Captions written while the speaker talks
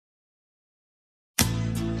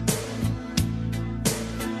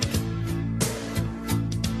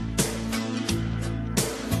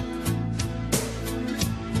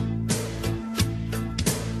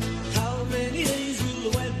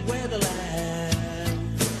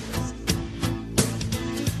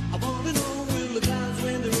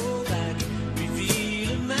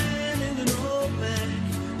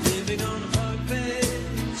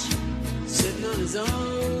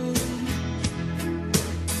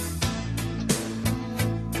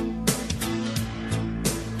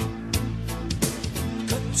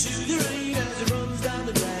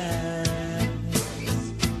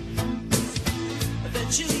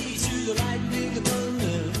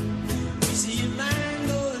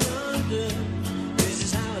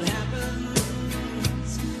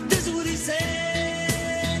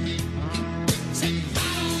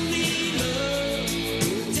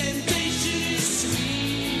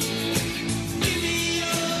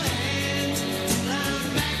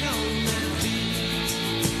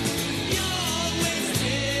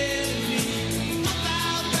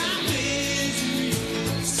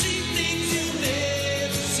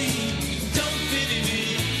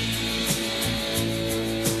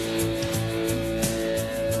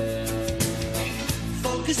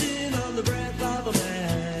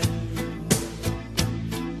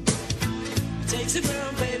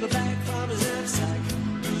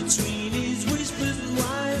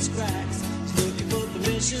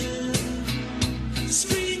temptation,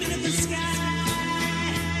 screaming at the sky.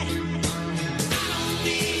 I don't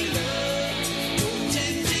need love,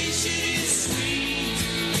 temptation is sweet.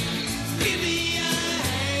 Give me a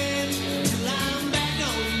hand till I'm back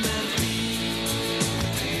on my feet.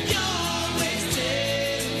 You always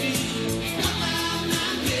tell me about my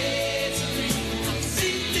misery. I've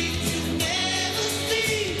seen things you never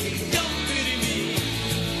see. Don't pity me.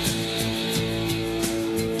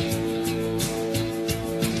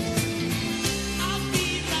 I'll be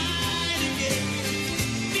right again.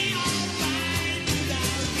 Be alright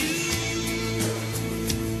without you.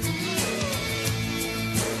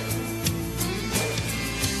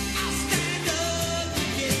 I'll stand up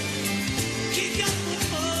again. Kick up the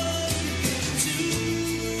fuss again too.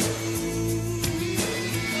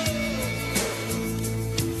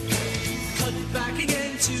 Cut it back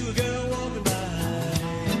again to a girl walking by.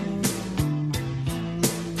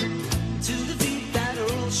 To the feet that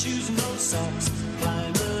are all shoes and no socks.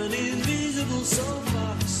 Climb an invisible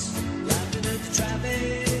soapbox. Laughing at the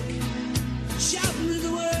traffic. Shouting to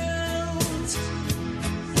the world.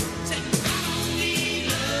 Say, I don't need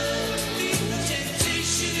love.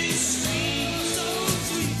 Temptation is sweet, so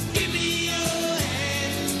sweet. Give me your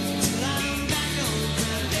hand till I'm back on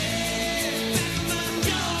my bed.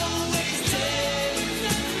 You always tell me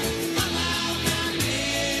about my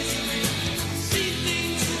misery. See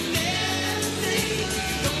things you never see.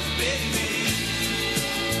 Don't pity me.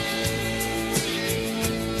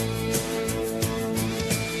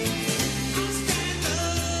 I'll stand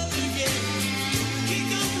up again. Kick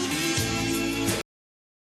up the blues.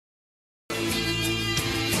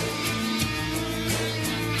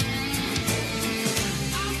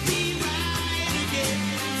 I'll be right again.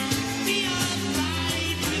 Be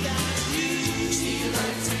alright without you. See the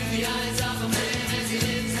light through the eyes of a man as he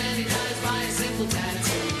lives and he dies by a simple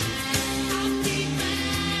tattoo. I'll be back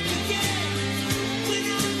again when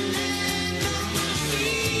I land on my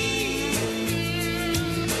feet.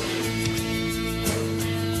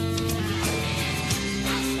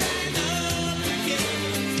 I'll stand up again.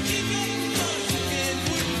 Kick up the fuss again,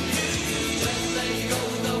 wouldn't you? Well, there you go,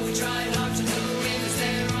 though we tried hard to know. In the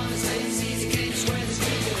stare on the stage, sees you can't square the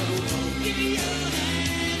street to go. Give me your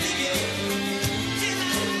hand again till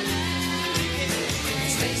I land again.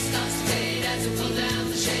 Space starts to fade as we pull down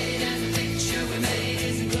the shade, and the picture we made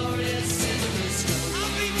isn't glorious in the crystal.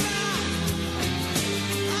 I'll be back.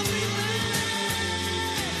 I'll be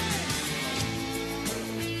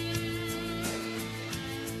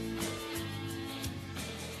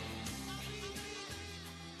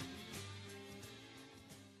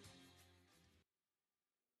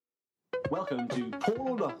Welcome to Paul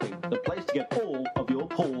or Nothing, the place to get all of your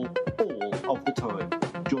Paul all of the time.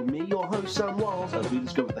 Join me, your host Sam Wiles, as we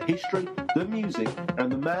discover the history, the music, and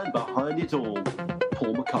the man behind it all,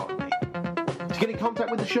 Paul McCartney. To get in contact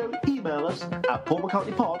with the show, email us at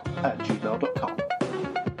paulmccartneypod@gmail.com.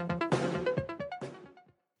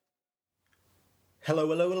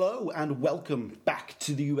 Hello, and welcome back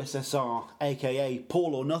to the USSR, aka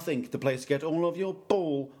Paul or Nothing, the place to get all of your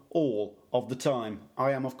Paul all of the time.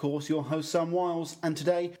 I am, of course, your host Sam Wiles, and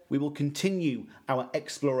today we will continue our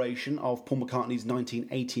exploration of Paul McCartney's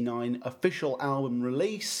 1989 official album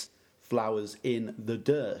release, Flowers in the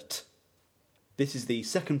Dirt. This is the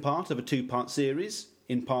second part of a two-part series.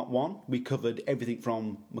 In part one, we covered everything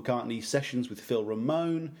from McCartney's sessions with Phil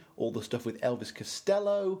Ramone, all the stuff with Elvis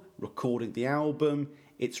Costello, recording the album,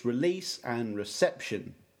 its release and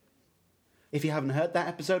reception. If you haven't heard that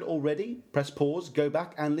episode already, press pause, go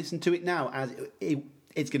back and listen to it now, as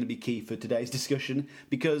it's going to be key for today's discussion,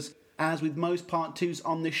 because as with most part twos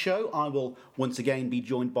on this show, I will once again be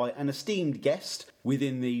joined by an esteemed guest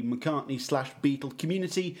within the McCartney/Beatle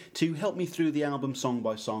community to help me through the album song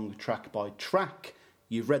by song, track by track.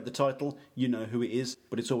 You've read the title, you know who it is,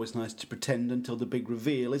 but it's always nice to pretend until the big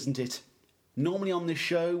reveal, isn't it? Normally on this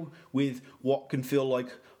show, with what can feel like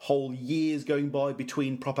whole years going by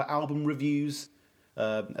between proper album reviews,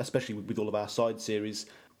 especially with all of our side series,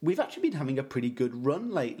 we've actually been having a pretty good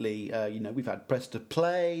run lately. We've had Press to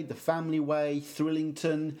Play, The Family Way,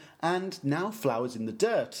 Thrillington, and now Flowers in the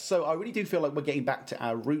Dirt. So I really do feel like we're getting back to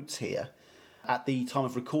our roots here. At the time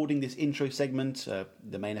of recording this intro segment,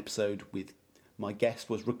 the main episode with my guest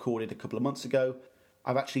was recorded a couple of months ago.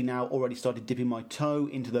 I've actually now already started dipping my toe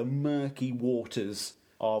into the murky waters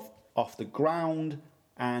of Off the Ground,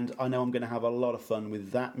 and I know I'm going to have a lot of fun with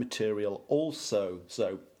that material also.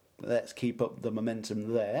 So let's keep up the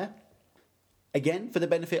momentum there. Again, for the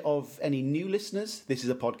benefit of any new listeners, this is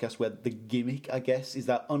a podcast where the gimmick, I guess, is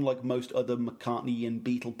that unlike most other McCartney and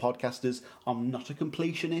Beatle podcasters, I'm not a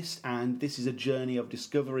completionist, and this is a journey of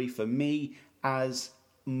discovery for me as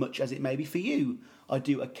much as it may be for you. I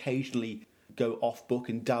do occasionally go off book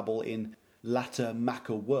and dabble in latter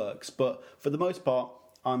Macca works, but for the most part,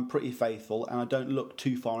 I'm pretty faithful and I don't look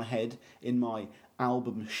too far ahead in my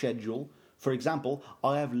album schedule. For example,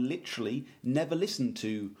 I have literally never listened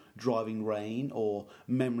to Driving Rain or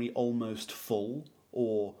Memory Almost Full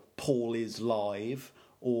or Paul is Live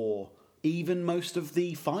or even most of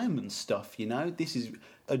the Fireman stuff, you know. This is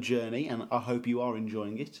a journey and I hope you are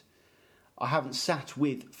enjoying it. I haven't sat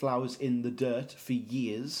with Flowers in the Dirt for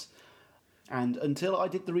years, and until I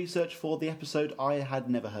did the research for the episode, I had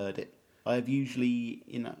never heard it. I have usually,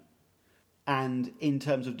 and in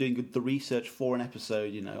terms of doing the research for an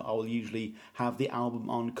episode, I will usually have the album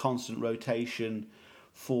on constant rotation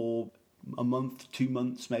for a month, 2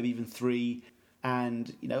 months, maybe even 3.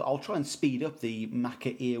 And, I'll try and speed up the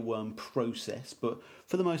Macca earworm process. But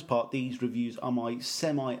for the most part, these reviews are my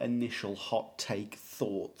semi-initial hot take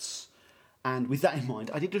thoughts. And with that in mind,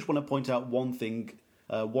 I did just want to point out one thing,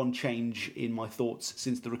 one change in my thoughts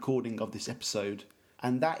since the recording of this episode.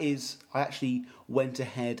 And that is, I actually went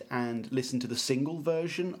ahead and listened to the single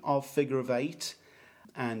version of Figure of Eight.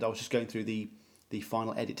 And I was just going through the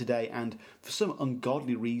final edit today. And for some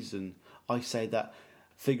ungodly reason, I say that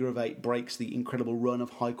Figure of Eight breaks the incredible run of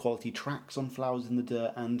high-quality tracks on Flowers in the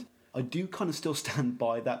Dirt. And I do kind of still stand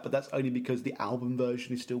by that, but that's only because the album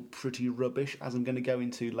version is still pretty rubbish, as I'm going to go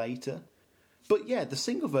into later. But yeah, the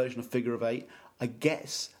single version of Figure of Eight, I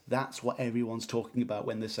guess that's what everyone's talking about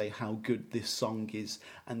when they say how good this song is,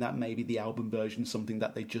 and that maybe the album version is something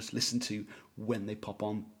that they just listen to when they pop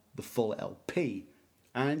on the full LP.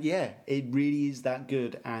 And yeah, it really is that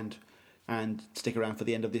good, and stick around for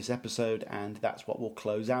the end of this episode, and that's what we'll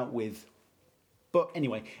close out with. But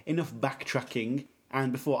anyway, enough backtracking,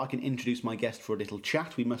 and before I can introduce my guest for a little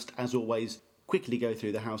chat, we must, as always, quickly go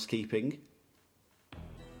through the housekeeping.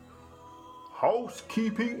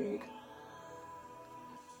 Housekeeping!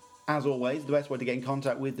 As always, the best way to get in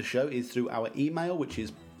contact with the show is through our email, which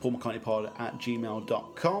is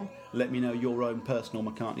paulmccartneypod@gmail.com. Let me know your own personal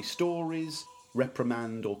McCartney stories,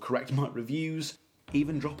 reprimand or correct my reviews,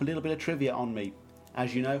 even drop a little bit of trivia on me.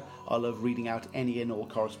 As you know, I love reading out any and all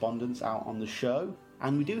correspondence out on the show,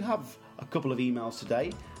 and we do have a couple of emails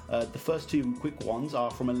today. The first two quick ones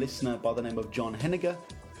are from a listener by the name of John Henniger,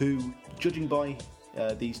 who, judging by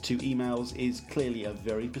these two emails, is clearly a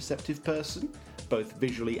very perceptive person, both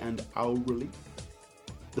visually and aurally.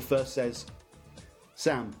 The first says,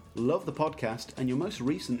 Sam, love the podcast, and your most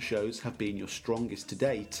recent shows have been your strongest to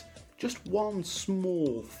date. Just one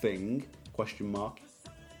small thing, ?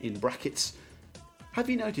 In brackets. Have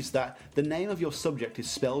you noticed that the name of your subject is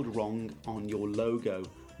spelled wrong on your logo?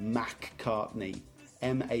 MacCartney.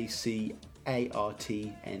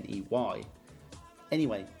 MacArtney.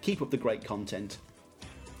 Anyway, keep up the great content.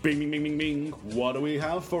 Bing, bing, bing, bing, bing. What do we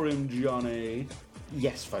have for him, Johnny?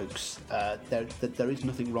 Yes, folks, there is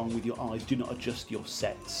nothing wrong with your eyes. Do not adjust your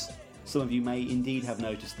sets. Some of you may indeed have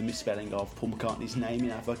noticed the misspelling of Paul McCartney's name in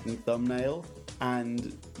our fucking thumbnail,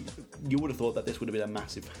 and you would have thought that this would have been a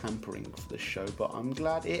massive hampering for the show, but I'm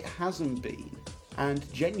glad it hasn't been.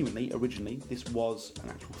 And genuinely, originally, this was an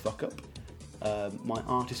actual fuck-up. My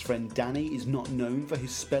artist friend Danny is not known for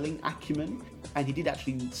his spelling acumen, and he did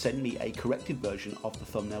actually send me a corrected version of the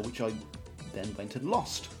thumbnail, which I then went and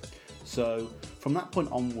lost. So from that point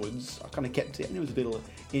onwards, I kind of kept it, and it was a little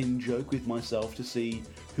in-joke with myself to see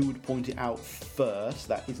who would point it out first.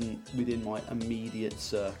 That isn't within my immediate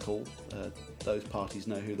circle. Those parties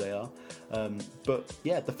know who they are. But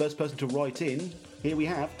yeah, the first person to write in, here we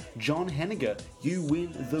have John Henniger. You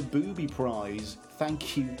win the Booby Prize.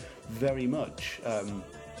 Thank you very much.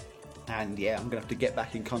 And yeah, I'm going to have to get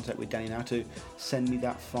back in contact with Danny now to send me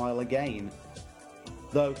that file again.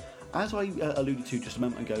 Though, as I alluded to just a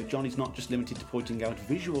moment ago, John is not just limited to pointing out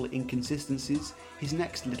visual inconsistencies. His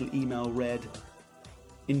next little email read,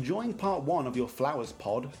 enjoying part 1 of your Flowers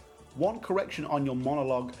pod. One correction on your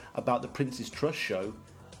monologue about the Prince's Trust show.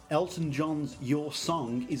 Elton John's Your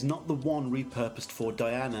Song is not the one repurposed for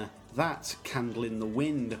Diana. That's Candle in the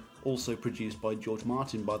Wind, also produced by George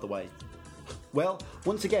Martin, by the way. Well,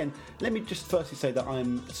 once again, let me just firstly say that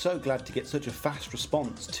I'm so glad to get such a fast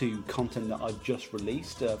response to content that I've just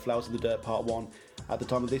released. Flowers in the Dirt Part 1, at the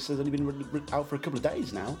time of this, has only been out for a couple of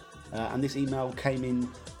days now. And this email came in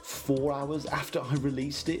 4 hours after I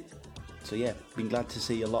released it. So yeah, been glad to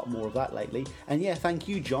see a lot more of that lately. And yeah, thank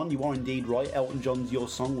you, John. You are indeed right. Elton John's Your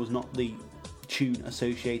Song was not the tune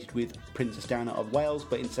associated with Princess Diana of Wales,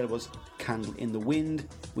 but instead was Candle in the Wind,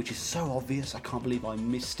 which is so obvious. I can't believe I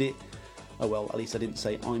missed it. Oh well, at least I didn't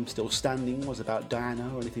say I'm Still Standing was about Diana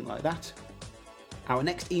or anything like that. Our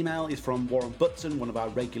next email is from Warren Butson, one of our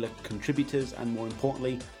regular contributors and more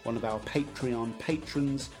importantly, one of our Patreon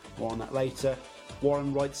patrons. More on that later.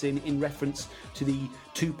 Warren writes in reference to the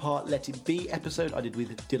two-part Let It Be episode I did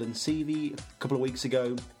with Dylan Seavey a couple of weeks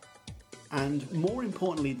ago. And more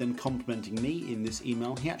importantly than complimenting me in this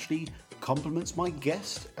email, he actually compliments my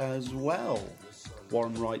guest as well.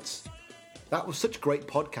 Warren writes, "That was such great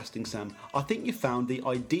podcasting, Sam. I think you found the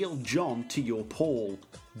ideal John to your Paul.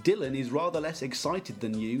 Dylan is rather less excited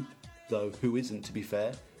than you, though who isn't, to be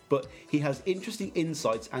fair, but he has interesting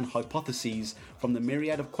insights and hypotheses from the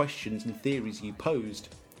myriad of questions and theories you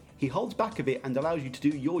posed. He holds back a bit and allows you to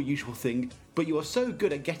do your usual thing, but you are so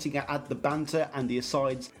good at getting at the banter and the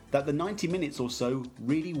asides that the 90 minutes or so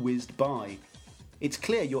really whizzed by. It's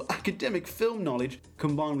clear your academic film knowledge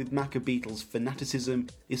combined with Maccabeatle's fanaticism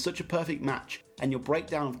is such a perfect match, and your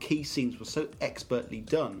breakdown of key scenes was so expertly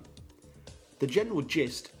done. The general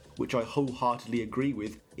gist, which I wholeheartedly agree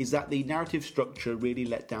with, is that the narrative structure really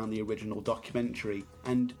let down the original documentary,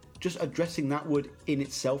 and just addressing that would in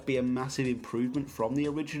itself be a massive improvement from the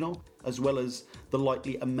original, as well as the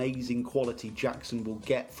likely amazing quality Jackson will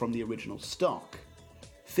get from the original stock.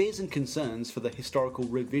 Fears and concerns for the historical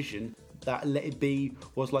revision that Let It Be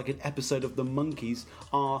was like an episode of The Monkees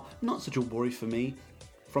are not such a worry for me.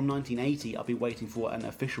 From 1980, I'll be waiting for an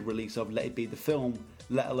official release of Let It Be the film,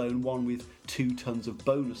 let alone one with 2 tons of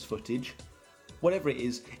bonus footage. Whatever it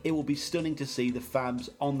is, it will be stunning to see the Fabs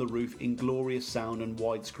on the roof in glorious sound and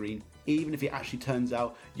widescreen, even if it actually turns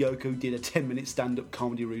out Yoko did a 10-minute stand-up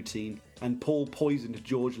comedy routine and Paul poisoned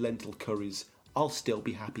George lentil curries. I'll still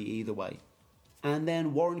be happy either way." And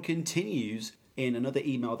then Warren continues in another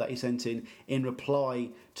email that he sent in reply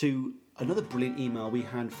to another brilliant email we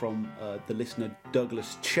had from the listener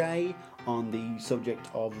Douglas Che on the subject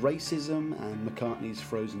of racism and McCartney's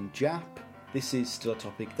Frozen Jap. This is still a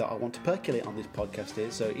topic that I want to percolate on this podcast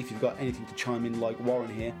here, so if you've got anything to chime in like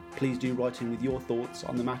Warren here, please do write in with your thoughts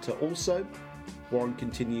on the matter also. Warren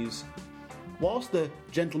continues, "Whilst the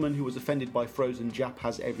gentleman who was offended by Frozen Jap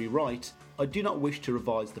has every right, I do not wish to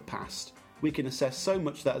revise the past. We can assess so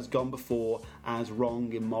much that has gone before as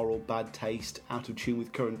wrong, immoral, bad taste, out of tune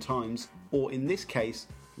with current times, or in this case,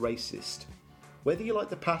 racist. Whether you like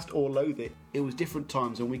the past or loathe it, it was different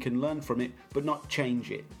times and we can learn from it, but not change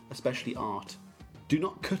it, especially art. Do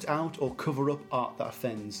not cut out or cover up art that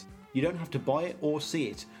offends. You don't have to buy it or see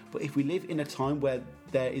it, but if we live in a time where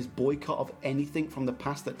there is boycott of anything from the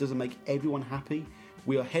past that doesn't make everyone happy,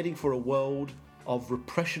 we are heading for a world of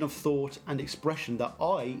repression of thought and expression that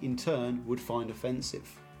I, in turn, would find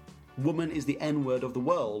offensive. Woman is the N-word of the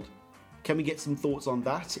world. Can we get some thoughts on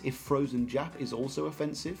that if Frozen Jap is also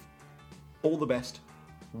offensive? All the best,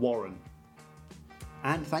 Warren."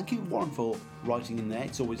 And thank you, Warren, for writing in there.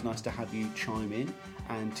 It's always nice to have you chime in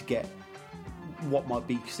and to get what might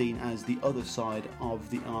be seen as the other side of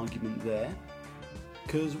the argument there.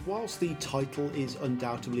 Because whilst the title is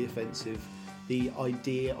undoubtedly offensive, the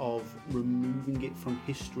idea of removing it from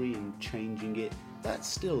history and changing it, that's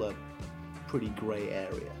still a pretty grey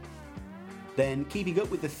area. Then, keeping up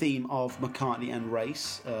with the theme of McCartney and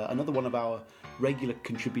race, another one of our regular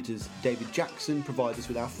contributors, David Jackson, provides us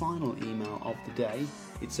with our final email of the day.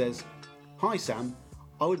 It says, "Hi Sam,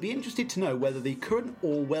 I would be interested to know whether the current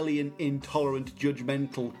Orwellian, intolerant,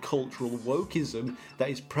 judgmental, cultural wokeism that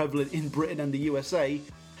is prevalent in Britain and the USA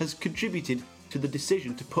has contributed to the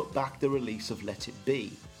decision to put back the release of Let It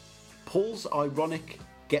Be. Paul's ironic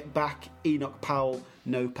Get Back Enoch Powell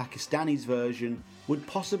No Pakistanis version would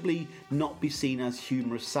possibly not be seen as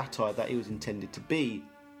humorous satire that it was intended to be.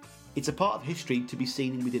 It's a part of history to be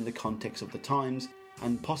seen within the context of the times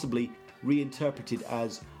and possibly reinterpreted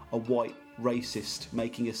as a white racist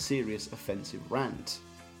making a serious offensive rant.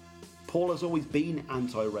 Paul has always been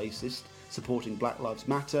anti-racist, supporting Black Lives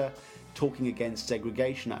Matter, talking against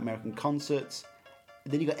segregation at American concerts.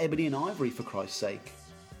 And then you got Ebony and Ivory, for Christ's sake.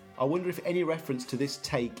 I wonder if any reference to this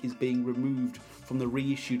take is being removed from the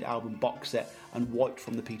reissued album box set and wiped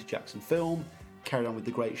from the Peter Jackson film. Carry on with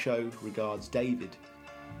the great show. Regards, David."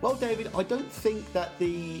 Well, David, I don't think that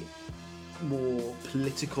the more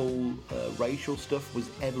political, racial stuff was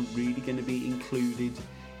ever really going to be included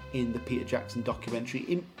in the Peter Jackson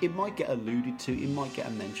documentary. It might get alluded to, it might get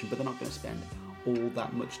a mention, but they're not going to spend all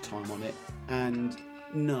that much time on it. And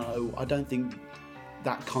no, I don't think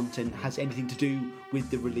that content has anything to do with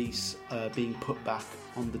the release being put back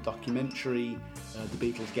on the documentary. The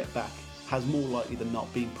Beatles Get Back has more likely than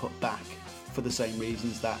not been put back for the same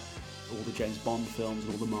reasons that all the James Bond films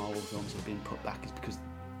and all the Marvel films have been put back, is because,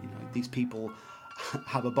 you know, these people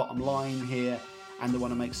have a bottom line here and they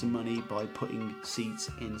want to make some money by putting seats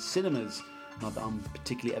in cinemas. Not that I'm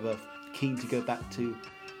particularly ever keen to go back to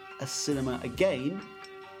a cinema again.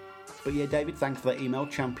 But yeah, David, thanks for that email,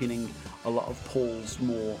 championing a lot of Paul's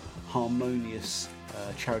more harmonious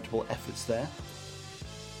charitable efforts there.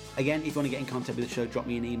 Again, if you want to get in contact with the show, drop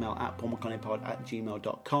me an email at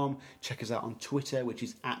paulmccartneypod@gmail.com. Check us out on Twitter, which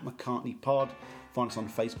is @McCartneyPod. Find us on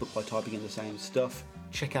Facebook by typing in the same stuff.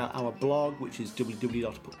 Check out our blog, which is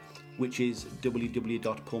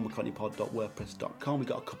www.paulmccartneypod.wordpress.com. We've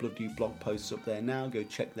got a couple of new blog posts up there now. Go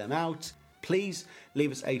check them out. Please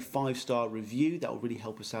leave us a 5-star review. That will really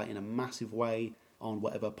help us out in a massive way on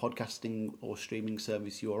whatever podcasting or streaming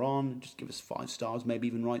service you're on. Just give us 5 stars, maybe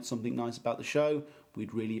even write something nice about the show.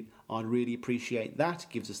 I'd really appreciate that. It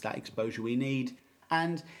gives us that exposure we need.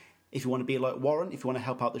 And if you want to be like Warren, if you want to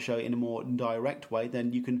help out the show in a more direct way,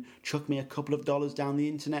 then you can chuck me a couple of dollars down the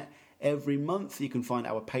internet every month. You can find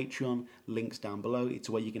our Patreon links down below. It's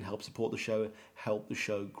a way you can help support the show, help the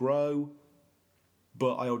show grow.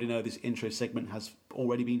 But I already know this intro segment has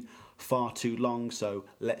already been far too long, so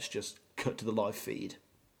let's just cut to the live feed.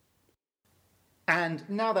 And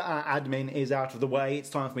now that our admin is out of the way, it's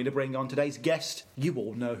time for me to bring on today's guest. You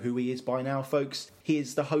all know who he is by now, folks. He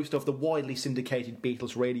is the host of the widely syndicated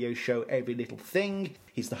Beatles radio show Every Little Thing.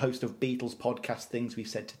 He's the host of Beatles podcast Things We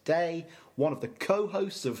Said Today, one of the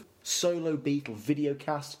co-hosts of Solo Beatle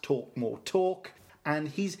videocast Talk More Talk, and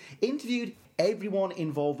he's interviewed everyone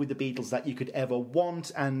involved with the Beatles that you could ever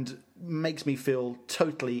want, and makes me feel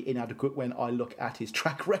totally inadequate when I look at his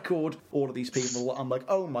track record. All of these people, I'm like,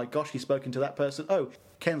 oh my gosh, he's spoken to that person. Oh,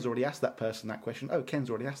 Ken's already asked that person that question. Oh,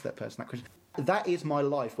 Ken's already asked that person that question. That is my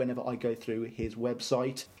life whenever I go through his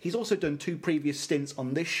website. He's also done 2 previous stints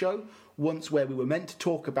on this show. Once where we were meant to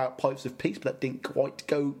talk about Pipes of Peace, but that didn't quite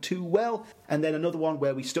go too well. And then another one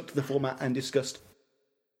where we stuck to the format and discussed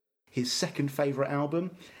his second favourite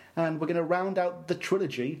album. And we're going to round out the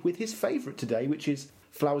trilogy with his favourite today, which is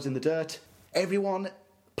Flowers in the Dirt. Everyone,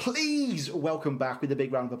 please welcome back with a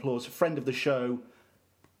big round of applause, friend of the show,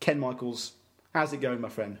 Ken Michaels. How's it going, my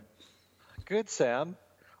friend? Good, Sam.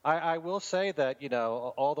 I will say that,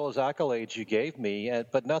 all those accolades you gave me,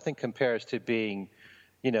 but nothing compares to being,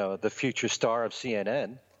 the future star of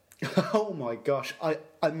CNN. Oh my gosh, I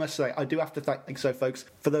must say, I do have to thank, so folks,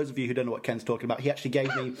 for those of you who don't know what Ken's talking about, he actually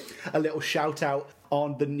gave me a little shout out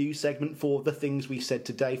on the news segment for the Things We Said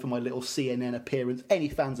Today for my little CNN appearance. Any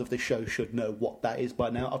fans of the show should know what that is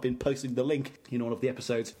by now. I've been posting the link in all of the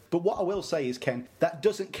episodes. But what I will say is, Ken, that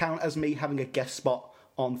doesn't count as me having a guest spot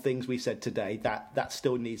on Things We Said Today. That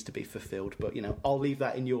still needs to be fulfilled. But, I'll leave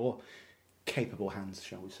that in your capable hands,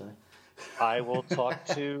 shall we say. I will talk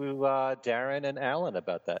to Darren and Alan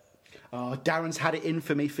about that. Darren's had it in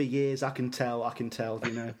for me for years. I can tell, I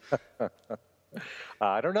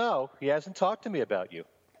don't know. He hasn't talked to me about you.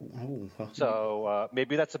 Oh, well, so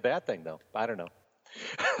maybe that's a bad thing, though. I don't know.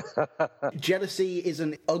 Jealousy is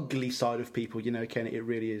an ugly side of people, Ken. It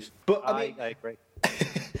really is. But I agree.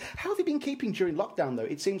 How have you been keeping during lockdown, though?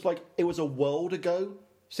 It seems like it was a world ago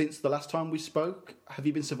since the last time we spoke. Have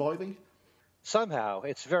you been surviving? Somehow.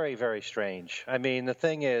 It's very, very strange. I mean, the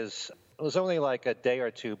thing is, it was only like a day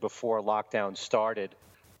or two before lockdown started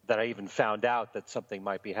that I even found out that something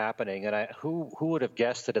might be happening. And who would have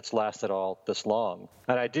guessed that it's lasted all this long?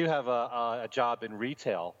 And I do have a job in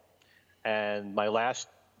retail, and my last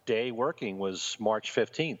day working was March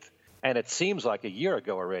 15th. And it seems like a year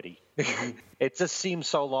ago already. It just seems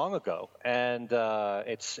so long ago. And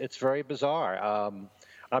it's very bizarre.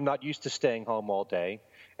 I'm not used to staying home all day.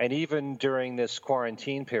 And even during this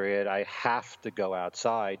quarantine period, I have to go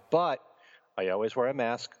outside. But I always wear a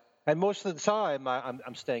mask. And most of the time,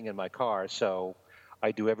 I'm staying in my car. So I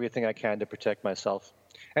do everything I can to protect myself.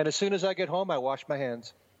 And as soon as I get home, I wash my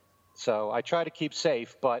hands. So I try to keep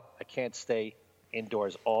safe, but I can't stay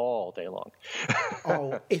indoors all day long.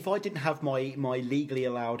 Oh, if I didn't have my legally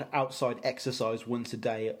allowed outside exercise once a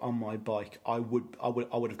day on my bike, I would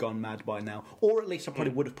have gone mad by now. Or at least I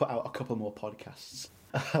probably would have put out a couple more podcasts.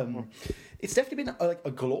 It's definitely been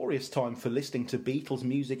a glorious time for listening to Beatles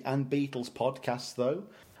music and Beatles podcasts, though.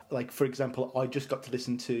 Like, for example, I just got to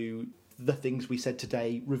listen to the Things We Said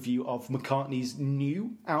Today review of McCartney's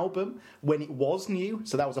new album when it was new.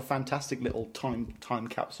 So that was a fantastic little time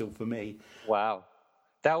capsule for me. Wow.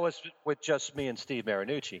 That was with just me and Steve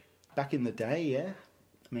Marinucci. Back in the day, yeah.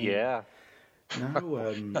 I mean, yeah.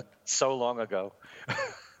 No. So long ago.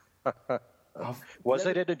 Was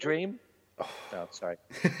it in a dream? Oh, sorry.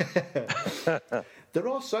 There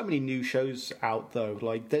are so many new shows out, though.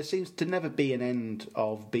 Like, there seems to never be an end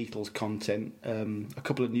of Beatles content. A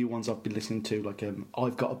couple of new ones I've been listening to, like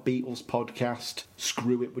I've Got a Beatles podcast.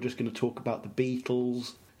 Screw It, we're just going to talk about the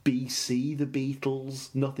Beatles. BC the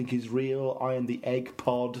Beatles, Nothing Is Real, I Am the Egg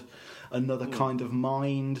Pod, Another Kind of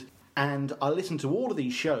Mind. And I listen to all of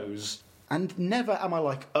these shows, and never am I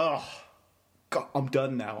like, oh, God, I'm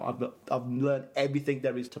done now. I've learned everything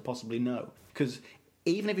there is to possibly know. Because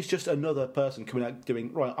even if it's just another person coming out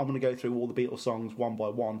doing, right, I'm going to go through all the Beatles songs one by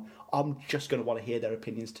one, I'm just going to want to hear their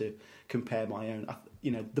opinions to compare my own.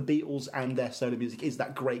 You know, the Beatles and their solo music is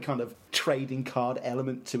that great kind of trading card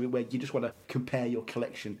element to it where you just want to compare your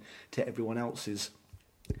collection to everyone else's.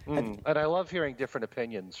 And I love hearing different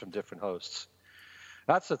opinions from different hosts.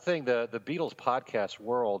 That's the thing. The Beatles podcast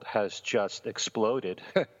world has just exploded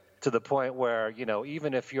to the point where, you know,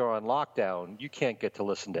 even if you're on lockdown, you can't get to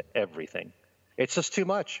listen to everything. It's just too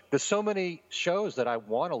much. There's so many shows that I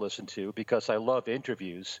want to listen to because I love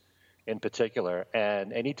interviews in particular.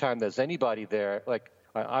 And anytime there's anybody there, like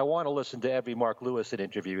I want to listen to every Mark Lewison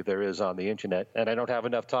interview there is on the internet, and I don't have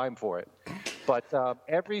enough time for it. But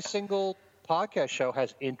every single podcast show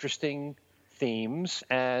has interesting themes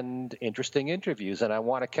and interesting interviews, and I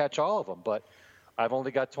want to catch all of them. But I've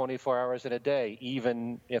only got 24 hours in a day,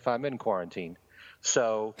 even if I'm in quarantine.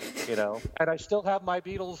 So, you know, and I still have my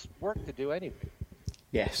Beatles work to do anyway.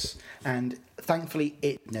 Yes, and thankfully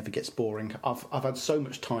it never gets boring. I've had so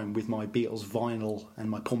much time with my Beatles vinyl and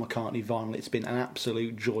my Paul McCartney vinyl. It's been an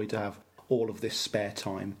absolute joy to have all of this spare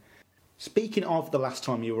time. Speaking of the last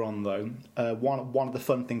time you were on, though, one of the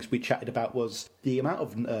fun things we chatted about was the amount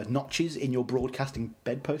of notches in your broadcasting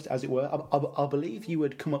bedpost, as it were. I believe you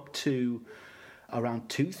had come up to around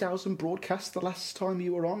 2,000 broadcasts the last time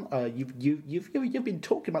you were on. You've been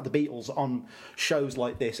talking about the Beatles on shows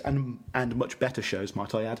like this and much better shows,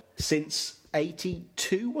 might I add, since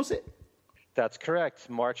 '82, was it? That's correct.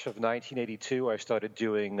 March of 1982, I started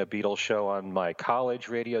doing a Beatles show on my college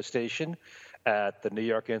radio station at the New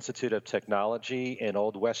York Institute of Technology in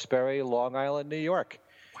Old Westbury, Long Island, New York.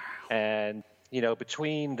 Wow. And, you know,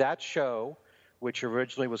 between that show, which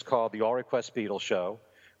originally was called the All Request Beatles Show,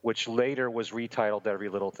 which later was retitled Every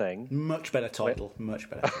Little Thing. Much better title.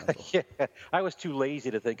 Yeah, I was too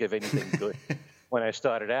lazy to think of anything good when I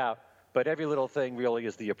started out. But Every Little Thing really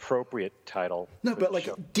is the appropriate title. No, but like,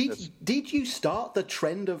 did you start the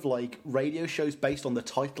trend of like radio shows based on the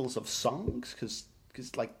titles of songs? Because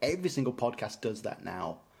like every single podcast does that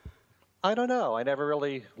now. I don't know. I never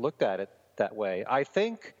really looked at it that way. I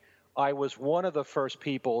think I was one of the first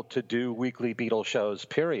people to do weekly Beatles shows,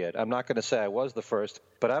 period. I'm not going to say I was the first,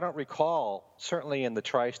 but I don't recall, certainly in the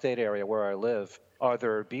tri-state area where I live, are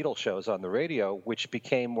there Beatles shows on the radio, which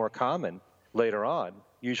became more common later on,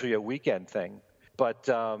 usually a weekend thing. But,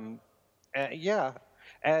 yeah,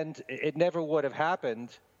 and it never would have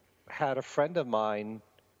happened had a friend of mine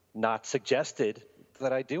not suggested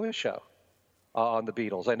that I do a show on the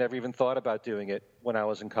Beatles. I never even thought about doing it when I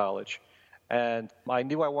was in college. And I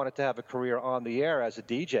knew I wanted to have a career on the air as a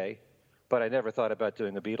DJ, but I never thought about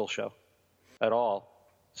doing a Beatles show at all.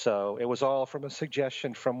 So it was all from a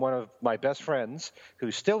suggestion from one of my best friends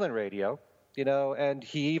who's still in radio, you know, and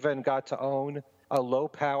he even got to own a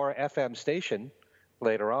low-power FM station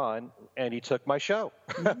later on, and he took my show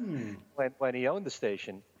when he owned the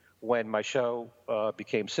station, when my show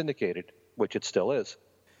became syndicated, which it still is.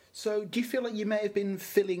 So do you feel like you may have been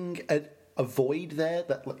filling a void there,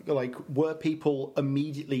 that like were people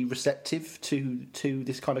immediately receptive to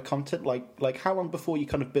this kind of content? Like how long before you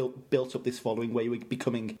kind of built up this following where you were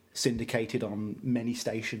becoming syndicated on many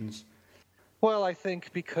stations? Well, I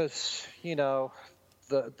think because, you know,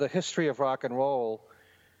 the history of rock and roll,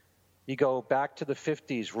 you go back to the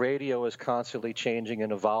 50s, radio is constantly changing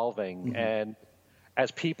and evolving. And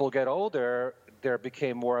as people get older, there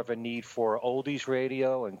became more of a need for oldies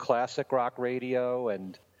radio and classic rock radio,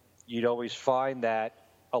 and you'd always find that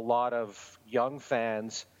a lot of young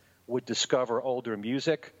fans would discover older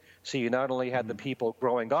music. So you not only had the people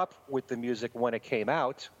growing up with the music when it came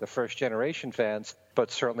out, the first generation fans,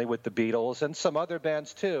 but certainly with the Beatles and some other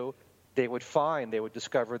bands too, they would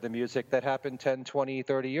discover the music that happened 10, 20,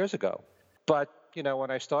 30 years ago. But, you know,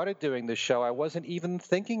 when I started doing this show, I wasn't even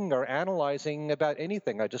thinking or analyzing about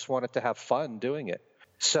anything. I just wanted to have fun doing it.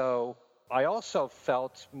 So I also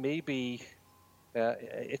felt maybe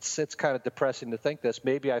it's kind of depressing to think this.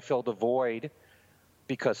 Maybe I filled a void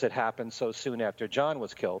because it happened so soon after John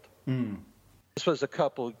was killed. This was a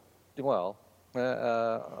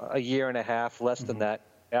year and a half, less than that,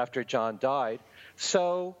 after John died.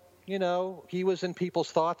 So, you know, he was in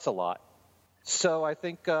people's thoughts a lot. So I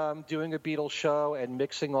think doing a Beatles show and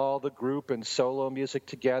mixing all the group and solo music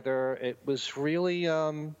together, it was really,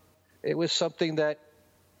 it was something that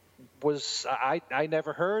was, I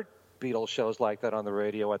never heard Beatles shows like that on the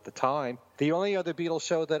radio at the time. The only other Beatles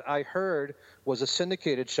show that I heard was a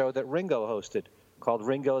syndicated show that Ringo hosted called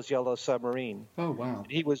Ringo's Yellow Submarine. Oh, wow.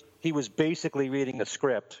 He was basically reading a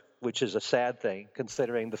script, which is a sad thing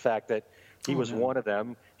considering the fact that he was one of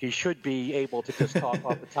them. He should be able to just talk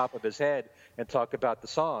off the top of his head and talk about the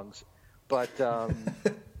songs. But,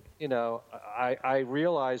 you know, I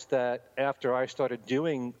realized that after I started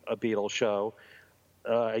doing a Beatles show,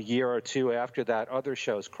 a year or two after that, other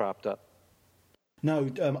shows cropped up. No,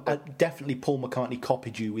 definitely Paul McCartney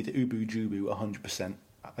copied you with Ubu Jubu 100%.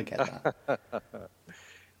 I get that.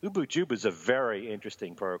 Ubu Jubu is a very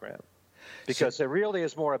interesting program because it really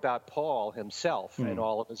is more about Paul himself and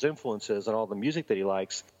all of his influences and all the music that he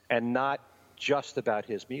likes, and not just about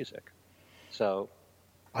his music. So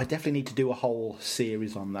I definitely need to do a whole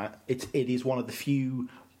series on that. It is one of the few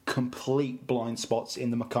complete blind spots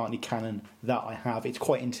in the McCartney canon that I have. It's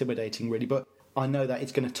quite intimidating, really, but I know that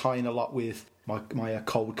it's going to tie in a lot with my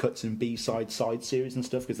Cold Cuts and B-side side series and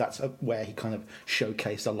stuff, because that's where he kind of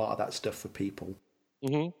showcased a lot of that stuff for people.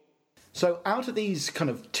 Mm-hmm. So out of these kind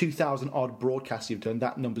of 2,000 odd broadcasts you've done,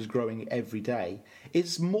 that number's growing every day.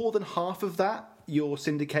 Is more than half of that your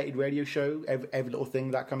syndicated radio show, every little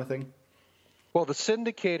thing, that kind of thing? Well,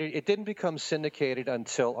 it didn't become syndicated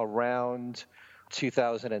until around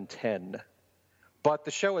 2010. But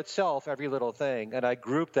the show itself, Every Little Thing, and I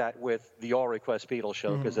grouped that with the All Request Beatles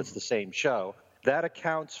show because it's the same show, that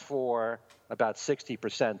accounts for about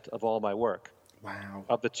 60% of all my work. Wow.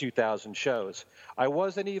 Of the 2,000 shows. I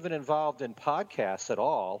wasn't even involved in podcasts at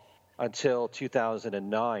all until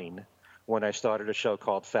 2009 when I started a show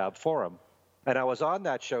called Fab Forum. And I was on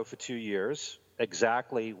that show for 2 years,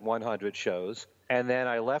 exactly 100 shows. And then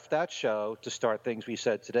I left that show to start Things We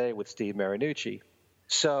Said Today with Steve Marinucci.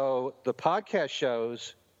 So the podcast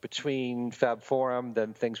shows between Fab Forum,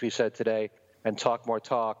 then Things We Said Today, and Talk More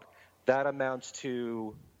Talk, that amounts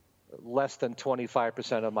to less than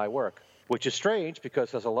 25% of my work, which is strange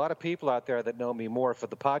because there's a lot of people out there that know me more for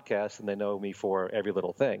the podcast than they know me for Every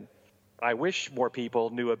Little Thing. I wish more people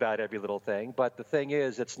knew about Every Little Thing, but the thing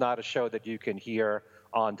is, it's not a show that you can hear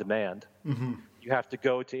on demand. Mm-hmm. You have to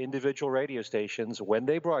go to individual radio stations when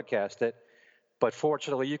they broadcast it, but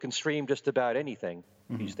fortunately you can stream just about anything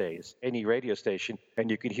these days, any radio station,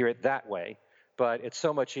 and you can hear it that way. But it's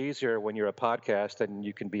so much easier when you're a podcast and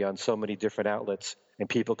you can be on so many different outlets and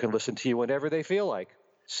people can listen to you whenever they feel like.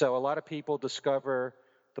 So a lot of people discover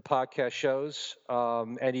the podcast shows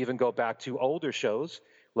and even go back to older shows,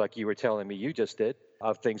 like you were telling me you just did,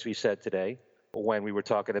 of Things We Said Today, when we were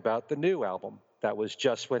talking about the new album. That was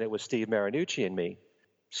just when it was Steve Marinucci and me.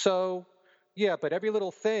 So, yeah, but Every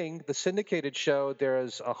Little Thing, the syndicated show,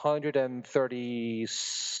 there's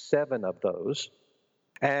 137 of those.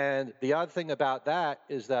 And the odd thing about that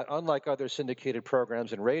is that unlike other syndicated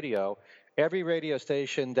programs in radio, every radio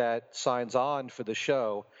station that signs on for the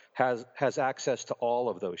show has access to all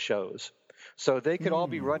of those shows. So they could all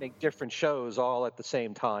be running different shows all at the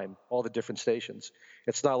same time, all the different stations.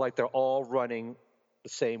 It's not like they're all running the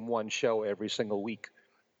same one show every single week,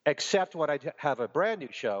 except when I have a brand new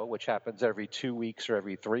show, which happens every 2 weeks or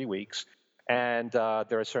every 3 weeks, and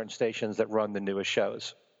there are certain stations that run the newest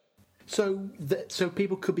shows. So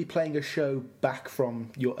people could be playing a show back from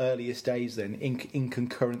your earliest days then, in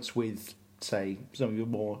concurrence with, say, some of your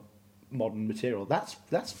more modern material. That's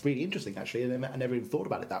really interesting, actually. I never even thought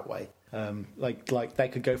about it that way. Like they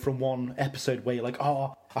could go from one episode where you're like,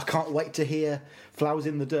 oh, I can't wait to hear Flowers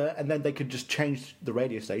in the Dirt, and then they could just change the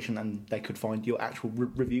radio station and they could find your actual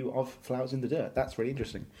review of Flowers in the Dirt. That's really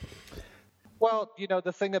interesting. Well, you know,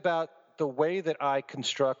 the thing about the way that I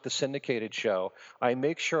construct the syndicated show, I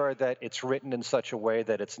make sure that it's written in such a way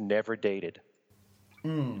that it's never dated.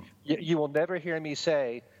 You will never hear me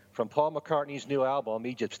say, from Paul McCartney's new album,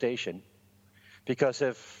 Egypt Station, because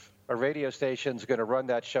if a radio station's going to run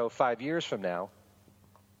that show 5 years from now,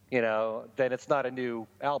 you know, then it's not a new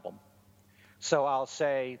album. So I'll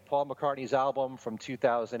say Paul McCartney's album from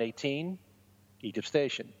 2018, Egypt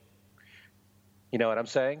Station. You know what I'm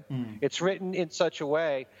saying? It's written in such a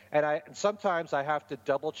way, and sometimes I have to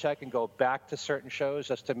double check and go back to certain shows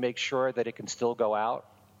just to make sure that it can still go out.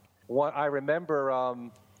 I remember,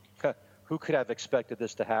 who could have expected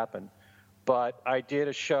this to happen? But I did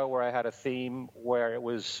a show where I had a theme where it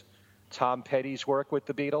was Tom Petty's work with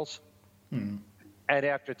the Beatles. And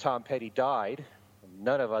after Tom Petty died,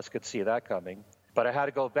 none of us could see that coming. But I had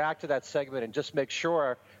to go back to that segment and just make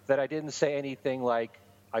sure that I didn't say anything like,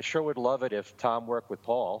 I sure would love it if Tom worked with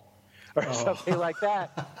Paul, or something like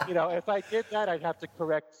that. You know, if I did that, I'd have to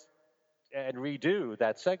correct and redo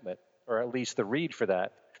that segment, or at least the read for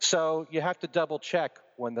that. So you have to double check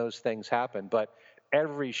when those things happen. But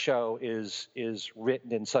every show is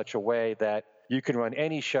written in such a way that you can run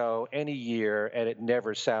any show, any year, and it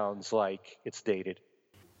never sounds like it's dated.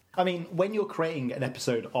 I mean, when you're creating an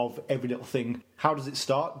episode of Every Little Thing, how does it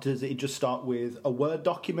start? Does it just start with a Word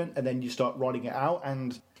document and then you start writing it out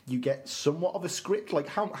and you get somewhat of a script? Like,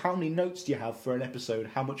 how many notes do you have for an episode?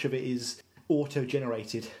 How much of it is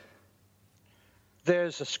auto-generated?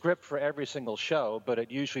 There's a script for every single show, but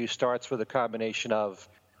it usually starts with a combination of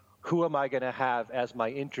who am I going to have as my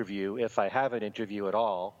interview, if I have an interview at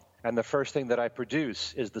all. And the first thing that I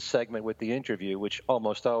produce is the segment with the interview, which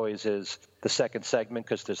almost always is the second segment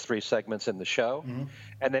because there's 3 segments in the show. Mm-hmm.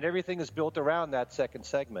 And then everything is built around that second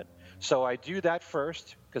segment. So I do that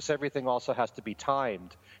first because everything also has to be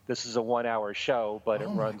timed. This is a 1-hour show, but it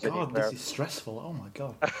runs anywhere. Oh my God, this is stressful. Oh my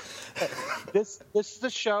God. This is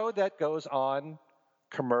a show that goes on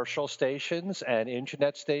commercial stations and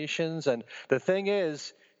internet stations. And the thing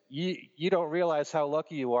is, you don't realize how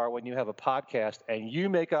lucky you are when you have a podcast and you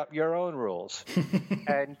make up your own rules.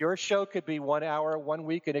 And your show could be 1 hour 1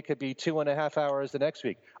 week and it could be 2.5 hours the next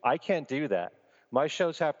week. I can't do that. My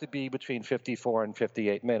shows have to be between 54 and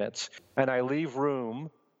 58 minutes. And I leave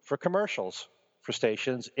room for commercials for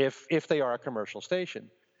stations if they are a commercial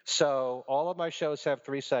station. So all of my shows have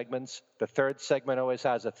 3 segments. The third segment always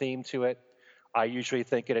has a theme to it. I usually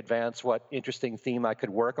think in advance what interesting theme I could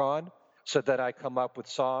work on. So that I come up with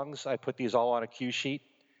songs. I put these all on a cue sheet,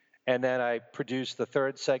 and then I produce the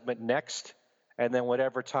third segment next, and then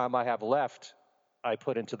whatever time I have left, I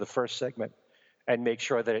put into the first segment and make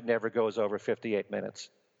sure that it never goes over 58 minutes.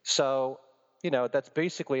 So, that's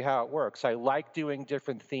basically how it works. I like doing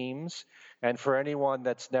different themes, and for anyone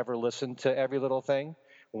that's never listened to Every Little Thing,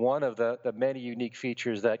 one of the many unique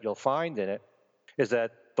features that you'll find in it is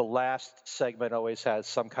that the last segment always has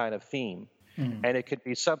some kind of theme. And it could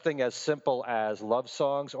be something as simple as love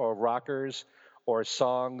songs or rockers or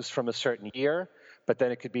songs from a certain year, but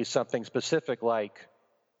then it could be something specific like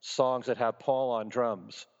songs that have Paul on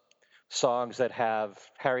drums, songs that have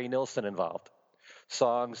Harry Nilsson involved,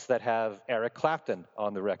 songs that have Eric Clapton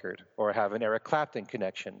on the record or have an Eric Clapton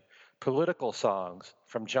connection, political songs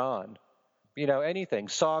from John, anything,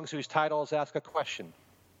 songs whose titles ask a question,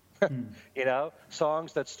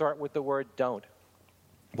 songs that start with the word don't.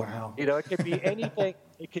 Wow. It could be anything.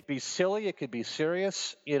 It could be silly. It could be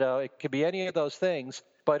serious. It could be any of those things.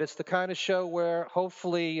 But it's the kind of show where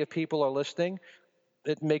hopefully if people are listening,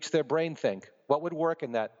 it makes their brain think, what would work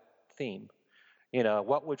in that theme?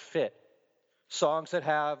 What would fit? Songs that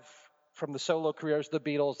have, from the solo careers of the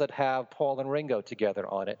Beatles, that have Paul and Ringo together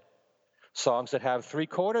on it. Songs that have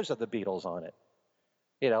 3/4 of the Beatles on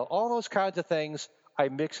it. All those kinds of things I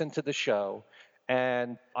mix into the show.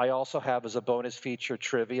 And I also have as a bonus feature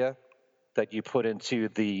trivia that you put into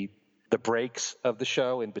the breaks of the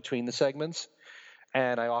show in between the segments.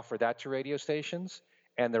 And I offer that to radio stations.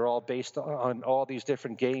 And they're all based on all these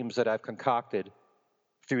different games that I've concocted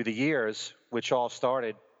through the years, which all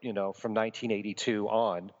started, from 1982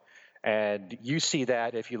 on. And you see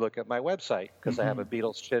that if you look at my website, because I have a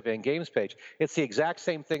Beatles trivia and games page. It's the exact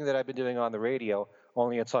same thing that I've been doing on the radio,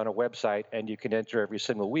 only it's on a website, and you can enter every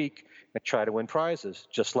single week and try to win prizes,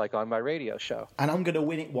 just like on my radio show. And I'm going to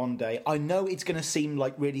win it one day. I know it's going to seem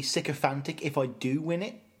like really sycophantic if I do win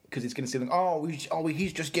it, because it's going to seem like,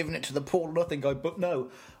 he's just giving it to the Paul or Nothing guy. But no,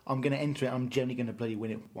 I'm going to enter it. I'm generally going to bloody win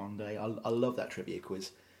it one day. I love that trivia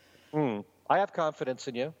quiz. I have confidence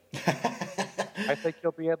in you. I think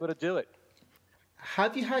you'll be able to do it.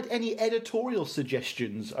 Have you had any editorial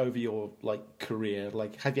suggestions over your career?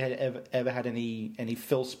 Have you ever had any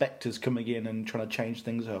Phil Spectors coming in and trying to change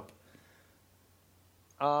things up?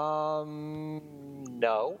 No,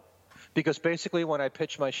 because basically when I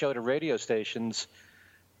pitch my show to radio stations,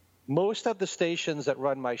 most of the stations that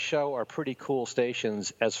run my show are pretty cool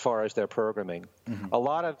stations as far as their programming. A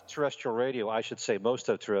lot of terrestrial radio, I should say most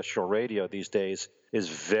of terrestrial radio these days, is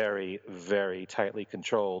very, very tightly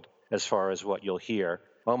controlled as far as what you'll hear.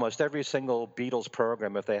 Almost every single Beatles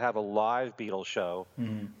program, if they have a live Beatles show,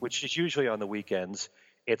 which is usually on the weekends,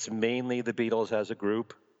 it's mainly the Beatles as a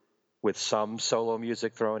group with some solo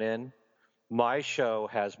music thrown in. My show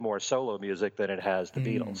has more solo music than it has the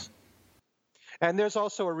Beatles. And there's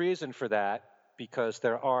also a reason for that, because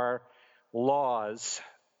there are laws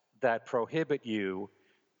that prohibit you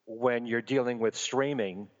when you're dealing with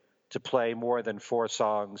streaming to play more than 4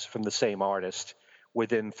 songs from the same artist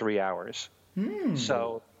within 3 hours.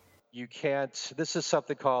 So you can't, this is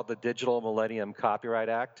something called the Digital Millennium Copyright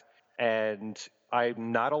Act, and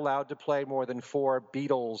I'm not allowed to play more than 4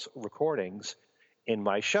 Beatles recordings in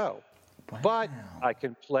my show. Wow. But I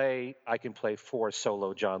can play 4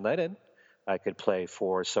 solo John Lennon, I could play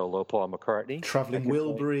for solo Paul McCartney. Traveling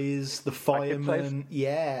Wilburys, The Firemen,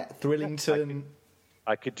 Thrillington.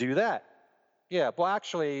 I could do that. Yeah, well,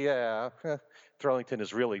 actually, Thrillington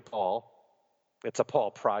is really Paul. It's a Paul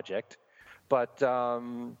project. But,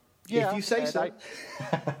 if you say so.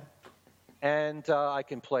 I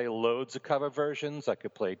can play loads of cover versions. I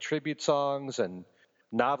could play tribute songs and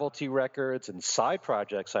novelty records and side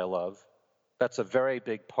projects I love. That's a very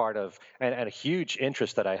big part of, and a huge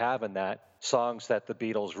interest that I have in that. Songs that the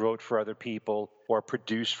Beatles wrote for other people or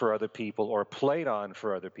produced for other people or played on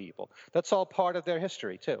for other people. That's all part of their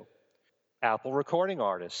history, too. Apple recording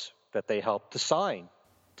artists that they helped to sign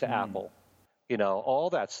to Apple. You know, all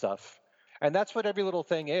that stuff. And that's what every little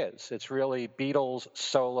thing is. It's really Beatles,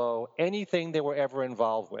 solo, anything they were ever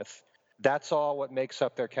involved with. That's all what makes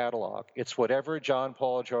up their catalog. It's whatever John,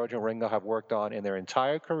 Paul, George, and Ringo have worked on in their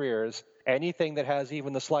entire careers. Anything that has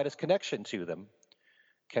even the slightest connection to them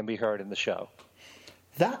can be heard in the show.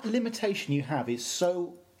 That limitation you have is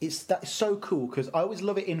so cool, because I always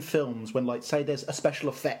love it in films when, like, say there's a special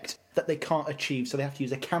effect that they can't achieve, so they have to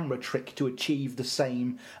use a camera trick to achieve the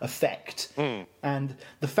same effect. And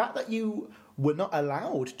the fact that you were not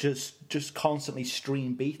allowed just constantly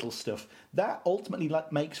stream Beatles stuff, that ultimately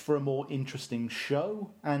makes for a more interesting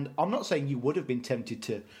show. And I'm not saying you would have been tempted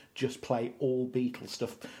to just play all Beatles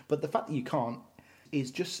stuff, but the fact that you can't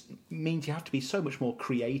means you have to be so much more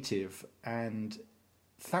creative. And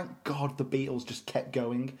thank God the Beatles just kept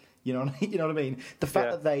going. You know what I mean? The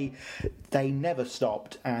fact that they never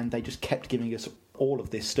stopped and they just kept giving us all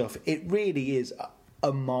of this stuff, it really is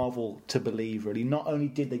a marvel to believe, really. Not only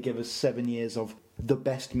did they give us 7 years of the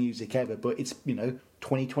best music ever, but it's,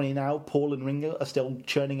 2020 now, Paul and Ringo are still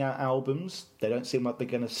churning out albums. They don't seem like they're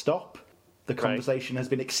going to stop. The conversation has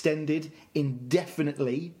been extended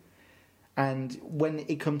indefinitely. And when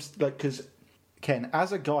it comes, because Ken,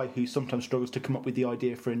 as a guy who sometimes struggles to come up with the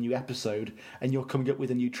idea for a new episode, and you're coming up with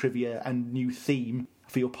a new trivia and new theme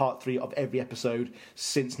for your part 3 of every episode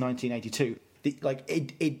since 1982,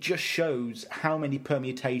 it just shows how many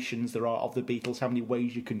permutations there are of the Beatles, how many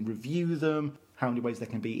ways you can review them, how many ways they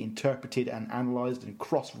can be interpreted and analysed and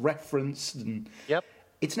cross-referenced, and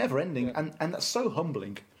it's never-ending, and that's so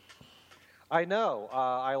humbling. I know.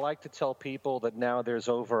 I like to tell people that now there's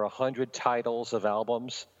over 100 titles of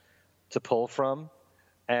albums to pull from.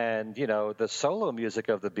 And, the solo music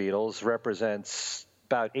of the Beatles represents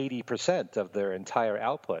about 80% of their entire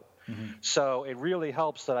output. So it really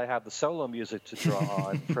helps that I have the solo music to draw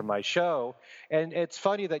on for my show. And it's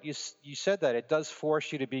funny that you said that. It does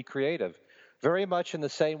force you to be creative. Very much in the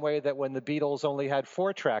same way that when the Beatles only had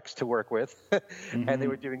 4 tracks to work with, and they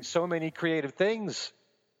were doing so many creative things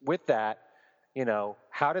with that,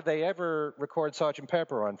 how did they ever record Sgt.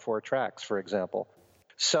 Pepper on 4 tracks, for example?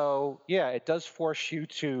 So, it does force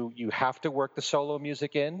you have to work the solo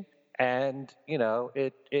music in, and,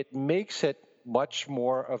 it makes it much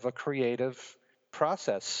more of a creative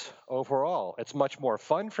process overall. It's much more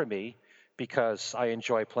fun for me because I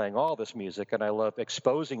enjoy playing all this music, and I love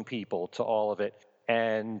exposing people to all of it.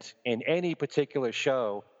 And in any particular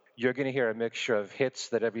show, you're going to hear a mixture of hits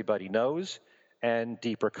that everybody knows and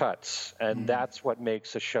deeper cuts, and that's what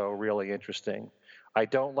makes a show really interesting. I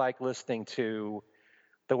don't like listening to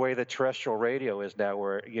the way that terrestrial radio is now,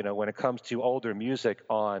 where, when it comes to older music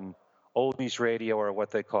on oldies radio or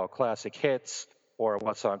what they call classic hits or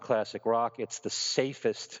what's on classic rock, it's the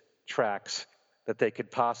safest tracks that they could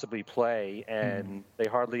possibly play, and they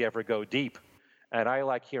hardly ever go deep. And I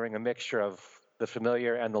like hearing a mixture of the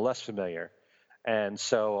familiar and the less familiar. And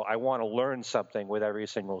so I want to learn something with every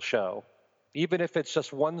single show. Even if it's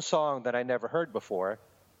just one song that I never heard before,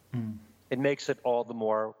 it makes it all the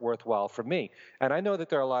more worthwhile for me. And I know that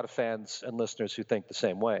there are a lot of fans and listeners who think the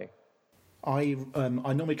same way. I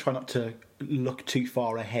normally try not to look too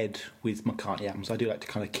far ahead with McCartney albums. I do like to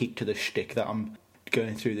kind of keep to the shtick that I'm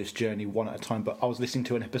going through this journey one at a time. But I was listening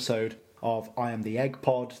to an episode of I Am the Egg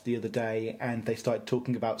Pod the other day, and they started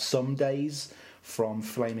talking about Some Days from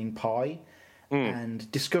Flaming Pie. And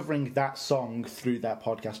discovering that song through that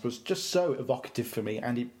podcast was just so evocative for me,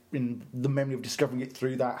 and in the memory of discovering it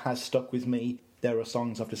through that has stuck with me. There are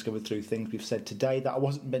songs I've discovered through things we've said today that I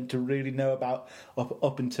wasn't meant to really know about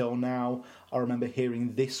up until now. I remember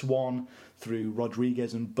hearing this one through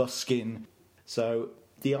Rodriguez and Buskin. So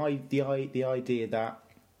the idea that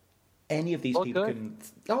any of these people can...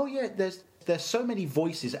 Oh, yeah, there's so many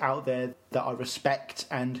voices out there that I respect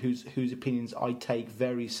and whose opinions I take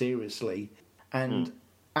very seriously. And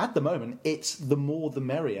at the moment, it's the more the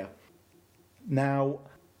merrier. Now,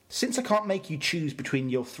 Since I can't make you choose between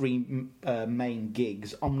your three main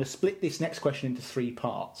gigs, I'm going to split this next question into three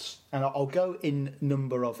parts. And I'll go in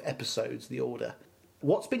number of episodes, the order.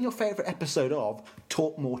 What's been your favourite episode of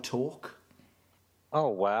Talk More Talk? Oh,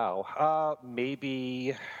 wow.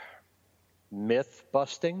 Maybe myth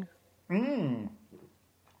busting. The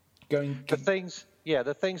things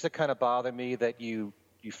that kind of bother me that you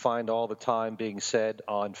find all the time being said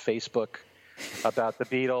on Facebook about the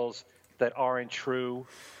Beatles that aren't true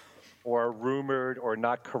or rumored or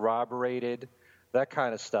not corroborated, that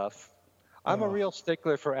kind of stuff. I'm a real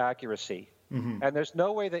stickler for accuracy. And there's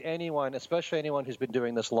no way that anyone, especially anyone who's been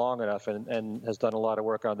doing this long enough and has done a lot of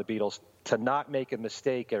work on the Beatles, to not make a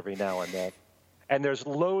mistake every now and then. And there's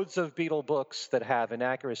loads of Beatle books that have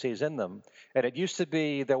inaccuracies in them. And it used to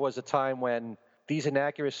be there was a time when these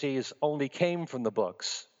inaccuracies only came from the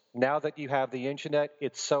books. Now that you have the internet,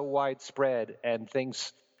 it's so widespread and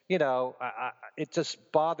things, it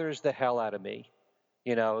just bothers the hell out of me.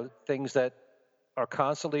 Things that are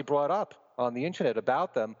constantly brought up on the internet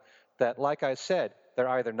about them that, like I said, they're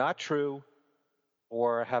either not true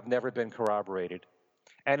or have never been corroborated.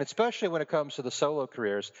 And especially when it comes to the solo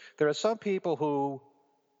careers, there are some people who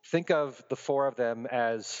think of the four of them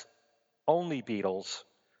as only Beatles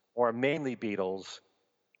or mainly Beatles,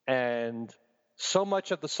 and so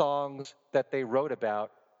much of the songs that they wrote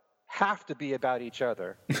about have to be about each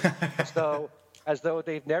other. So, as though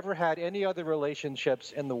they've never had any other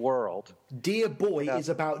relationships in the world. Dear Boy is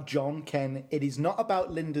about John, Ken. It is not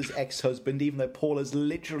about Linda's ex-husband, even though Paul has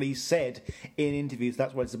literally said in interviews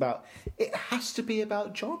that's what it's about. It has to be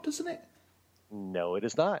about John, doesn't it? No, it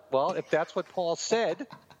is not. Well, if that's what Paul said,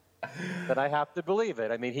 then I have to believe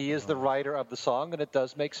it. I mean, he is the writer of the song, and it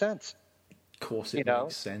does make sense. Of course it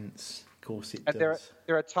makes sense. Of course it does.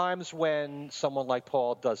 There are times when someone like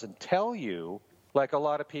Paul doesn't tell you, like a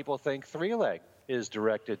lot of people think Three Leg is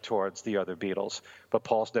directed towards the other Beatles, but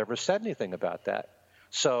Paul's never said anything about that.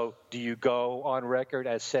 So do you go on record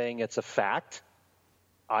as saying it's a fact?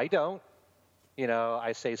 I don't.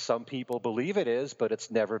 I say some people believe it is, but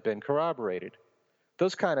it's never been corroborated.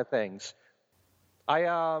 Those kind of things.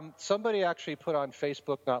 Somebody actually put on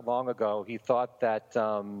Facebook not long ago, he thought that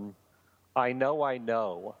I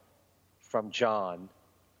Know from John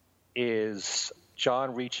is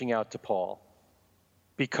John reaching out to Paul.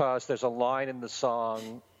 Because there's a line in the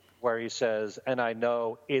song where he says, and I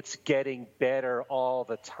know it's getting better all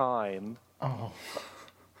the time. Oh.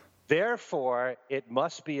 Therefore, it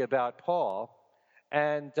must be about Paul.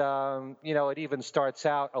 And, it even starts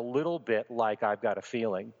out a little bit like I've got a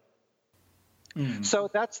feeling. So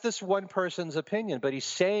that's this one person's opinion, but he's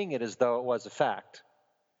saying it as though it was a fact.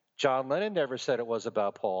 John Lennon never said it was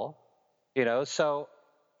about Paul, so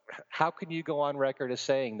how can you go on record as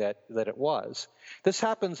saying that it was? This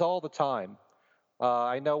happens all the time.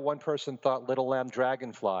 I know one person thought Little Lamb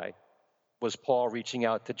Dragonfly was Paul reaching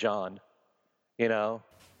out to John,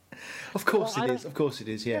 Of course it is. Of course it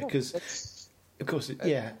is, yeah. Because, of course,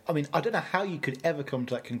 yeah. I mean, I don't know how you could ever come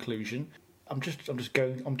to that conclusion. I'm just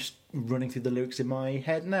running through the lyrics in my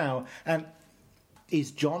head now. And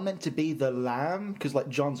is John meant to be the lamb? Because,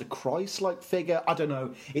 John's a Christ-like figure. I don't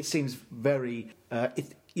know. It seems very...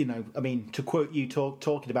 to quote you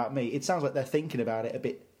talking about me, it sounds like they're thinking about it a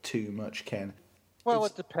bit too much, Ken. Well,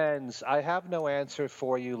 it depends. I have no answer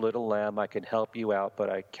for you, little lamb. I can help you out, but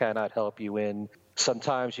I cannot help you in.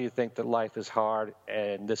 Sometimes you think that life is hard,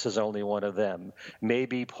 and this is only one of them.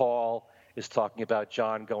 Maybe Paul is talking about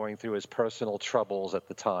John going through his personal troubles at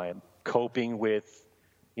the time, coping with,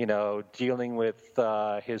 dealing with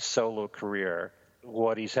his solo career,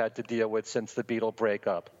 what he's had to deal with since the Beatle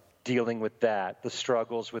breakup. Dealing with that, the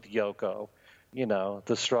struggles with Yoko,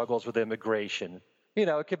 the struggles with immigration.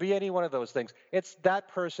 It could be any one of those things. It's that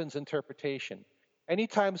person's interpretation.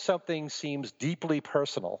 Anytime something seems deeply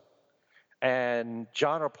personal and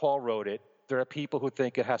John or Paul wrote it, there are people who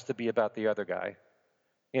think it has to be about the other guy,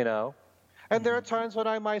 And there are times when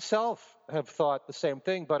I myself have thought the same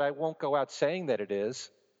thing, but I won't go out saying that it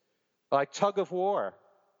is. Like Tug of War.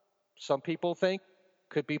 Some people think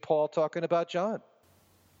could be Paul talking about John.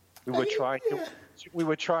 We were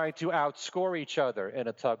trying to outscore each other in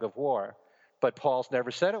a tug of war, but Paul's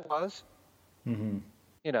never said it was.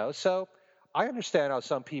 So I understand how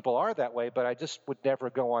some people are that way, but I just would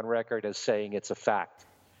never go on record as saying it's a fact.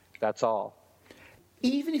 That's all.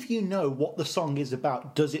 Even if you know what the song is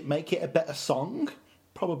about, does it make it a better song?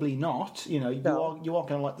 Probably not. No. You are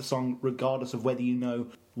going to like the song regardless of whether you know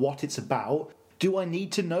what it's about. Do I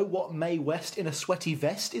need to know what Mae West in a sweaty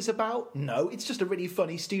vest is about? No, it's just a really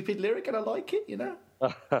funny, stupid lyric, and I like it,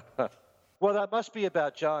 Well, that must be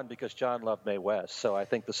about John, because John loved Mae West, so I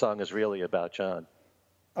think the song is really about John.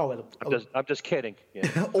 Oh, well, I'm just kidding.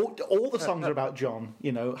 Yeah. all the songs are about John.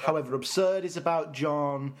 You know, However Absurd is about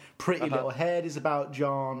John. Pretty Little Head is about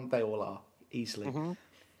John. They all are easily. Mm-hmm.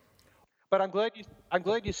 But I'm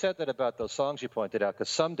glad you said that about those songs you pointed out, because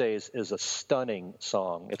Some Days is a stunning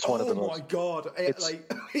song. It's one of the most. Oh my God! It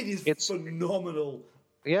is phenomenal.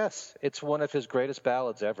 Yes, it's one of his greatest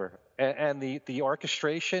ballads ever, and the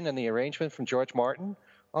orchestration and the arrangement from George Martin.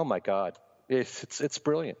 Oh my God, it's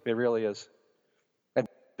brilliant. It really is. And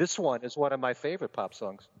this one is one of my favorite pop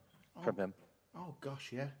songs from him. Oh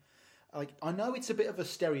gosh, yeah. Like, I know it's a bit of a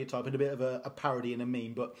stereotype and a bit of a parody and a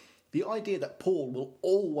meme, but the idea that Paul will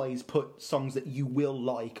always put songs that you will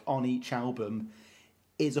like on each album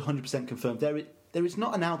is 100% confirmed. There is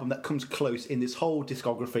not an album that comes close in this whole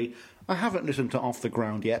discography. I haven't listened to Off the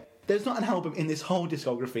Ground yet. There's not an album in this whole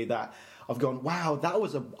discography that I've gone, wow, that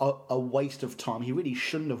was a waste of time. He really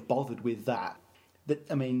shouldn't have bothered with that.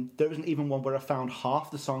 I mean, there isn't even one where I found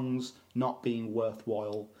half the songs not being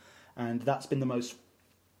worthwhile. And that's been the most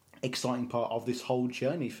exciting part of this whole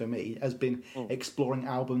journey for me, has been exploring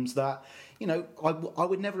albums that, you know, I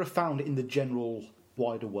would never have found in the general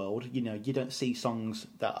wider world. You know, you don't see songs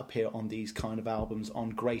that appear on these kind of albums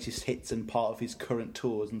on greatest hits and part of his current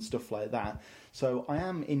tours and stuff like that. So I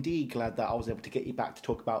am indeed glad that I was able to get you back to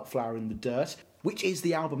talk about Flower in the Dirt, which is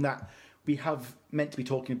the album that we have meant to be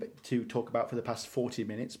talk about for the past 40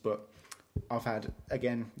 minutes, but I've had,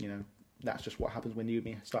 again, you know, that's just what happens when you and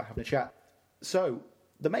me start having a chat. So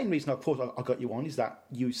the main reason, of course, I got you on is that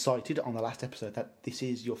you cited on the last episode that this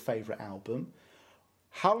is your favourite album.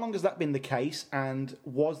 How long has that been the case, and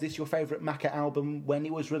was this your favourite Macca album when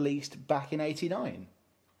it was released back in '89?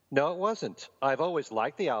 No, it wasn't. I've always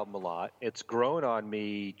liked the album a lot. It's grown on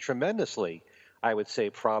me tremendously, I would say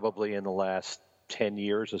probably in the last 10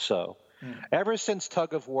 years or so. Ever since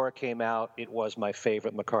Tug of War came out, it was my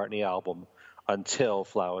favorite McCartney album until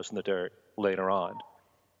Flowers in the Dirt later on.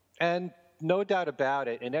 And no doubt about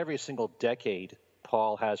it, in every single decade,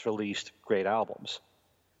 Paul has released great albums.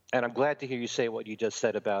 And I'm glad to hear you say what you just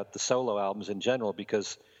said about the solo albums in general,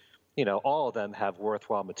 because, you know, all of them have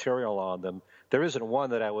worthwhile material on them. There isn't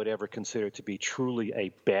one that I would ever consider to be truly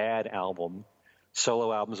a bad album.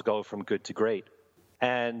 Solo albums go from good to great.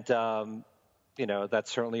 And, you know, that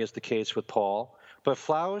certainly is the case with Paul. But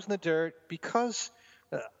Flowers in the Dirt, because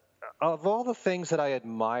of all the things that I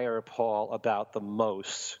admire Paul about the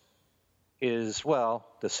most, is, well,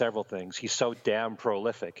 there's several things. He's so damn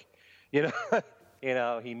prolific. You know, you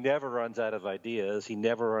know, he never runs out of ideas. He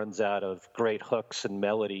never runs out of great hooks and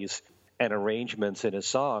melodies and arrangements in his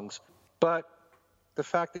songs. But the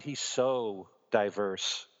fact that he's so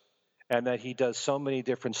diverse and that he does so many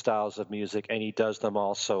different styles of music and he does them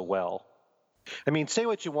all so well. I mean, say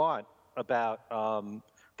what you want about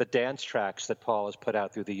the dance tracks that Paul has put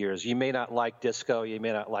out through the years. You may not like disco, you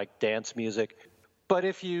may not like dance music, but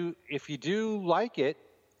if you do like it,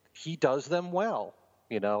 he does them well.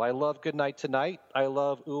 You know, I love Goodnight Tonight. I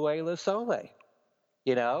love Ue Le Sole.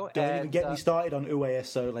 You know, don't even get me started on Ue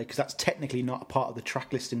Sole, because that's technically not a part of the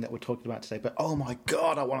track listing that we're talking about today. But oh my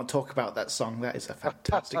God, I want to talk about that song. That is a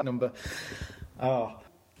fantastic number. Oh,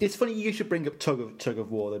 it's funny you should bring up Tug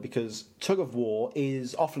of War though, because Tug of War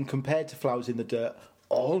is often compared to Flowers in the Dirt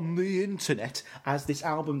on the internet as this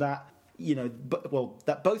album that, you know,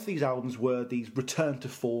 that both these albums were these return to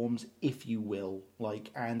forms, if you will,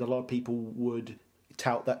 and a lot of people would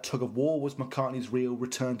tout that Tug of War was McCartney's real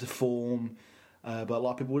return to form, but a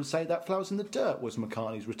lot of people would say that Flowers in the Dirt was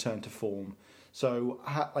McCartney's return to form. So,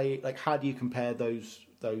 how do you compare those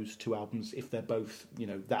two albums if they're both, you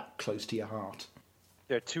know, that close to your heart?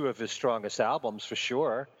 They're two of his strongest albums for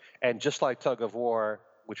sure, and just like Tug of War,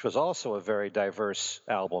 which was also a very diverse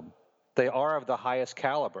album, they are of the highest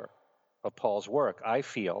caliber of Paul's work, I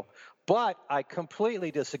feel. But I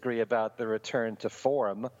completely disagree about the return to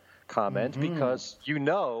form comment, because you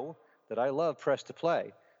know that I love Press to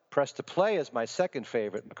Play. Press to Play is my second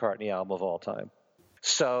favorite McCartney album of all time.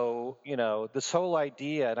 So, you know, this whole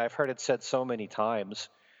idea, and I've heard it said so many times,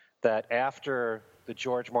 that after the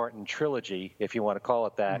George Martin trilogy, if you want to call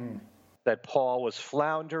it that, that Paul was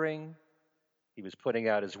floundering. He was putting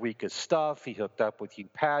out his weakest stuff. He hooked up with Hugh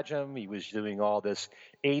Padgham. He was doing all this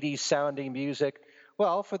 80s sounding music.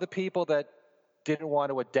 Well, for the people that didn't want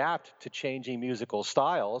to adapt to changing musical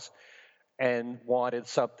styles and wanted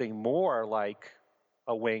something more like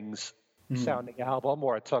a Wings sounding album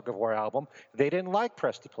or a Tug of War album, they didn't like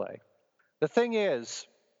Press to Play. The thing is,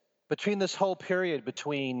 between this whole period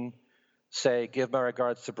between, say, Give My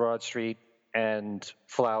Regards to Broad Street and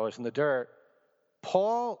Flowers in the Dirt,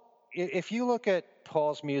 Paul, if you look at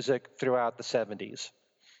Paul's music throughout the 70s,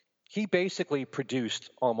 he basically produced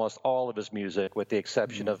almost all of his music, with the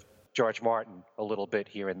exception of George Martin a little bit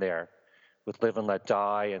here and there, with Live and Let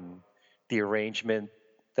Die and the arrangement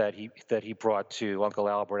that he brought to Uncle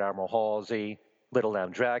Albert Admiral Halsey, Little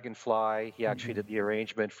Lamb Dragonfly. He actually did the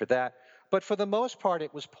arrangement for that. But for the most part,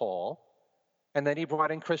 it was Paul. And then he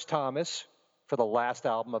brought in Chris Thomas for the last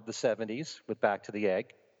album of the 70s with Back to the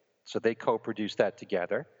Egg. So they co-produced that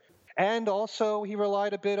together. And also he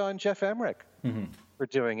relied a bit on Jeff Emmerich for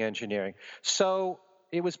doing engineering. So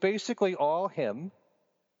it was basically all him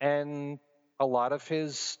and a lot of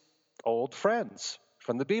his old friends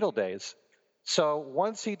from the Beatle days. So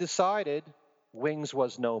once he decided Wings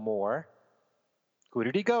was no more, who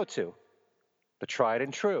did he go to? The tried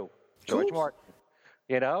and true, George Martin.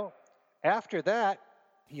 You know, after that,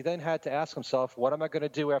 he then had to ask himself, what am I going to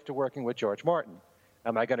do after working with George Martin?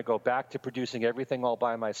 Am I going to go back to producing everything all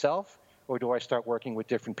by myself, or do I start working with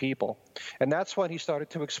different people? And that's when he started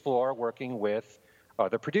to explore working with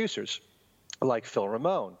other producers, like Phil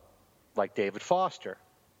Ramone, like David Foster.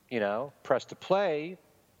 You know, Press to Play,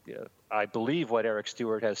 I believe what Eric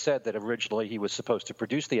Stewart has said, that originally he was supposed to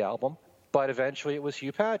produce the album, but eventually it was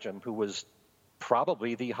Hugh Padgham, who was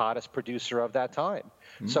probably the hottest producer of that time.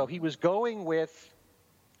 So he was going with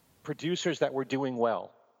producers that were doing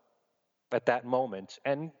well at that moment,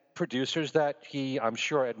 and producers that he, I'm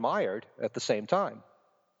sure, admired at the same time.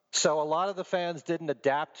 So a lot of the fans didn't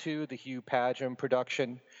adapt to the Hugh Padgham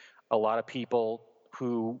production. A lot of people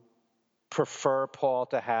who prefer Paul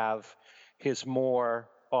to have his more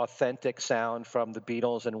authentic sound from the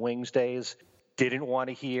Beatles and Wings days didn't want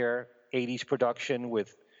to hear 80s production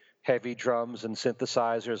with heavy drums and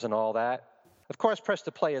synthesizers and all that. Of course, Press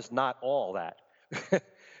to Play is not all that,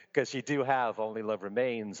 because you do have Only Love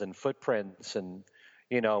Remains and Footprints and,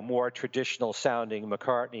 more traditional sounding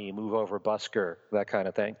McCartney, Move Over Busker, that kind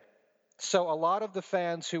of thing. So a lot of the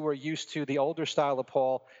fans who were used to the older style of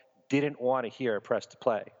Paul didn't want to hear Press to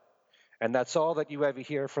Play. And that's all that you ever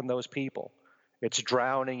hear from those people. It's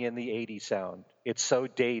drowning in the 80s sound. It's so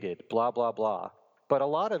dated, blah, blah, blah. But a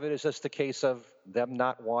lot of it is just a case of them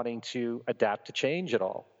not wanting to adapt to change at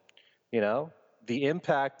all. The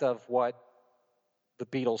impact of what the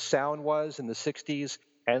Beatles' sound was in the 60s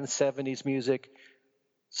and 70s music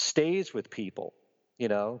stays with people.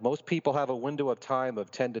 Most people have a window of time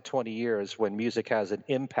of 10 to 20 years when music has an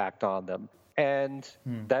impact on them. And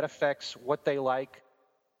that affects what they like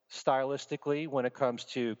stylistically when it comes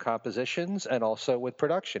to compositions and also with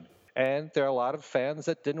production. And there are a lot of fans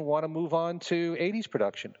that didn't want to move on to 80s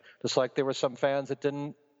production, just like there were some fans that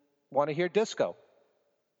didn't want to hear disco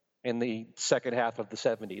in the second half of the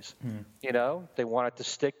 70s. They wanted to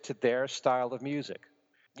stick to their style of music,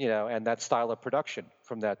 and that style of production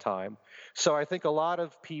from that time. So I think a lot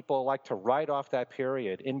of people like to write off that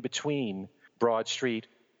period in between Broad Street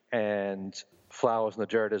and Flowers in the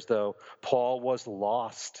Dirt as though Paul was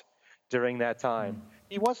lost during that time.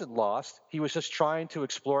 He wasn't lost. He was just trying to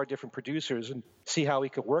explore different producers and see how he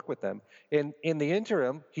could work with them. In the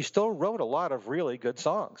interim, he still wrote a lot of really good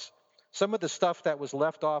songs. Some of the stuff that was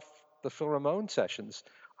left off the Phil Ramone sessions,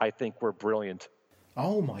 I think, were brilliant.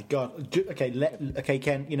 Oh my God! Okay,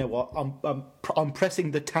 Ken. You know what? I'm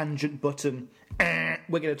pressing the tangent button.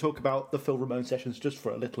 We're going to talk about the Phil Ramone sessions just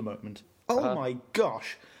for a little moment. Oh my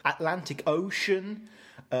gosh! Atlantic Ocean,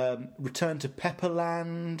 Return to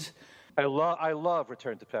Pepperland. I love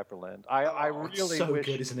Return to Pepperland. I really so wish,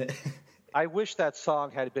 good, isn't it? I wish that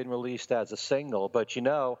song had been released as a single, but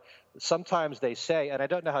sometimes they say, and I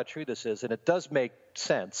don't know how true this is, and it does make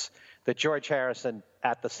sense, that George Harrison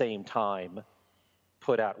at the same time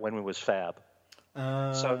put out When We Was Fab.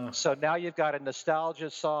 So now you've got a nostalgia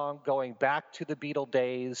song going back to the Beatle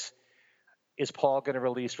days. Is Paul going to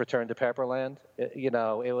release Return to Pepperland?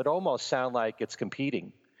 It would almost sound like it's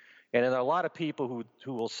competing. And there are a lot of people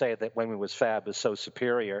who will say that When We Was Fab is so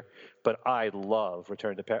superior, but I love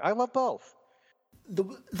Return to Pepperland. I love both.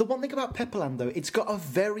 The one thing about Pepperland, though, it's got a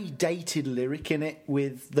very dated lyric in it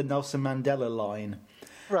with the Nelson Mandela line.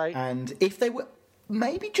 Right. And if they were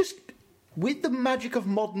maybe just with the magic of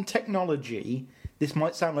modern technology, this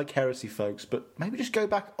might sound like heresy, folks, but maybe just go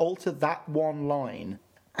back, alter that one line,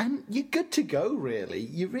 and you're good to go, really.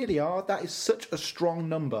 You really are. That is such a strong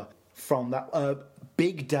number from that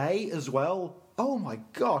Big Day as well. Oh my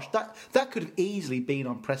gosh, that could have easily been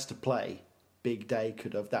on Press to Play. Big Day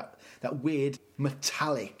could have that weird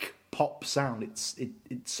metallic pop sound. It's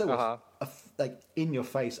so like in your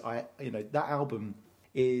face. That album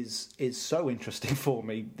is so interesting for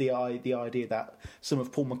me. The idea that some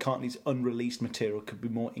of Paul McCartney's unreleased material could be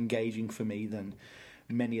more engaging for me than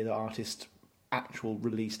many of the artists' actual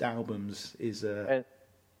released albums is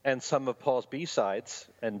And some of Paul's B-sides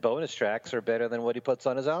and bonus tracks are better than what he puts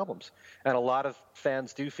on his albums. And a lot of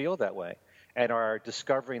fans do feel that way and are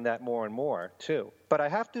discovering that more and more, too. But I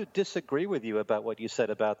have to disagree with you about what you said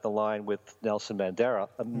about the line with Nelson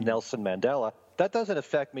Mandela. That doesn't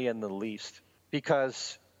affect me in the least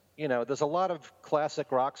because, there's a lot of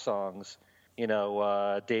classic rock songs,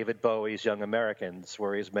 David Bowie's Young Americans,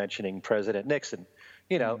 where he's mentioning President Nixon.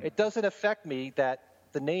 It doesn't affect me that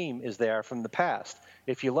the name is there from the past.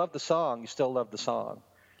 If you love the song, you still love the song.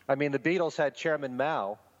 I mean, the Beatles had Chairman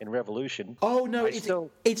Mao in Revolution. Oh, no,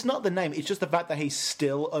 it's not the name. It's just the fact that he's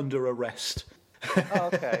still under arrest. Oh,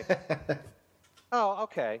 okay.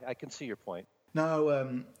 Okay. I can see your point.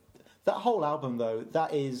 No, that whole album, though,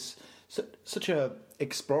 that is such a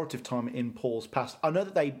explorative time in Paul's past. I know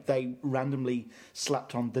that they randomly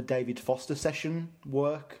slapped on the David Foster session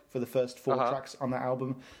work for the first 4 tracks on that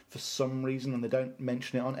album for some reason, and they don't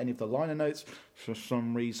mention it on any of the liner notes for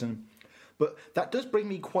some reason. But that does bring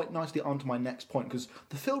me quite nicely onto my next point, because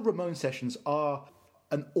the Phil Ramone sessions are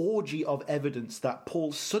an orgy of evidence that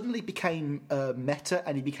Paul suddenly became meta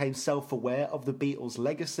and he became self-aware of the Beatles'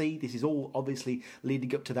 legacy. This is all obviously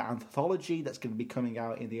leading up to the anthology that's going to be coming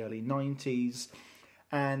out in the early 90s.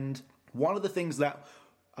 And one of the things that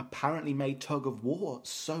apparently made Tug of War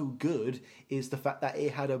so good is the fact that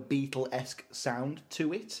it had a Beatle-esque sound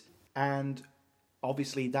to it. And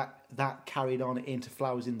obviously that carried on into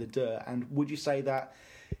Flowers in the Dirt. And would you say that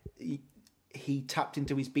he tapped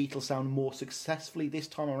into his Beatles sound more successfully this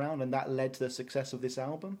time around, and that led to the success of this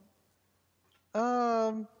album?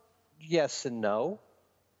 Yes and no.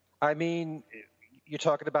 I mean, you're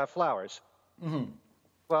talking about Flowers. Mm-hmm.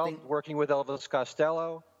 Well, working with Elvis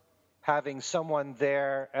Costello, having someone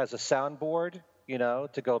there as a soundboard,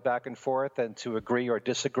 to go back and forth and to agree or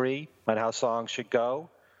disagree on how songs should go,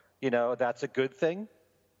 that's a good thing.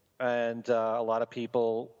 And a lot of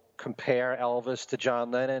people compare Elvis to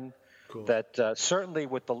John Lennon. Cool. That certainly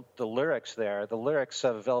with the lyrics there, the lyrics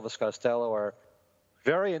of Elvis Costello are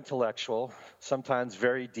very intellectual, sometimes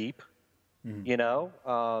very deep.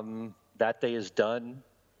 Mm. That Day Is Done,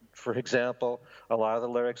 for example, a lot of the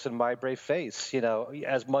lyrics in My Brave Face,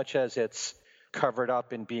 as much as it's covered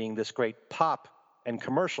up in being this great pop and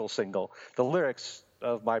commercial single, the lyrics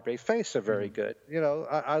of My Brave Face are very good.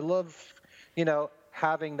 I love,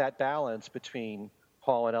 having that balance between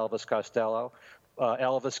Paul and Elvis Costello.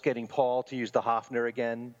 Elvis getting Paul to use the Hofner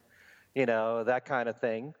again, that kind of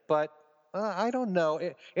thing. But I don't know.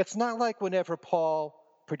 It's not like whenever Paul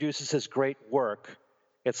produces his great work,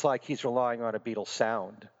 it's like he's relying on a Beatles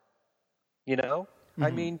sound. Mm-hmm.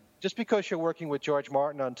 I mean, just because you're working with George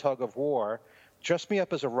Martin on Tug of War, Dress Me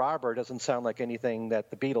Up as a Robber doesn't sound like anything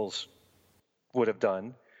that the Beatles would have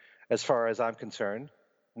done, as far as I'm concerned.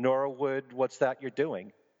 Nor would What's That You're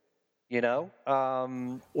Doing.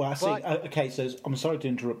 Well, I see. Okay, so I'm sorry to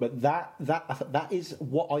interrupt, but that is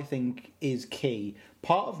what I think is key.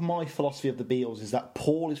 Part of my philosophy of the Beatles is that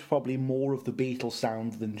Paul is probably more of the Beatles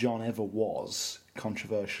sound than John ever was,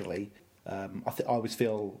 controversially. I always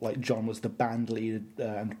feel like John was the band leader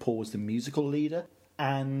and Paul was the musical leader.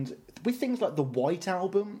 And with things like the White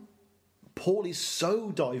Album, Paul is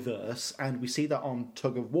so diverse, and we see that on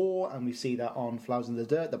Tug of War, and we see that on Flowers in the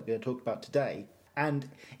Dirt that we're going to talk about today. And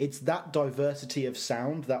it's that diversity of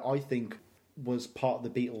sound that I think was part of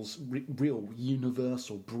the Beatles' real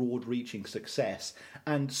universal, broad-reaching success.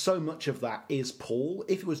 And so much of that is Paul.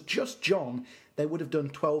 If it was just John, they would have done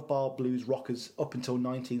 12-bar blues rockers up until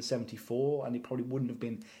 1974, and it probably wouldn't have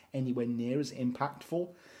been anywhere near as impactful.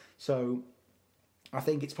 So I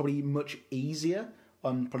think it's probably much easier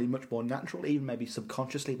and probably much more natural, even maybe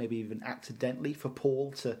subconsciously, maybe even accidentally, for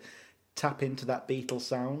Paul to tap into that Beatles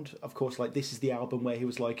sound. Of course, this is the album where he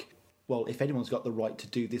was like, well, if anyone's got the right to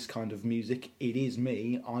do this kind of music, it is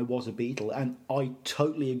me. I was a Beatle, and I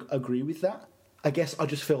totally agree with that. I guess I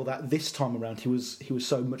just feel that this time around he was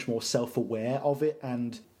so much more self-aware of it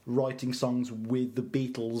and writing songs with the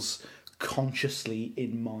Beatles consciously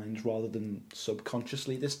in mind rather than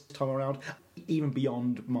subconsciously this time around, even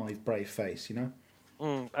beyond My Brave Face,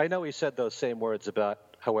 I know he said those same words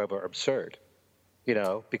about However Absurd.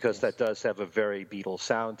 Because that does have a very Beatles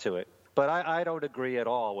sound to it. But I don't agree at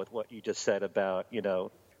all with what you just said about,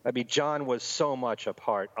 I mean, John was so much a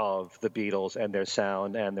part of the Beatles and their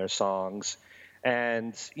sound and their songs.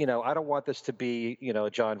 And, I don't want this to be, a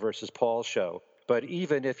John versus Paul show. But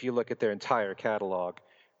even if you look at their entire catalog,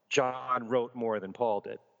 John wrote more than Paul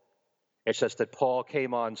did. It's just that Paul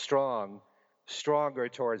came on stronger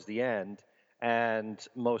towards the end, and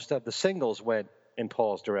most of the singles went in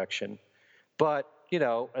Paul's direction. But,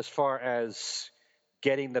 as far as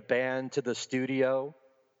getting the band to the studio,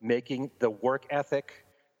 making the work ethic,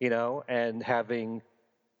 and having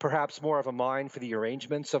perhaps more of a mind for the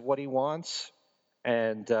arrangements of what he wants.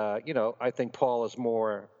 And, I think Paul is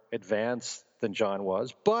more advanced than John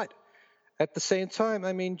was. But at the same time,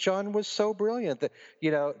 I mean, John was so brilliant that,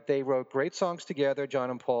 they wrote great songs together, John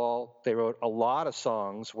and Paul. They wrote a lot of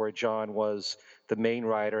songs where John was the main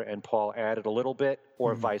writer and Paul added a little bit,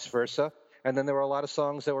 or vice versa. And then there were a lot of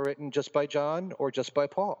songs that were written just by John or just by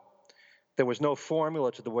Paul. There was no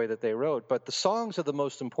formula to the way that they wrote, but the songs are the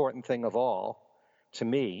most important thing of all to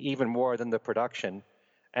me, even more than the production.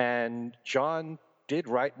 And John did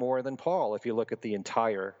write more than Paul if you look at the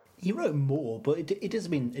entire. He wrote more, but it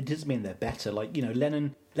doesn't mean they're better. Like,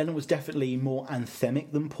 Lennon was definitely more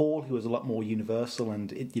anthemic than Paul, who was a lot more universal. And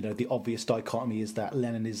the obvious dichotomy is that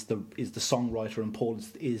Lennon is the songwriter and Paul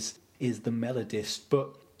is the melodist.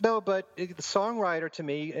 But the songwriter to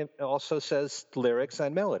me also says lyrics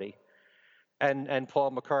and melody, and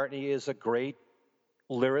Paul McCartney is a great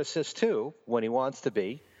lyricist too when he wants to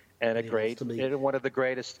be, and one of the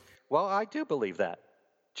greatest. Well, I do believe that.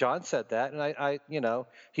 John said that, and I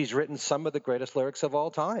he's written some of the greatest lyrics of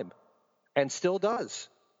all time, and still does.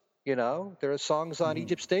 There are songs on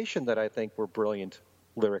Egypt Station that I think were brilliant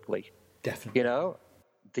lyrically. Definitely.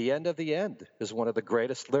 The End of the End is one of the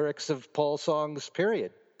greatest lyrics of Paul's songs,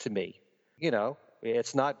 period, to me.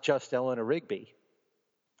 It's not just Eleanor Rigby,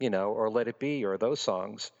 or Let It Be, or those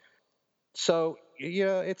songs. So,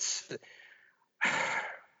 it's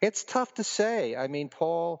tough to say. I mean,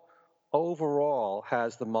 Paul overall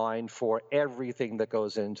has the mind for everything that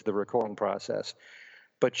goes into the recording process.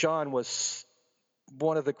 But John was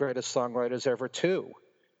one of the greatest songwriters ever, too,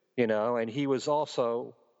 and he was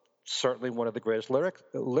also certainly one of the greatest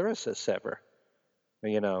lyricists ever,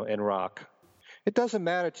 in rock. It doesn't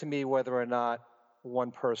matter to me whether or not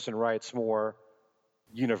one person writes more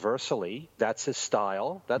universally. That's his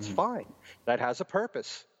style. That's fine. That has a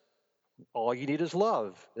purpose. All You Need Is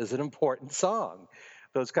Love is an important song.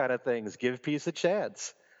 Those kind of things. Give peace a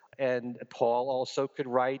chance. And Paul also could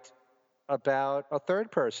write about a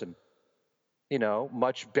third person,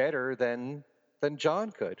 much better than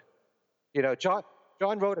John could. John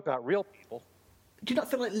wrote about real people. Do you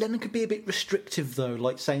not feel like Lennon could be a bit restrictive, though?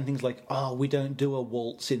 Like saying things like, we don't do a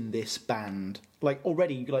waltz in this band. Like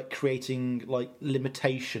already, like creating like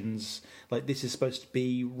limitations. Like this is supposed to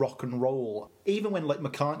be rock and roll. Even when like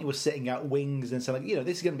McCartney was sitting out Wings and saying like,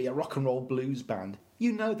 this is going to be a rock and roll blues band.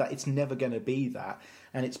 That it's never going to be that.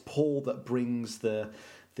 And it's Paul that brings the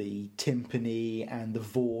timpani and the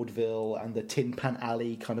vaudeville and the Tin Pan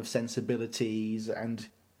Alley kind of sensibilities. And,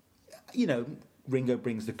 Ringo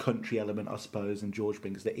brings the country element, I suppose, and George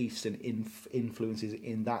brings the Eastern influences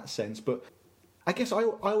in that sense. But I guess I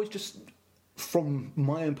always just, from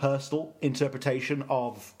my own personal interpretation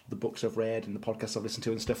of the books I've read and the podcasts I've listened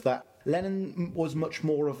to and stuff, that Lennon was much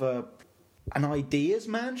more of an ideas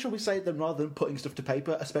man, shall we say, rather than putting stuff to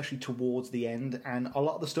paper, especially towards the end. And a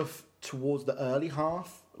lot of the stuff towards the early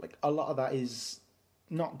half, like a lot of that is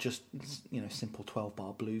not just, simple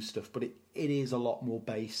 12-bar blues stuff, but it is a lot more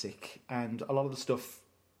basic. And a lot of the stuff,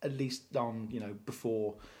 at least on,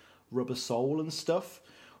 before Rubber Soul and stuff,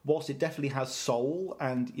 whilst it definitely has soul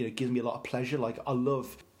and, gives me a lot of pleasure, like I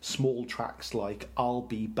love small tracks like I'll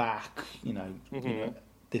Be Back,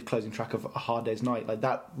 the closing track of A Hard Day's Night, like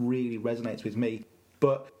that really resonates with me.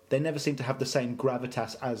 But they never seem to have the same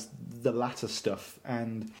gravitas as the latter stuff.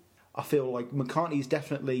 And I feel like McCartney's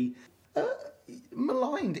definitely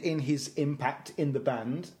maligned in his impact in the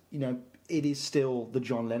band. It is still the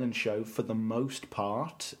John Lennon show for the most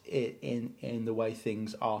part in the way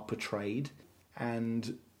things are portrayed.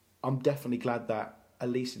 And I'm definitely glad that, at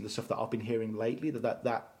least in the stuff that I've been hearing lately,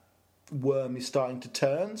 that worm is starting to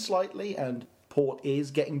turn slightly, and Paul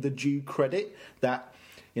is getting the due credit that,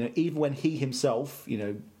 even when he himself,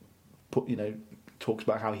 talks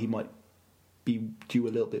about how he might be due a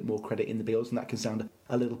little bit more credit in the Beatles, and that can sound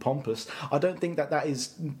a little pompous. I don't think that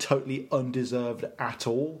is totally undeserved at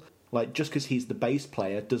all. Like, just because he's the bass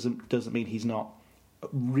player doesn't mean he's not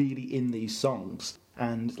really in these songs.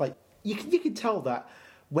 And like you can tell that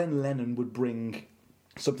when Lennon would bring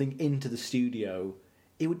something into the studio,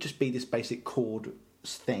 it would just be this basic chord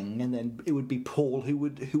thing, and then it would be Paul who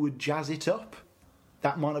would jazz it up.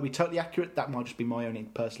 That might not be totally accurate. That might just be my own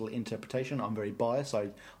personal interpretation. I'm very biased. I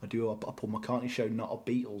do a Paul McCartney show, not a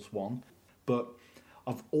Beatles one. But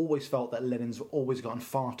I've always felt that Lennon's always gotten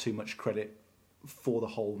far too much credit for the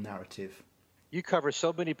whole narrative. You cover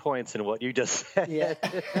so many points in what you just said. Yeah.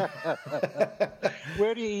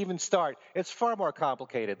 Where do you even start? It's far more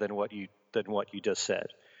complicated than what you just said.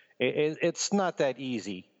 It's not that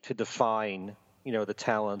easy to define the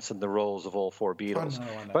talents and the roles of all four Beatles. I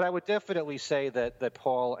know. But I would definitely say that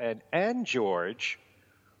Paul and George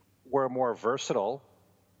were more versatile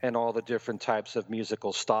in all the different types of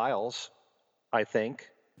musical styles, I think,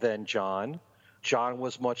 than John. John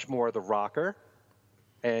was much more the rocker,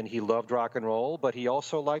 and he loved rock and roll, but he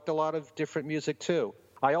also liked a lot of different music too.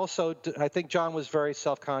 I think John was very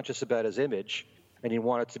self-conscious about his image, and he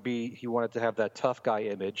wanted to have that tough guy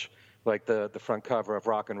image, like the front cover of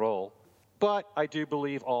Rock and Roll. But I do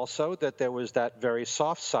believe also that there was that very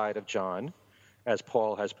soft side of John, as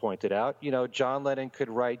Paul has pointed out. John Lennon could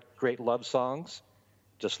write great love songs,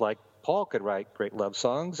 just like Paul could write great love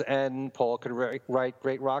songs, and Paul could write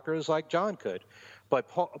great rockers like John could.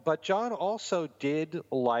 But John also did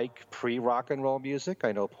like pre-rock and roll music.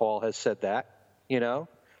 I know Paul has said that,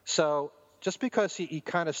 So just because he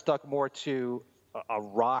kind of stuck more to a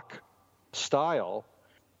rock style,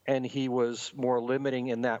 and he was more limiting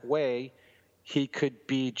in that way, he could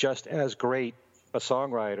be just as great a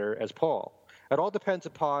songwriter as Paul. It all depends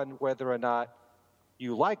upon whether or not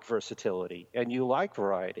you like versatility and you like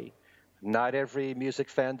variety. Not every music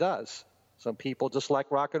fan does. Some people just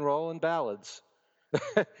like rock and roll and ballads,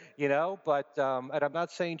 But and I'm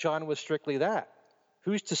not saying John was strictly that.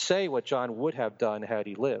 Who's to say what John would have done had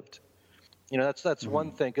he lived? That's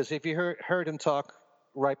one thing. Because if you heard him talk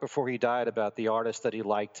right before he died about the artists that he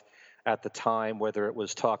liked at the time, whether it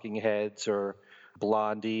was Talking Heads or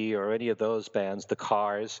Blondie or any of those bands, the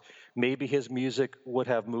Cars, maybe his music would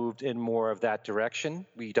have moved in more of that direction.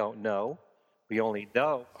 We don't know. We only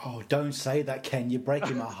know. Oh, don't say that, Ken. You're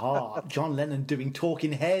breaking my heart. John Lennon doing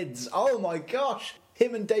Talking Heads. Oh, my gosh.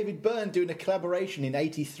 Him and David Byrne doing a collaboration in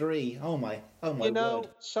 '83. Oh, my word.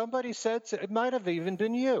 Somebody said, it might have even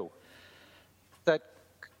been you, that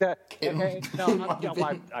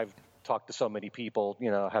I've talked to so many people,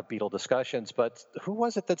 have Beatle discussions, but who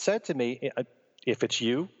was it that said to me, if it's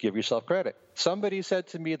you, give yourself credit. Somebody said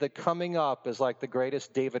to me that Coming Up is like the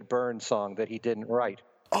greatest David Byrne song that he didn't write.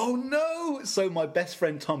 Oh, no! So my best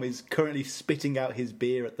friend Tom is currently spitting out his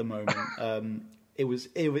beer at the moment. It was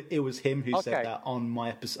him who said that on my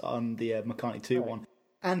episode, on the McCartney 2 one.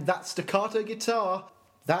 And that staccato guitar,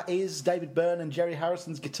 that is David Byrne and Jerry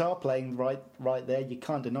Harrison's guitar playing right there. You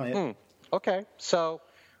can't deny it. Okay, so,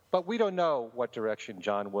 but we don't know what direction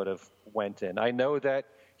John would have went in. I know that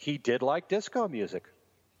he did like disco music.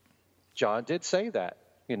 John did say that,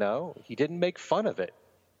 He didn't make fun of it.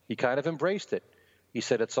 He kind of embraced it. He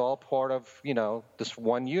said it's all part of, this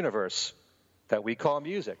one universe that we call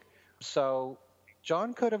music. So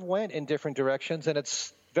John could have went in different directions, and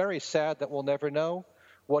it's very sad that we'll never know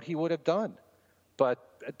what he would have done. But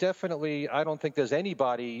definitely, I don't think there's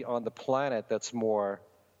anybody on the planet that's more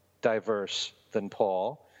diverse than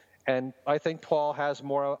Paul. And I think Paul has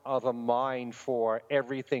more of a mind for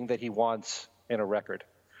everything that he wants in a record,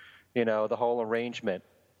 the whole arrangement.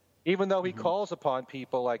 Even though he calls upon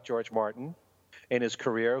people like George Martin in his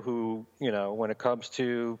career who, when it comes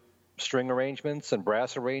to string arrangements and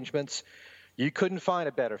brass arrangements, you couldn't find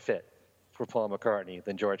a better fit for Paul McCartney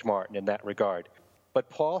than George Martin in that regard. But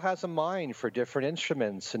Paul has a mind for different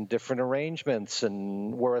instruments and different arrangements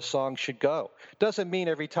and where a song should go. Doesn't mean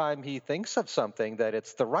every time he thinks of something that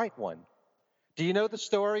it's the right one. Do you know the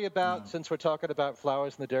story about, since we're talking about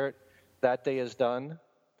Flowers in the Dirt, That Day Is Done,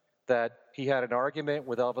 that he had an argument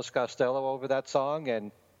with Elvis Costello over that song,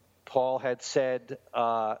 and Paul had said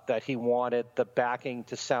that he wanted the backing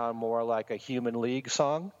to sound more like a Human League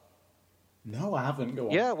song? No, I haven't. Go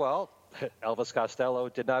on. Yeah, well, Elvis Costello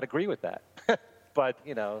did not agree with that. But,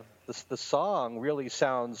 the song really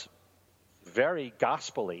sounds very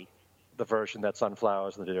gospel-y, the version that's on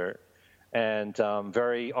Flowers in the Dirt, and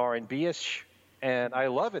very R&B-ish, and I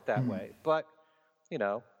love it that way. But,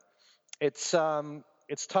 it's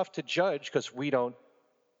tough to judge because we don't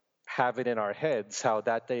have it in our heads how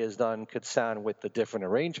That Day Is Done could sound with the different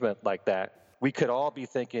arrangement like that. We could all be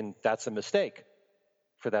thinking that's a mistake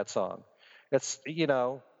for that song. It's,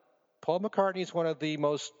 Paul McCartney is one of the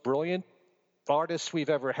most brilliant artists we've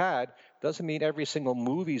ever had. Doesn't mean every single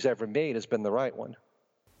movie he's ever made has been the right one.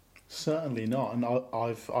 Certainly not, and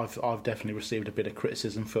I've definitely received a bit of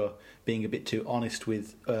criticism for being a bit too honest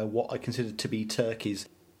with what I consider to be turkeys.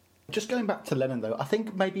 Just going back to Lennon, though, I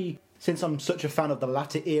think maybe since I'm such a fan of the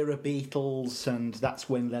latter era Beatles, and that's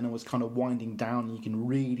when Lennon was kind of winding down, you can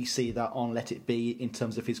really see that on Let It Be in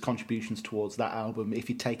terms of his contributions towards that album. If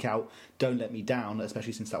you take out Don't Let Me Down,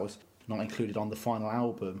 especially since that was not included on the final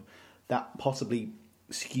album, that possibly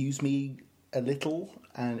skews me a little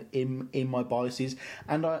and in my biases,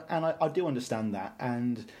 and I do understand that,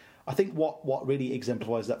 and I think what really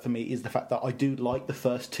exemplifies that for me is the fact that I do like the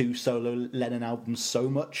first two solo Lennon albums so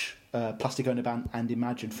much. Plastic Ono Band and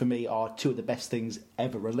Imagine, for me, are two of the best things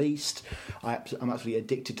ever released. I'm absolutely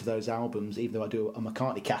addicted to those albums, even though I do a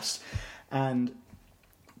McCartney cast. And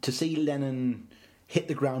to see Lennon hit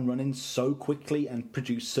the ground running so quickly and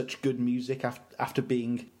produce such good music after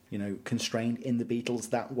being, constrained in the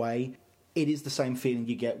Beatles that way, it is the same feeling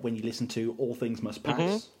you get when you listen to All Things Must Pass.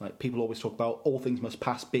 Mm-hmm. Like, people always talk about All Things Must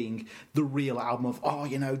Pass being the real album of,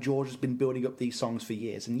 George has been building up these songs for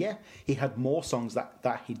years. And yeah, he had more songs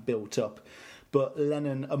that he'd built up. But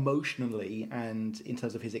Lennon, emotionally and in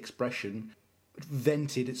terms of his expression,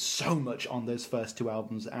 vented so much on those first two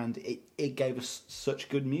albums, and it gave us such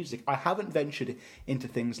good music. I haven't ventured into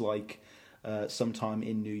things like Sometime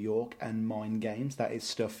in New York and Mind Games. That is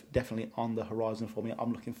stuff definitely on the horizon for me.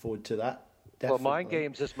 I'm looking forward to that. Definitely. Well, Mind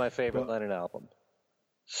Games is my favorite Lennon album.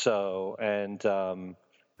 So, and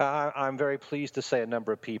I'm very pleased to say a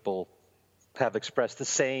number of people have expressed the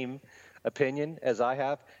same opinion as I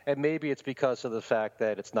have, and maybe it's because of the fact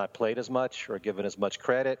that it's not played as much or given as much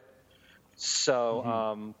credit.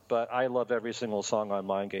 So, but I love every single song on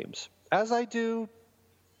Mind Games, as I do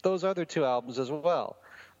those other two albums as well.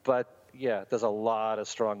 But yeah, there's a lot of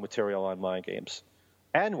strong material on Mind Games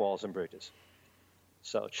and Walls and Bridges.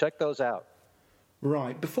 So check those out.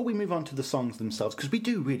 Right. Before we move on to the songs themselves, because we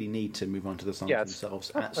do really need to move on to the songs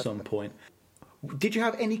themselves at some point. Did you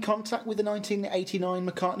have any contact with the 1989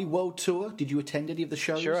 McCartney World Tour? Did you attend any of the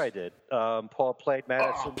shows? Sure, I did. Paul played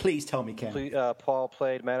Madison. Please tell me, Ken. Paul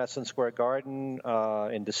played Madison Square Garden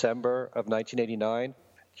in December of 1989.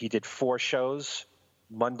 He did 4 shows,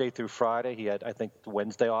 Monday through Friday. He had, I think,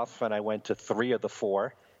 Wednesday off, and I went to 3 of the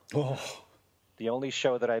 4. Oh. The only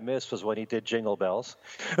show that I missed was when he did Jingle Bells.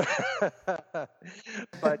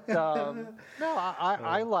 But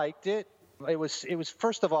I liked it. It was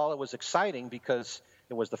first of all, it was exciting because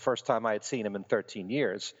it was the first time I had seen him in 13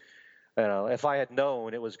 years. If I had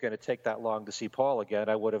known it was going to take that long to see Paul again,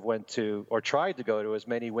 I would have went to or tried to go to as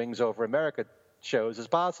many Wings Over America shows as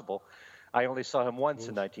possible. I only saw him once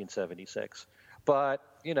in 1976. But,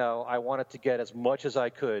 I wanted to get as much as I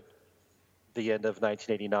could the end of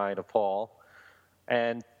 1989 of Paul.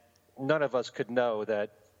 And none of us could know that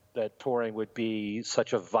touring would be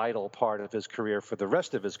such a vital part of his career for the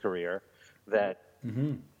rest of his career. But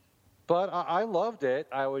I loved it.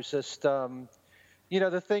 I was just,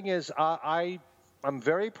 the thing is, I'm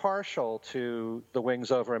very partial to the Wings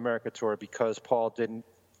Over America tour because Paul didn't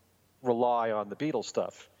rely on the Beatles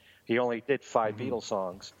stuff. He only did 5 Beatles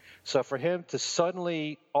songs. So for him to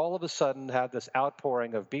suddenly, all of a sudden, have this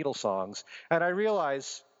outpouring of Beatles songs, and I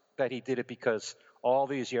realize that he did it because all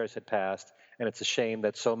these years had passed, and it's a shame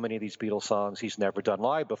that so many of these Beatles songs he's never done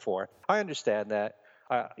live before. I understand that.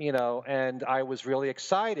 And I was really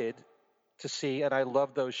excited to see, and I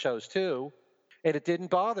loved those shows too, and it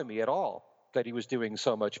didn't bother me at all that he was doing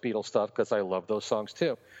so much Beatles stuff because I love those songs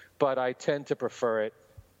too. But I tend to prefer it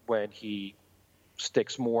when he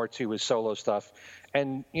sticks more to his solo stuff.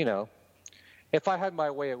 And, if I had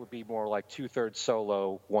my way, it would be more like 2/3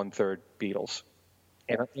 solo, 1/3 Beatles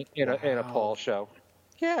in a Paul show.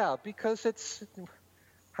 Yeah, because it's...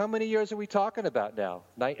 How many years are we talking about now?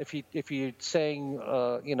 If you're saying,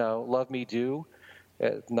 Love Me Do,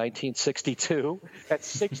 1962, that's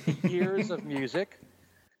 60 years of music.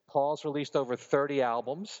 Paul's released over 30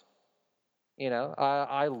 albums.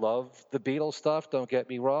 I love the Beatles stuff, don't get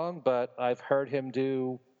me wrong, but I've heard him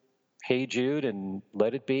do Hey Jude and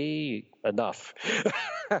Let It Be enough.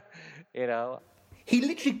 He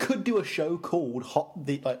literally could do a show called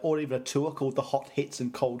or even a tour called the Hot Hits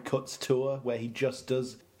and Cold Cuts Tour, where he just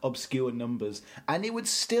does obscure numbers, and it would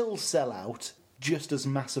still sell out just as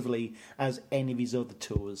massively as any of his other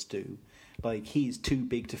tours do. Like, he's too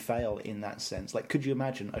big to fail in that sense. Like, could you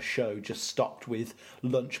imagine a show just stocked with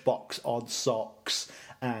Lunchbox, Odd Socks,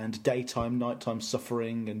 and Daytime, Nighttime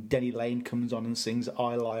Suffering, and Denny Lane comes on and sings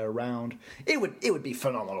I Lie Around? It would be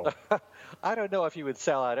phenomenal. I don't know if he would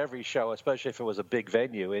sell out every show, especially if it was a big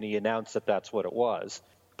venue and he announced that that's what it was.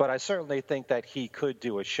 But I certainly think that he could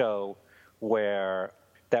do a show where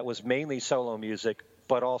that was mainly solo music,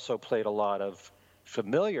 but also played a lot of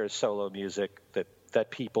familiar solo music that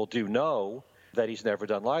people do know that he's never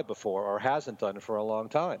done live before or hasn't done for a long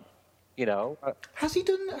time. Has he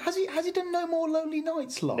done No More Lonely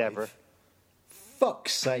Nights live? Never.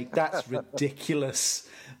 Fuck's sake, that's ridiculous.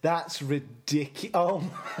 That's ridiculous. Oh.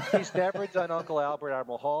 He's never done Uncle Albert,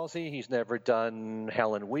 Admiral Halsey. He's never done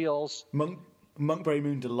Helen Wheels. Monkberry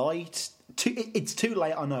Moon Delight. It's too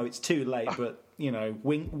late. I know it's too late, but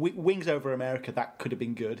Wings Over America, that could have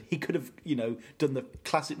been good. He could have, done the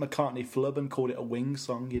classic McCartney flub and called it a Wings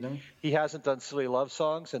song, He hasn't done Silly Love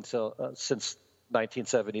Songs until since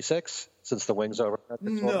 1976, since the Wings Over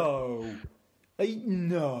America tour.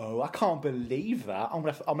 No, I can't believe that. I'm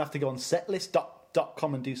gonna have to go on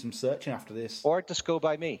setlist.com and do some searching after this. Or Just Go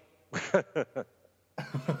By Me. Oh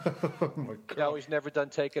my God. He's never done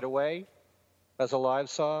Take It Away as a live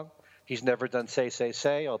song. He's never done Say, Say,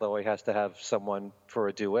 Say, although he has to have someone for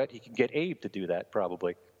a duet. He can get Abe to do that,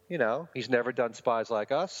 probably. He's never done Spies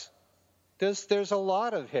Like Us. There's a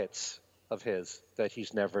lot of hits of his that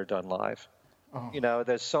he's never done live. Oh.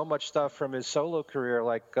 There's so much stuff from his solo career,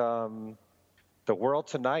 like The World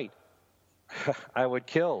Tonight. I would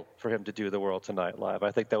kill for him to do The World Tonight live.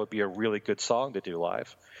 I think that would be a really good song to do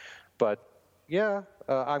live. But, yeah,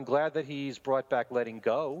 I'm glad that he's brought back Letting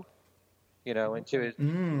Go, into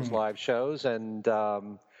his live shows. And a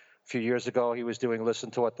few years ago, he was doing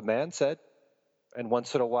Listen to What the Man Said. And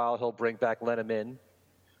once in a while, he'll bring back Let 'Em In.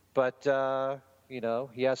 But,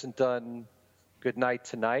 he hasn't done Good Night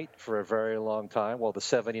Tonight for a very long time. Well, the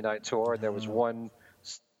 79 tour, and there was one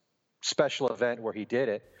special event where he did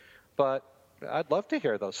it. But I'd love to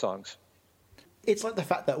hear those songs. It's like the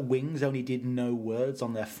fact that Wings only did No Words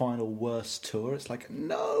on their final Worst tour. It's like,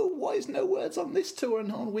 no, why is No Words on this tour and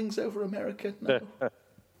not on Wings Over America? No.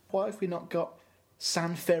 Why have we not got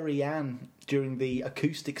San Ferrian during the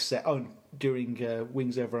acoustic set? During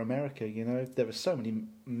Wings Over America, there are so many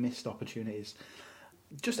missed opportunities.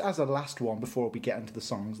 Just as a last one before we get into the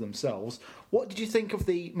songs themselves, what did you think of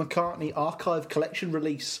the McCartney Archive Collection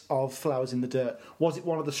release of Flowers in the Dirt? Was it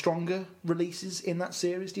one of the stronger releases in that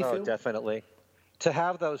series, do you feel? Oh, definitely. To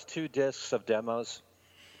have those 2 discs of demos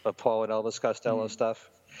of Paul and Elvis Costello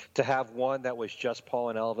stuff, to have one that was just Paul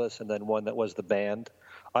and Elvis and then one that was the band,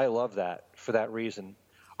 I love that for that reason.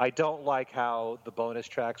 I don't like how the bonus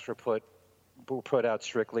tracks were put out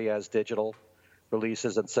strictly as digital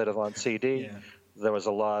releases instead of on CD. Yeah. There was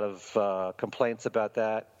a lot of complaints about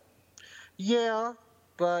that. Yeah,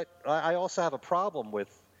 but I also have a problem with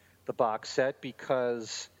the box set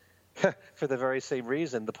because, for the very same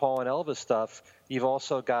reason, the Paul and Elvis stuff, you've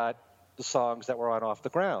also got the songs that were on Off the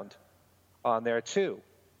Ground on there too,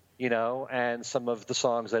 and some of the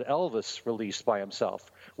songs that Elvis released by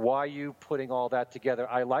himself. Why are you putting all that together?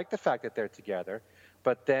 I like the fact that they're together,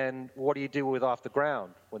 but then what do you do with Off the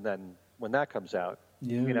Ground when that comes out?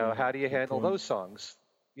 Yeah, how do you handle those songs?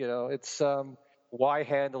 It's why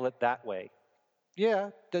handle it that way? Yeah,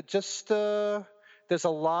 there's a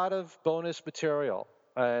lot of bonus material,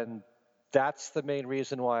 and that's the main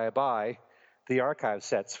reason why I buy the archive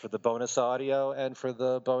sets for the bonus audio and for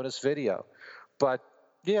the bonus video. But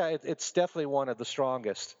yeah, it's definitely one of the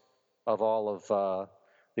strongest of all of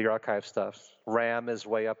the archive stuff. Ram is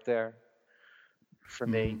way up there for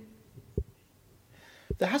me.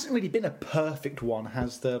 There hasn't really been a perfect one,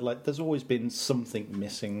 has there? Like, there's always been something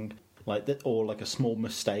missing, like that, or like a small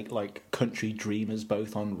mistake, like Country Dreamers,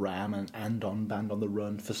 both on Ram and on Band on the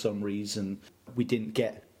Run. For some reason, we didn't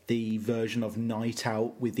get the version of Night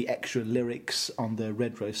Out with the extra lyrics on the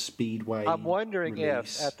Red Rose Speedway. I'm wondering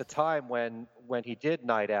release. If, at the time when he did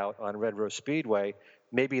Night Out on Red Rose Speedway,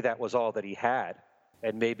 maybe that was all that he had,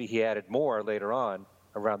 and maybe he added more later on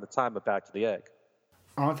around the time of Back to the Egg.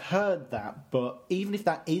 I've heard that, but even if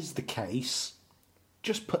that is the case,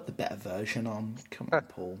 just put the better version on. Come on,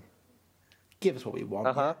 Paul. Give us what we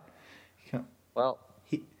want. Yeah. Well,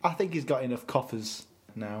 I think he's got enough coffers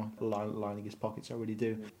now lining his pockets. I really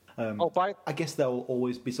do. I guess there will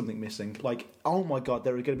always be something missing. Like, oh my God,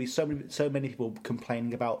 there are going to be so many people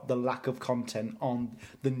complaining about the lack of content on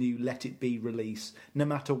the new Let It Be release. No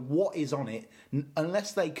matter what is on it,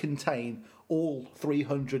 unless they contain all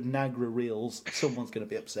 300 Nagra reels, someone's going to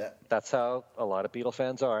be upset. That's how a lot of Beatle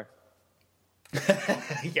fans are.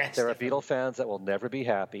 Yes, there are Beatle fans that will never be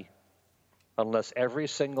happy unless every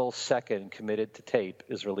single second committed to tape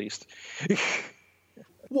is released.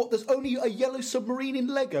 What? There's only a Yellow Submarine in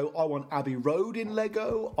Lego. I want Abbey Road in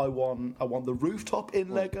Lego. I want the rooftop in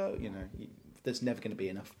Lego. There's never going to be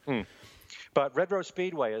enough. But Red Rose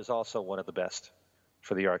Speedway is also one of the best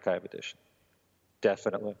for the archive edition.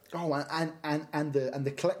 Definitely. Oh, and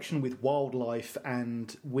the collection with Wildlife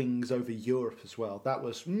and Wings Over Europe as well. That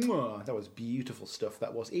was beautiful stuff.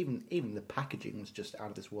 That was even the packaging was just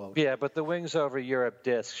out of this world. Yeah, but the Wings Over Europe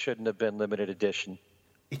disc shouldn't have been limited edition.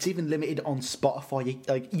 It's even limited on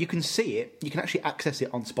Spotify. You can see it. You can actually access it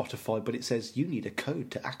on Spotify, but it says you need a code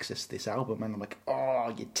to access this album. And I'm like,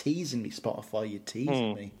 oh, you're teasing me, Spotify. You're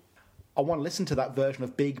teasing me. I want to listen to that version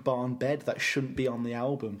of Big Barn Bed that shouldn't be on the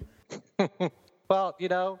album. Well,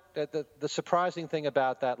 the surprising thing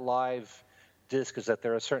about that live disc is that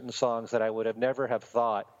there are certain songs that I would have never have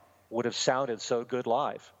thought would have sounded so good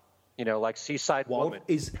live. You know, like Seaside Woman.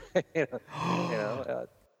 Is you know,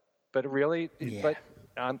 but really, Yeah.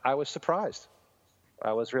 I was surprised.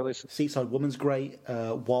 I was really Seaside Woman's great.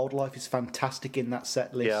 Wildlife is fantastic in that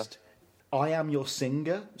set list. I Am Your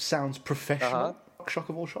Singer sounds professional. Shock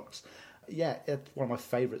of all shocks. Yeah, it's one of my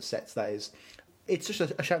favourite sets, that is. It's just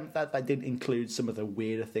a shame that they didn't include some of the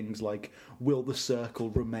weirder things like Will the Circle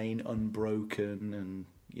Remain Unbroken and,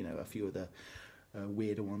 you know, a few of the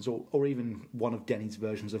weirder ones. Or even one of Denny's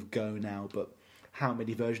versions of Go Now, but how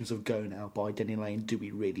many versions of Go Now by Denny Lane do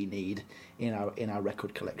we really need in our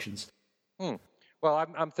record collections? Well,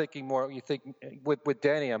 I'm thinking more. You think with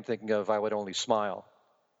Danny, I'm thinking of I Would Only Smile,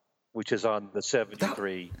 which is on the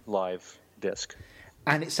 '73 live disc.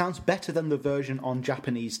 And it sounds better than the version on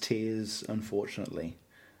Japanese Tears, unfortunately.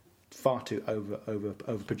 Far too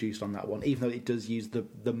overproduced on that one. Even though it does use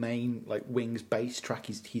the main like Wings bass track,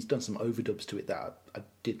 he's done some overdubs to it that I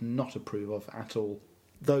did not approve of at all.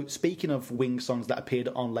 Though, speaking of Wings songs that appeared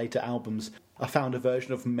on later albums, I found a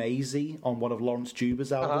version of Maisie on one of Lawrence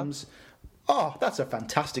Juber's albums. Oh, that's a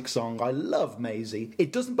fantastic song. I love Maisie.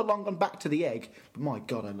 It doesn't belong on Back to the Egg, but my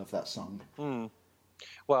God, I love that song.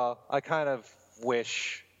 Well, I kind of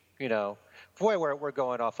wish, you know, boy, we're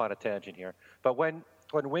going off on a tangent here. But when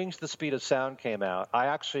Wings: The Speed of Sound came out, I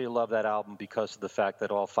actually love that album because of the fact that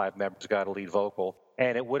all 5 members got a lead vocal.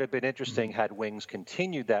 And it would have been interesting had Wings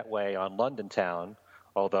continued that way on London Town,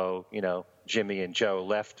 although, you know, Jimmy and Joe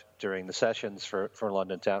left during the sessions for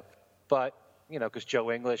London Town. But, you know, because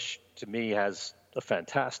Joe English, to me, has a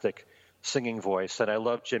fantastic singing voice, and I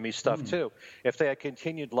love Jimmy's stuff, too. If they had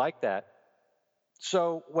continued like that,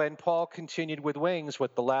 so when Paul continued with Wings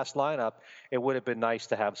with the last lineup, it would have been nice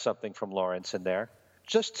to have something from Lawrence in there,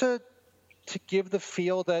 just to give the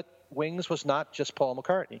feel that Wings was not just Paul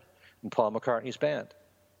McCartney and Paul McCartney's band.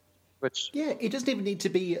 Which Yeah, it doesn't even need to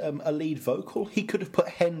be a lead vocal. He could have put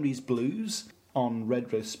Henry's Blues on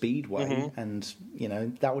Red Rose Speedway, and, you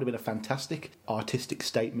know, that would have been a fantastic artistic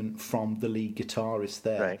statement from the lead guitarist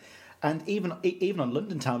there. Right. And even on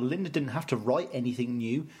London Town, Linda didn't have to write anything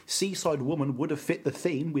new. Seaside Woman would have fit the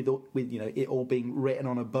theme with you know, it all being written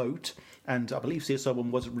on a boat, and I believe Seaside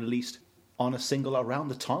Woman wasn't released on a single around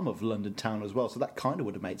the time of London Town as well, so that kind of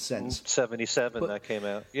would have made sense. 77 that came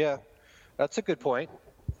out. Yeah, that's a good point.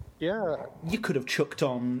 Yeah. You could have chucked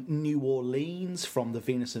on New Orleans from the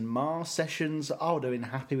Venus and Mars sessions. I would have been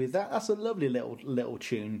happy with that. That's a lovely little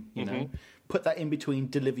tune, you know. Put that in between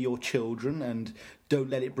Deliver Your Children and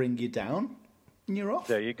Don't Let It Bring You Down, and you're off.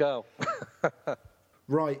 There you go.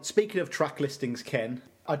 Right, speaking of track listings, Ken,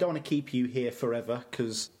 I don't want to keep you here forever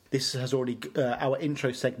because this has already, our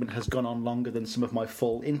intro segment has gone on longer than some of my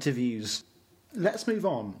full interviews. Let's move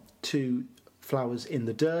on to Flowers in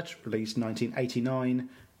the Dirt, released 1989.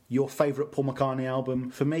 Your favourite Paul McCartney album,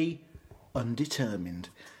 for me, Undetermined.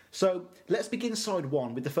 So let's begin side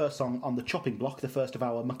one with the first song on the chopping block, the first of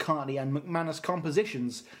our McCartney and McManus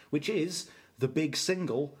compositions, which is the big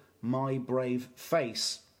single, My Brave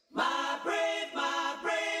Face. My brave, my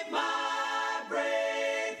brave, my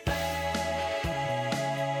brave face.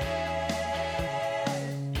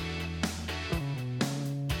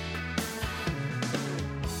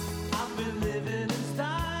 I've been living in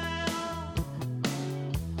style,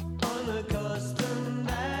 unaccustomed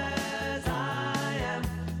as I am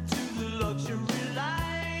to the luxury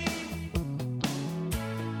life.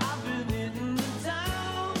 I've been hitting the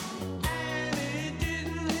town and it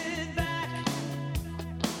didn't hit back.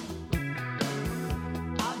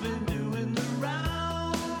 I've been doing the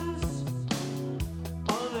rounds,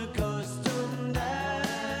 unaccustomed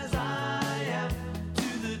as I am to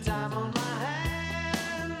the time on my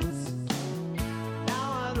hands.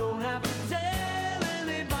 Now I don't have to tell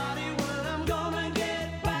anybody when I'm gonna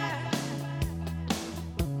get back.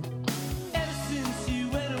 Ever since you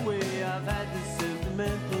went away, I've had this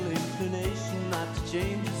sentimental inclination not to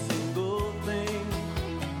change a single thing.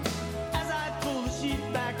 As I pull the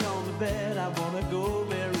sheet back on the bed, I wanna go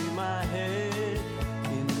bury my head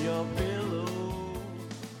in your pillow.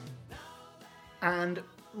 And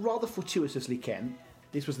rather fortuitously, Ken,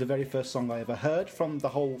 this was the very first song I ever heard from the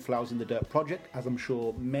whole Flowers in the Dirt project, as I'm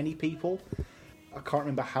sure many people. I can't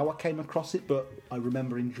remember how I came across it, but I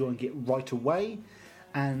remember enjoying it right away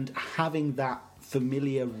and having that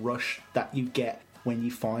familiar rush that you get when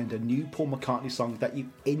you find a new Paul McCartney song that you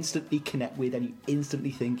instantly connect with and you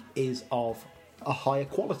instantly think is of a higher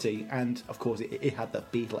quality. And, of course, it had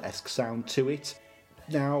that Beatle-esque sound to it.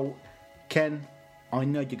 Now, Ken, I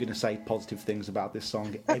know you're going to say positive things about this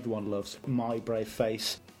song. Everyone loves My Brave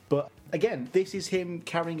Face. But again, this is him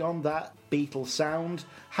carrying on that Beatles sound.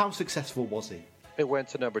 How successful was he? It went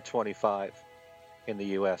to number 25 in the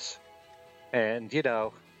U.S. And, you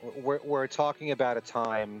know, we're talking about a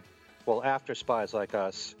time, well, after Spies Like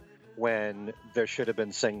Us, when there should have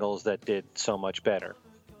been singles that did so much better.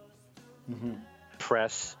 Mm-hmm.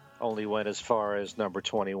 Press only went as far as number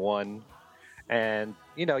 21. And,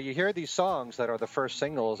 you know, you hear these songs that are the first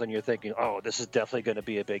singles and you're thinking, oh, this is definitely going to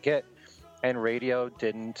be a big hit. And radio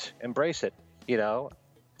didn't embrace it. You know,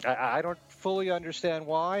 I don't fully understand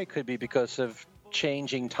why. It could be because of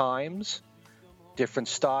changing times, different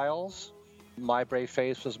styles. My Brave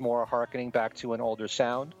Face was more harkening back to an older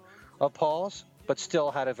sound of Paul's, but still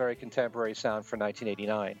had a very contemporary sound for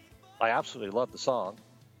 1989. I absolutely love the song.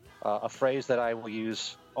 A phrase that I will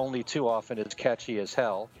use only too often is catchy as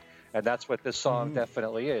hell, and that's what this song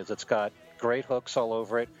definitely is. It's got great hooks all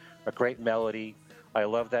over it, a great melody. I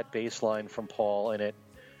love that bass line from Paul in it,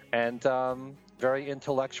 and very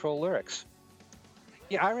intellectual lyrics.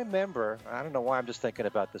 Yeah, I remember, I don't know why I'm just thinking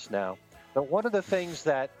about this now, but one of the things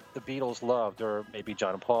that the Beatles loved, or maybe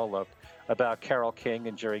John and Paul loved, about Carole King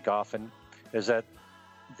and Jerry Goffin is that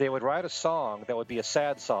they would write a song that would be a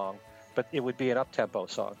sad song, but it would be an up-tempo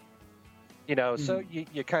song. You know, so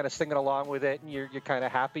you're kind of singing along with it, and you're kind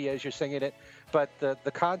of happy as you're singing it, but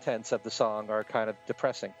the contents of the song are kind of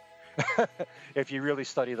depressing if you really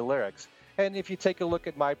study the lyrics. And if you take a look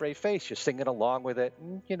at My Brave Face, you're singing along with it,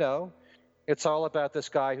 and, you know, it's all about this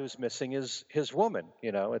guy who's missing his woman.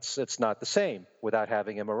 You know, it's not the same without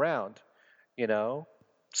having him around, you know.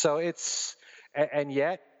 So and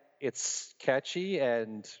yet it's catchy,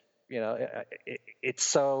 and, you know, it's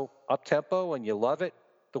so up-tempo, and you love it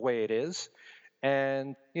the way it is.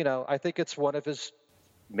 And, you know, I think it's one of his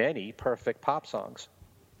many perfect pop songs.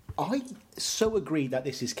 I so agree that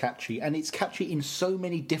this is catchy, and it's catchy in so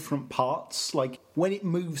many different parts. Like, when it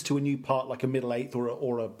moves to a new part, like a middle eighth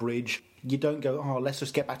or a bridge, you don't go, oh, let's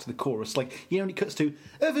just get back to the chorus. Like, you know, when it cuts to,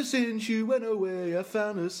 ever since you went away, I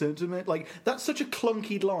found a sentiment. Like, that's such a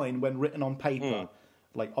clunky line when written on paper.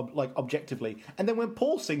 Like objectively. And then when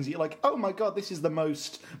Paul sings it, you're like, oh my God, this is the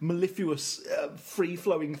most mellifluous,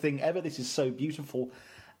 free-flowing thing ever. This is so beautiful.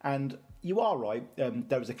 And you are right.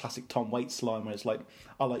 There was a classic Tom Waits line where it's like,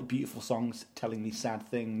 I like beautiful songs telling me sad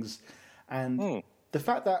things. And the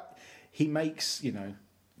fact that he makes, you know,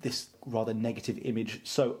 this rather negative image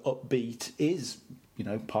so upbeat is, you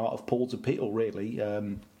know, part of Paul's appeal, really.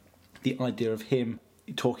 The idea of him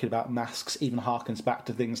talking about masks even harkens back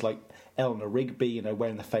to things like Eleanor Rigby, you know,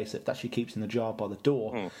 wearing the face that she keeps in the jar by the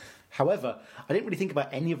door. However, I didn't really think about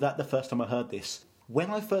any of that the first time I heard this.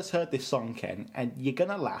 When I first heard this song, Ken, and you're going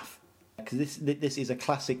to laugh, because this is a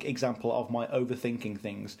classic example of my overthinking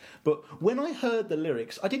things, but when I heard the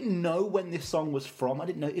lyrics, I didn't know when this song was from. I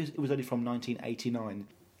didn't know it was only from 1989.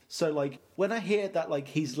 So, like, when I hear that, like,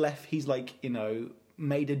 he's like, you know,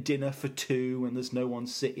 made a dinner for two and there's no one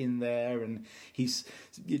sitting there and he's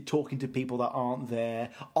talking to people that aren't there,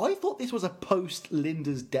 I thought this was a post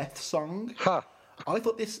Linda's death song. I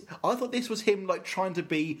thought this was him, like, trying to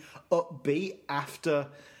be upbeat after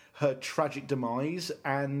her tragic demise,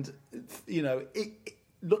 and, you know,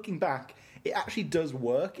 looking back, it actually does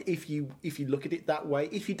work if you look at it that way.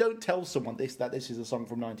 If you don't tell someone that this is a song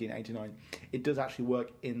from 1989, it does actually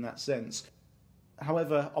work in that sense.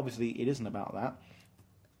 However, obviously, it isn't about that.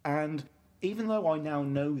 And even though I now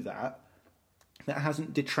know that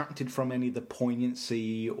hasn't detracted from any of the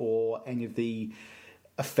poignancy or any of the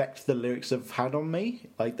effect the lyrics have had on me.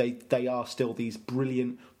 Like, they are still these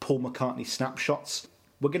brilliant Paul McCartney snapshots.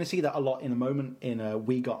 We're going to see that a lot in a moment in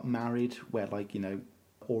We Got Married, where, like, you know,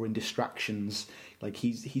 or in Distractions, like,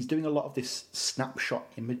 he's doing a lot of this snapshot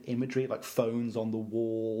imagery, like phones on the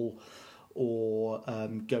wall, or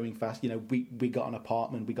going fast. You know, we got an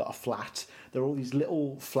apartment, we got a flat. There are all these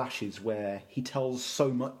little flashes where he tells so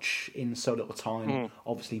much in so little time.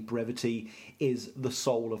 Obviously, brevity is the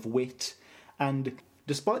soul of wit. And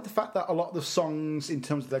despite the fact that a lot of the songs, in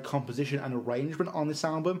terms of their composition and arrangement on this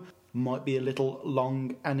album, might be a little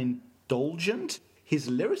long and indulgent, his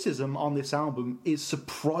lyricism on this album is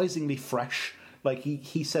surprisingly fresh. Like,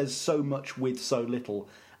 he says so much with so little.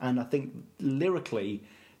 And I think lyrically,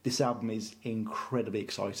 this album is incredibly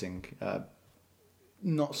exciting.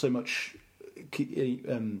 Not so much...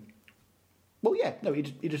 well, yeah, no,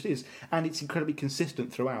 it just is. And it's incredibly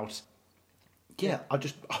consistent throughout. Yeah, I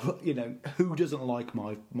just... You know, who doesn't like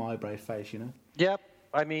My Brave Face, you know? Yep.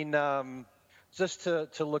 I mean, just to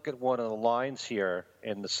look at one of the lines here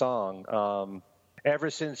in the song...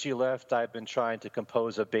 ever since you left, I've been trying to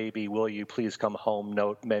compose a baby, will you please come home,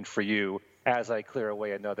 note meant for you. as I clear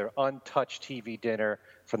away another untouched TV dinner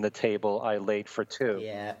from the table I laid for two.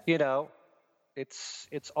 Yeah. You know, it's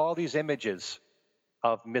all these images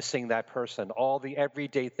of missing that person, all the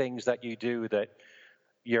everyday things that you do that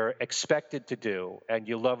you're expected to do, and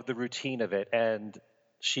you love the routine of it, and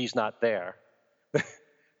she's not there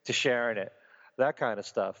to share in it, that kind of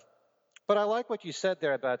stuff. But I like what you said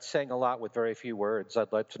there about saying a lot with very few words.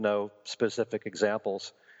 I'd like to know specific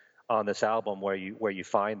examples on this album where you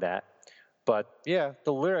find that. But yeah,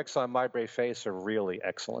 the lyrics on My Brave Face are really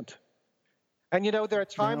excellent. And there are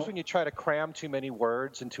times when you try to cram too many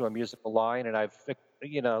words into a musical line,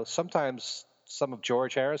 and sometimes some of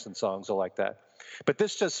George Harrison's songs are like that. But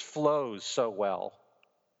this just flows so well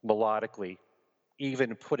melodically,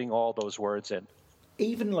 even putting all those words in.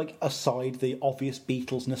 Even like aside the obvious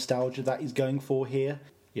Beatles nostalgia that he's going for here,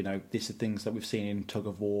 these are things that we've seen in Tug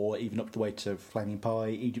of War, even up the way to Flaming Pie,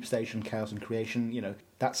 Egypt Station, Chaos and Creation.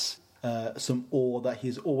 That's some ore that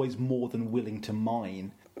he's always more than willing to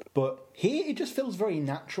mine. But here it just feels very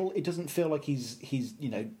natural. It doesn't feel like he's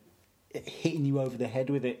hitting you over the head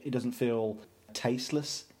with it. It doesn't feel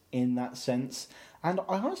tasteless in that sense. And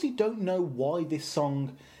I honestly don't know why this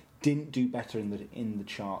song didn't do better in the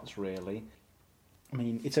charts, really. I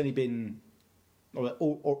mean, it's only been,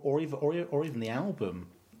 or even the album.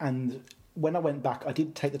 And when I went back, I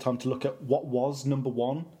did take the time to look at what was number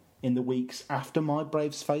one in the weeks after My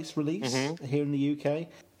Brave Face release here in the UK.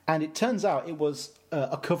 And it turns out it was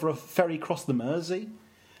a cover of Ferry Cross the Mersey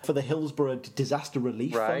for the Hillsborough Disaster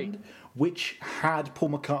Relief Fund, which had Paul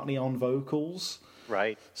McCartney on vocals.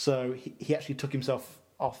 Right. So he actually took himself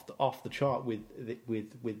off the chart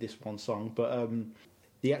with this one song. But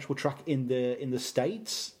the actual track in the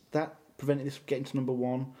States that prevented this from getting to number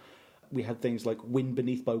one, we had things like Wind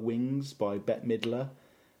Beneath My Wings by Bette Midler,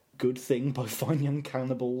 Good Thing by Fine Young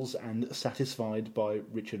Cannibals, and Satisfied by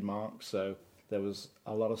Richard Marx. So there was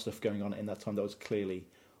a lot of stuff going on in that time that was clearly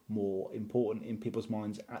more important in people's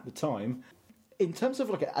minds at the time. In terms of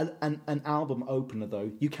like an album opener,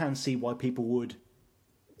 though, you can see why people would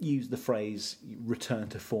use the phrase return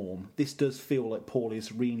to form. This does feel like Paul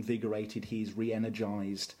is reinvigorated, he's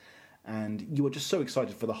re-energized, and you are just so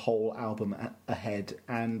excited for the whole album ahead,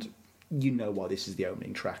 and you know why this is the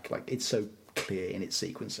opening track. Like, it's so clear in its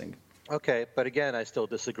sequencing. Okay, but again, I still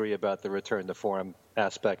disagree about the return to form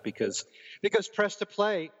aspect because Press to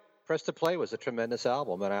Play was a tremendous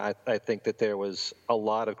album, and I think that there was a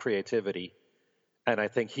lot of creativity, and I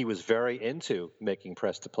think he was very into making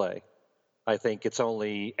Press to Play. I think it's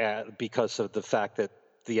only because of the fact that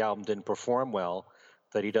the album didn't perform well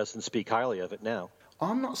that he doesn't speak highly of it now.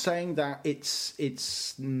 I'm not saying that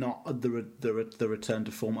it's not the return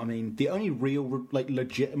to form. I mean, the only real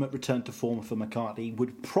legitimate return to form for McCartney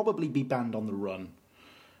would probably be Band on the Run.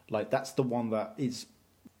 Like, that's the one that is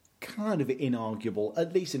kind of inarguable,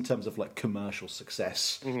 at least in terms of like commercial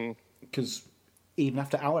success. Because even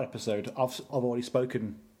after our episode, I've already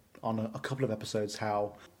spoken on a couple of episodes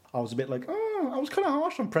how I was a bit like, I was kind of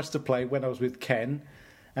harsh on Press to Play when I was with Ken.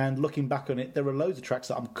 And looking back on it, there are loads of tracks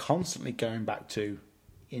that I'm constantly going back to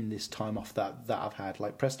in this time off that I've had.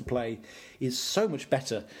 Like, Press to Play is so much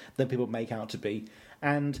better than people make out to be.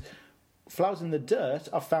 And Flowers in the Dirt,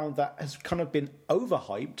 I've found that has kind of been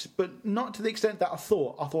overhyped, but not to the extent that I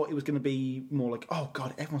thought. I thought it was going to be more like, oh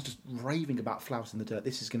God, everyone's just raving about Flowers in the Dirt.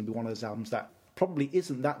 This is going to be one of those albums that probably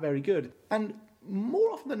isn't that very good. And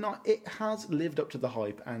more often than not, it has lived up to the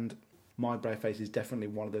hype, and My Brave Face is definitely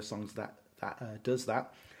one of those songs that does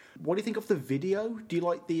that. What do you think of the video? Do you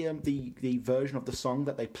like the version of the song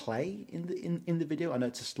that they play in the video? I know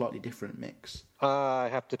it's a slightly different mix. I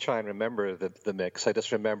have to try and remember the mix. I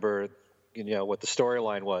just remember, what the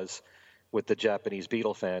storyline was with the Japanese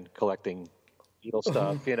Beatle fan collecting Beatle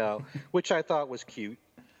stuff, which I thought was cute.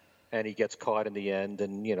 And he gets caught in the end,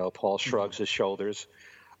 and Paul shrugs his shoulders.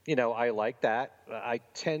 I like that. I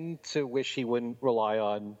tend to wish he wouldn't rely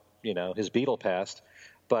on his Beatle past,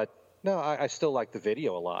 but. No, I still like the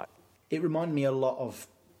video a lot. It reminded me a lot of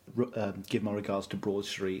Give My Regards to Broad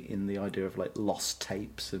Street in the idea of like lost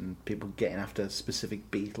tapes and people getting after specific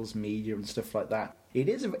Beatles media and stuff like that. It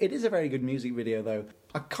is a very good music video, though.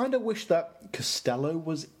 I kind of wish that Costello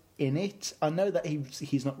was in it. I know that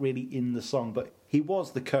he's not really in the song, but he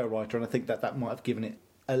was the co-writer, and I think that might have given it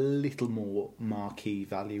a little more marquee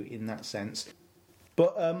value in that sense.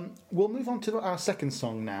 But we'll move on to our second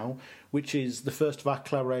song now, which is the first of our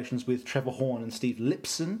collaborations with Trevor Horn and Steve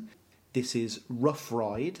Lipson. This is Rough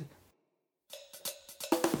Ride.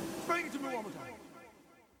 Bring it to me one more time.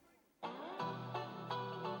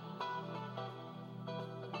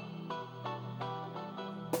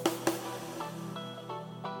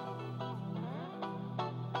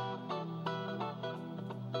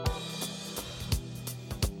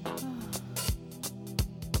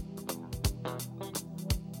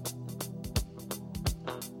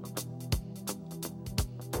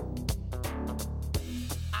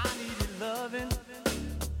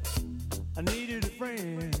 I needed a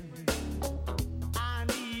friend. I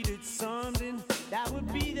needed something that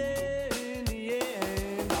would be there in the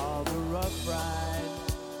end. All the rough ride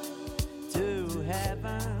to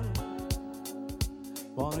heaven.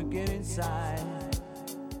 Wanna get inside.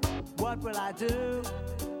 What will I do?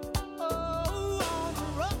 Oh, on the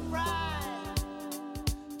rough ride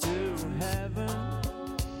to heaven.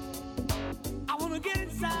 I wanna get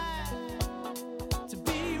inside to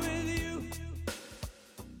be with you.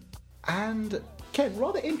 And Ken,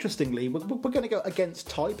 rather interestingly, we're going to go against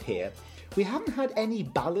type here. We haven't had any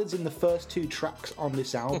ballads in the first two tracks on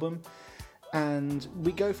this album, and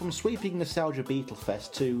we go from sweeping nostalgia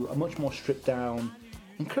Beatlefest to a much more stripped down,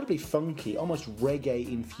 incredibly funky, almost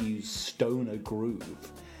reggae-infused stoner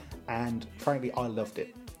groove. And frankly, I loved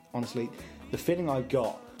it. Honestly, the feeling I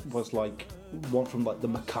got was like one from like the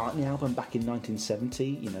McCartney album back in 1970.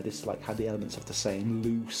 You know, this like had the elements of the same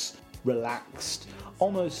loose, relaxed,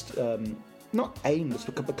 almost not aimless,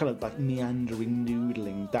 but kind of like meandering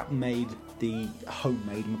noodling that made the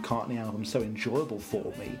homemade McCartney album so enjoyable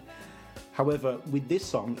for me. However, with this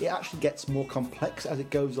song, it actually gets more complex as it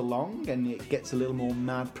goes along, and it gets a little more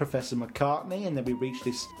mad Professor McCartney, and then we reach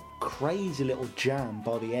this crazy little jam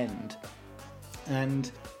by the end.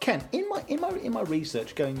 And Ken, in my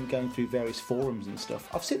research, going through various forums and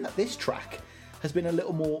stuff, I've seen that this track has been a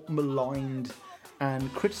little more maligned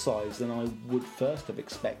and criticised than I would first have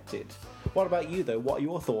expected. What about you, though? What are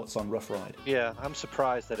your thoughts on Rough Ride? Yeah, I'm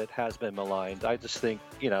surprised that it has been maligned. I just think,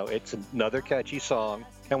 it's another catchy song.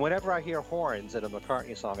 And whenever I hear horns in a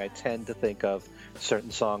McCartney song, I tend to think of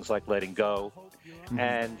certain songs like Letting Go. Mm-hmm.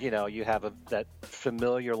 And, you have that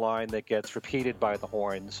familiar line that gets repeated by the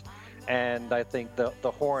horns. And I think the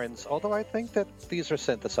horns, although I think that these are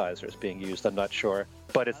synthesizers being used, I'm not sure.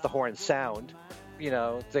 But it's the horn sound.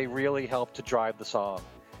 They really help to drive the song.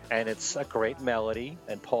 And it's a great melody,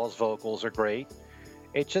 and Paul's vocals are great.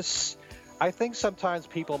 I think sometimes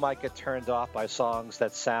people might get turned off by songs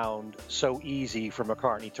that sound so easy for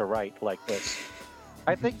McCartney to write like this.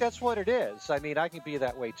 I think that's what it is. I mean, I can be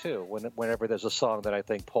that way too, whenever there's a song that I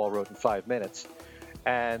think Paul wrote in 5 minutes.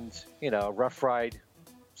 And, Rough Ride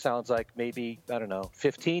sounds like maybe,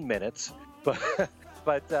 15 minutes. But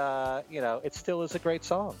it still is a great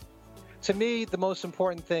song. To me, the most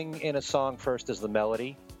important thing in a song first is the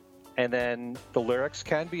melody. And then the lyrics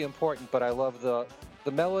can be important, but I love the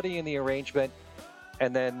melody and the arrangement.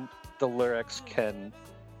 And then the lyrics can,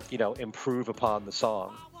 improve upon the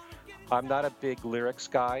song. I'm not a big lyrics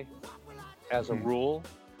guy as a rule.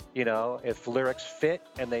 If lyrics fit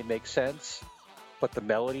and they make sense, but the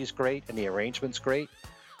melody's great and the arrangement's great,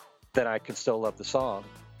 then I can still love the song.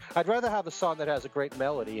 I'd rather have a song that has a great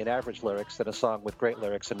melody and average lyrics than a song with great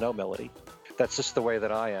lyrics and no melody. That's just the way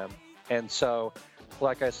that I am. And so,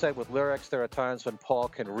 like I said, with lyrics, there are times when Paul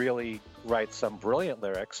can really write some brilliant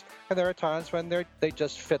lyrics, and there are times when they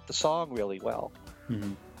just fit the song really well.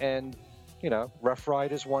 Mm-hmm. And, Rough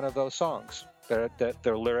Ride is one of those songs.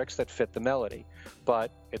 They're lyrics that fit the melody,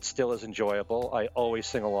 but it still is enjoyable. I always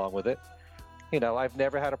sing along with it. I've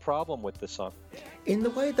never had a problem with this song. In the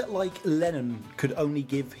way that, like, Lennon could only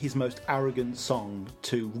give his most arrogant song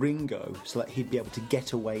to Ringo so that he'd be able to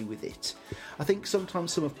get away with it, I think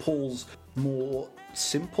sometimes some of Paul's more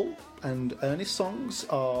simple and earnest songs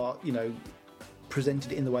are,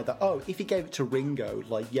 presented in the way that, if he gave it to Ringo,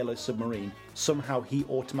 like Yellow Submarine, somehow he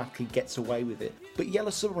automatically gets away with it. But Yellow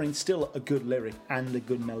Submarine's still a good lyric and a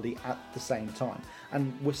good melody at the same time.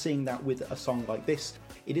 And we're seeing that with a song like this.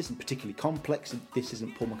 It isn't particularly complex. This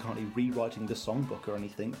isn't Paul McCartney rewriting the songbook or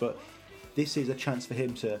anything, but this is a chance for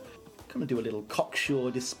him to kind of do a little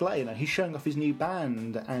cocksure display. He's showing off his new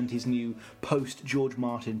band and his new post-George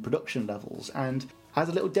Martin production levels. And as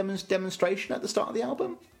a little demonstration at the start of the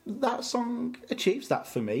album, that song achieves that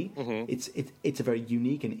for me. Mm-hmm. It's a very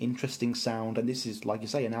unique and interesting sound, and this is, like you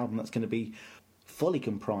say, an album that's going to be fully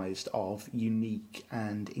comprised of unique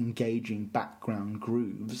and engaging background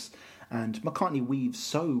grooves. And McCartney weaves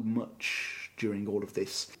so much during all of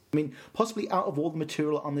this. I mean, possibly out of all the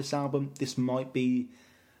material on this album, this might be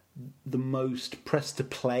the most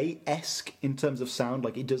press-to-play-esque in terms of sound.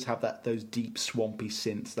 Like, it does have those deep, swampy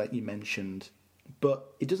synths that you mentioned,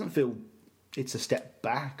 but it doesn't feel it's a step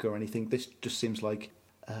back or anything. This just seems like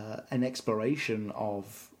an exploration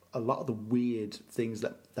of a lot of the weird things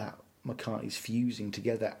that McCartney's fusing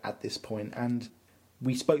together at this point. And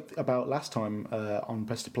we spoke about last time on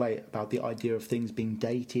Press to Play about the idea of things being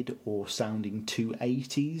dated or sounding too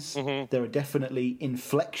 80s. Mm-hmm. There are definitely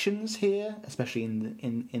inflections here, especially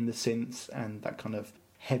in the synths and that kind of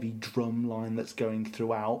heavy drum line that's going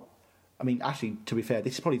throughout. I mean, actually, to be fair,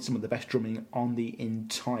 this is probably some of the best drumming on the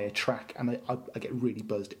entire track, and I get really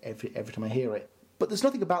buzzed every time I hear it. But there's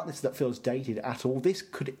nothing about this that feels dated at all. This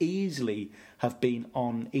could easily have been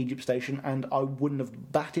on Egypt Station, and I wouldn't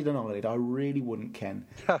have batted an eyelid. I really wouldn't, Ken.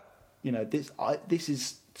 This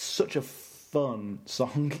is such a fun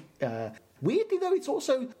song. Weirdly, though, it's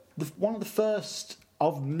also one of the first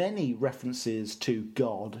of many references to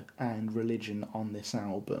God and religion on this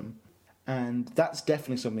album. And that's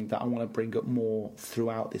definitely something that I want to bring up more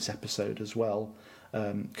throughout this episode as well.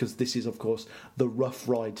 Because this is, of course, the rough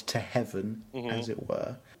ride to heaven, as it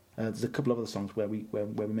were. There's a couple of other songs where we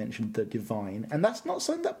mentioned the divine, and that's not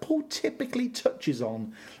something that Paul typically touches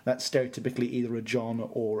on. That's stereotypically either a John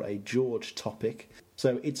or a George topic.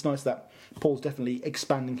 So it's nice that Paul's definitely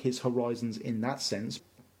expanding his horizons in that sense.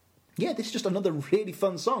 Yeah, this is just another really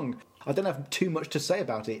fun song. I don't have too much to say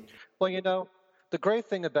about it. Well, the great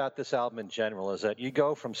thing about this album in general is that you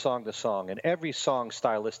go from song to song, and every song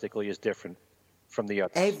stylistically is different from the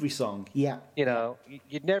others. Every song, yeah.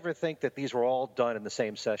 You'd never think that these were all done in the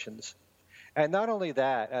same sessions. And not only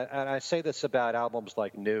that, and I say this about albums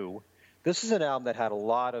like New, this is an album that had a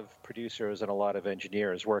lot of producers and a lot of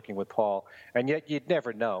engineers working with Paul, and yet you'd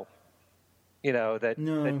never know,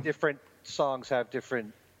 that different songs have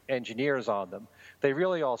different engineers on them. They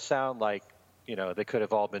really all sound like, they could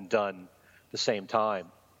have all been done the same time.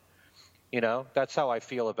 That's how I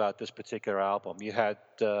feel about this particular album. You had,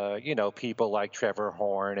 people like Trevor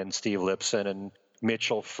Horn and Steve Lipson and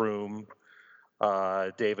Mitchell Froom,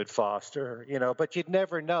 David Foster, but you'd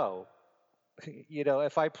never know.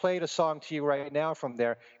 If I played a song to you right now from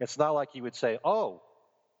there, it's not like you would say, oh,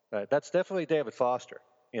 that's definitely David Foster.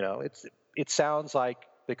 It sounds like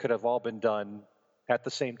they could have all been done at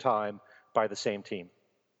the same time by the same team.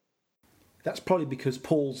 That's probably because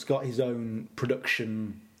Paul's got his own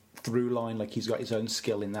production through line, like he's got his own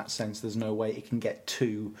skill in that sense. There's no way it can get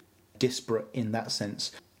too disparate in that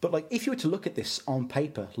sense. But like, if you were to look at this on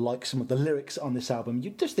paper, like some of the lyrics on this album,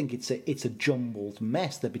 you'd just think it's a jumbled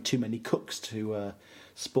mess. There'd be too many cooks to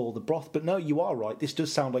spoil the broth. But no, you are right. This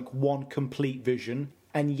does sound like one complete vision,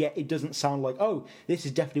 and yet it doesn't sound like, oh, this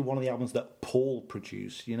is definitely one of the albums that Paul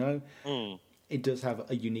produced. It does have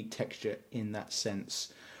a unique texture in that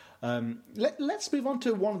sense. Let's move on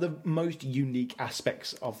to one of the most unique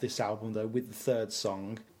aspects of this album, though, with the third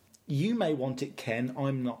song. You may want it, Ken.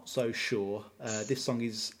 I'm not so sure. This song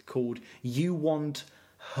is called You Want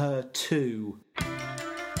Her Too.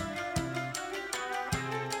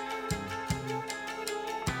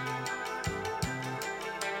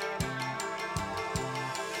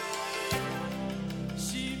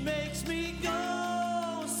 She makes me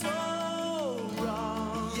go so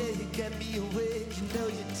wrong. Yeah, you kept me awake, you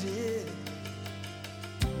did.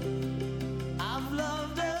 I've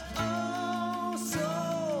loved her oh so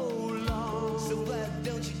long. So why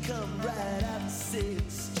don't you come right out and say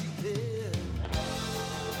it's stupid?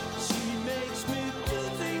 She makes me do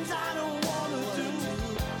things I don't want to do.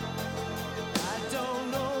 I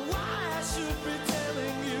don't know why I should be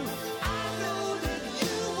telling you. I know that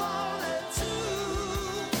you want it too.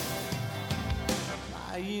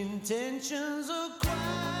 My intentions are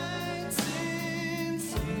quite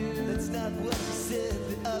sincere. That's not what you said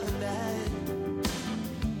the other night.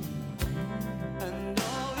 And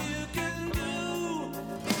all you can do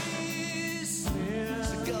is sneer.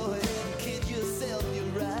 So go ahead and kid yourself,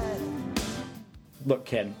 you're right. Look,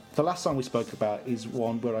 Ken, the last song we spoke about is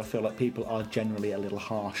one where I feel like people are generally a little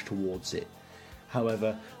harsh towards it.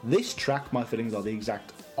 However, this track, my feelings are the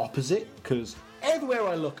exact opposite, because everywhere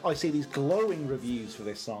I look, I see these glowing reviews for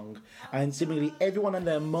this song, and seemingly everyone and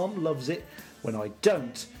their mum loves it when I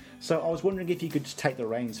don't. So I was wondering if you could just take the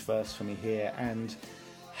reins first for me here and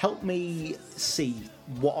help me see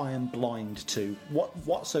what I am blind to.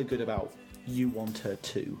 What's so good about You Want Her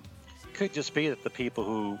Too? Could just be that the people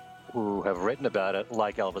who have written about it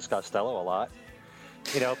like Elvis Costello a lot.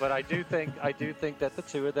 But I do think that the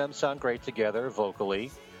two of them sound great together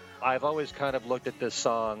vocally. I've always kind of looked at this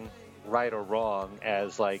song, right or wrong,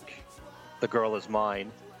 as like The Girl Is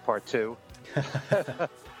Mine, Part 2.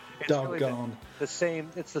 Doggone. It's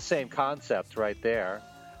the same concept right there,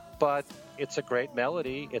 but it's a great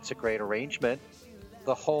melody. It's a great arrangement.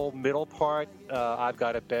 The whole middle part, I've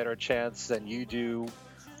got a better chance than you do,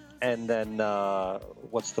 and then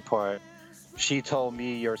what's the part? She told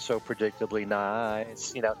me you're so predictably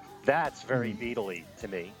nice. That's very Beatle-y to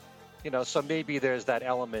me. So maybe there's that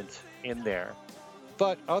element in there,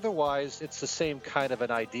 but otherwise it's the same kind of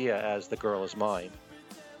an idea as The Girl Is Mine.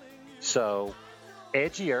 So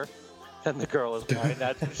edgier than The Girl Is Mine,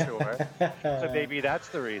 that's for sure. So maybe that's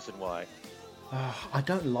the reason why. I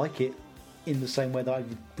don't like it. in the same way that I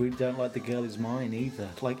really don't like The Girl Is Mine either.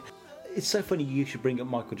 Like, it's so funny you should bring up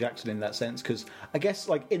Michael Jackson in that sense, because I guess,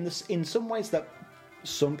 like, in some ways that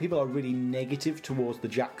some people are really negative towards the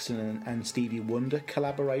Jackson and Stevie Wonder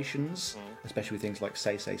collaborations, especially with things like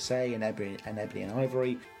Say Say Say and Ebony and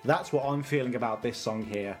Ivory. That's what I'm feeling about this song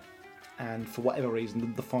here. And for whatever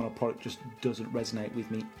reason, the final product just doesn't resonate with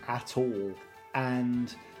me at all.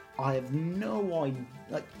 And I have no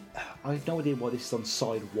idea why this is on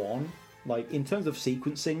side one. Like, in terms of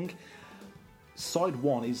sequencing, side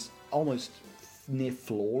one is almost near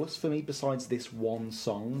flawless for me besides this one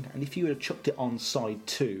song. And if you would have chucked it on side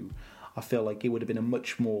two, I feel like it would have been a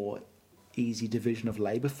much more easy division of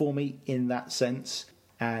labour for me in that sense.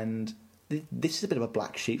 And this is a bit of a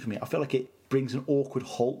black sheep for me. I feel like it brings an awkward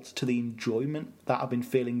halt to the enjoyment that I've been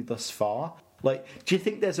feeling thus far. Like, do you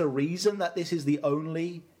think there's a reason that this is the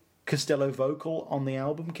only Costello vocal on the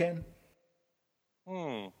album, Ken?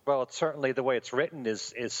 Well, it's certainly the way it's written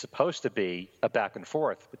is supposed to be a back and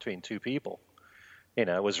forth between two people. You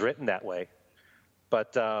know, it was written that way.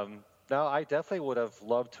 But no, I definitely would have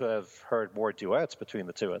loved to have heard more duets between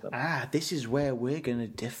the two of them. This is where we're going to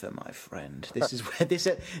differ, my friend. This is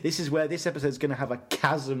where this episode is going to have a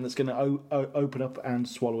chasm that's going to open up and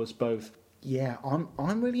swallow us both. Yeah,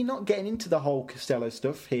 I'm really not getting into the whole Costello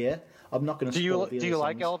stuff here. I'm not going to. Do you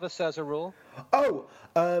like Elvis as a rule?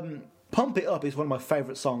 Pump It Up is one of my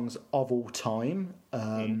favourite songs of all time.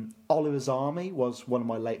 Oliver's Army was one of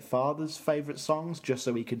my late father's favourite songs, just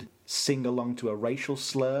so he could sing along to a racial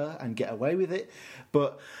slur and get away with it.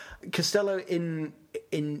 But Costello, in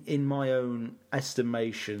my own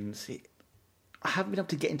estimations, I haven't been able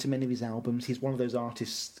to get into many of his albums. He's one of those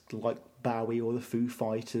artists like Bowie or the Foo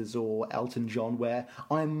Fighters or Elton John, where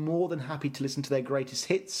I'm more than happy to listen to their greatest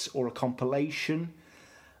hits or a compilation.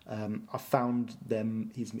 I found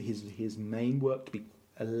his main work to be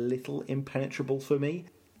a little impenetrable for me.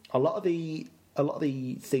 A lot of the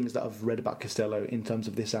things that I've read about Costello in terms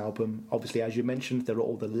of this album, obviously, as you mentioned, there are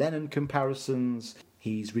all the Lennon comparisons.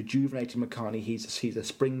 He's rejuvenated McCartney. He's a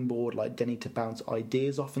springboard like Denny to bounce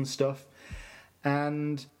ideas off and stuff.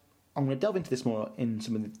 And I'm going to delve into this more in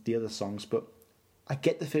some of the other songs, but I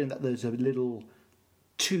get the feeling that there's a little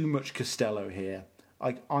too much Costello here.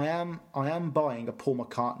 I am buying a Paul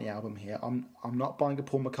McCartney album here. I'm not buying a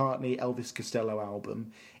Paul McCartney Elvis Costello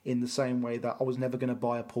album in the same way that I was never going to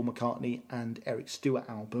buy a Paul McCartney and Eric Stewart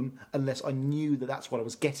album unless I knew that that's what I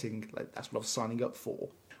was getting, like that's what I was signing up for.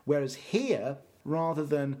 Whereas here, rather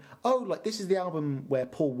than this is the album where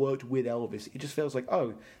Paul worked with Elvis, it just feels like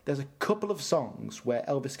there's a couple of songs where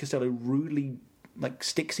Elvis Costello rudely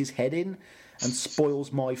sticks his head in and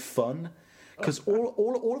spoils my fun. Because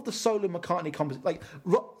all of the solo McCartney compositions,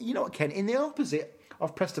 you know what, Ken? In the opposite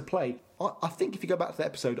of Press to Play, I think if you go back to the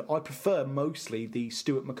episode, I prefer mostly the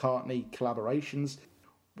Stewart McCartney collaborations.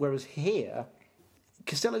 Whereas here,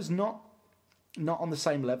 Costello's not on the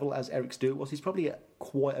same level as Eric Stewart was. He's probably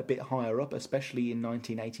quite a bit higher up, especially in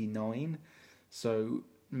 1989. So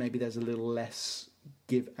maybe there's a little less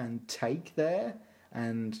give and take there.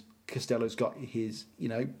 And Costello's got his,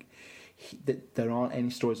 there aren't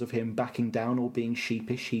any stories of him backing down or being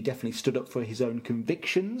sheepish. He definitely stood up for his own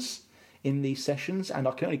convictions in these sessions, and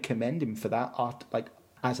I can only commend him for that,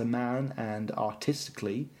 as a man and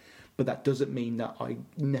artistically. But that doesn't mean that I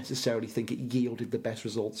necessarily think it yielded the best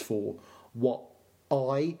results for what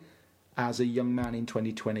I, as a young man in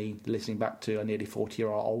 2020, listening back to a nearly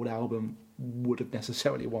 40-year-old album, would have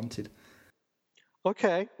necessarily wanted.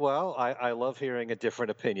 Okay, well, I love hearing a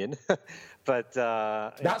different opinion, but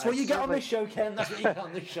that's what you get on this show, Ken. That's what you get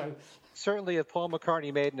on this show. Certainly, if Paul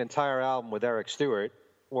McCartney made an entire album with Eric Stewart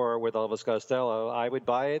or with Elvis Costello, I would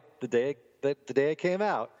buy it the day it came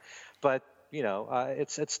out. But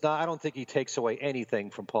it's not. I don't think he takes away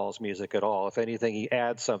anything from Paul's music at all. If anything, he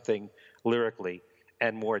adds something lyrically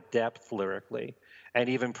and more depth lyrically, and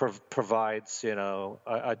even provides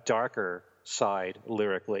a darker side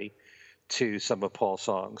lyrically to some of Paul's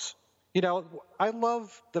songs. I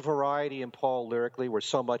love the variety in Paul lyrically, where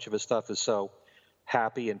so much of his stuff is so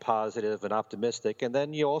happy and positive and optimistic, and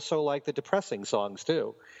then you also like the depressing songs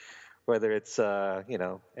too, whether it's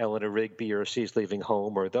Eleanor Rigby or She's Leaving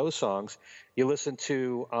Home or those songs. You listen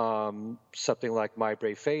to something like My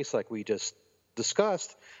Brave Face, like we just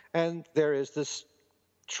discussed, and there is this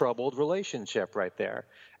troubled relationship right there.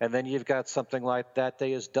 And then you've got something like That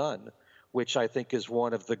Day Is Done, which I think is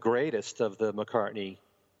one of the greatest of the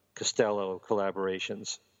McCartney-Costello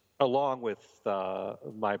collaborations, along with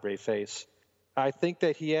My Brave Face. I think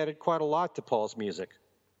that he added quite a lot to Paul's music.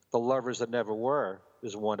 The Lovers That Never Were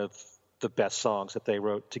is one of the best songs that they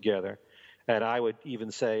wrote together. And I would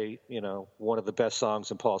even say, one of the best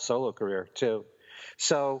songs in Paul's solo career, too.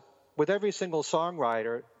 So with every single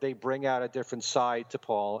songwriter, they bring out a different side to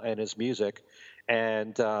Paul and his music.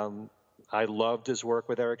 And I loved his work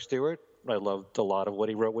with Eric Stewart. I loved a lot of what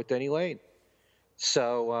he wrote with Denny Laine.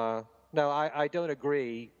 So, no, I don't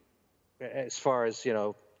agree as far as,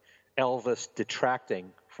 Elvis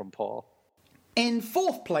detracting from Paul. In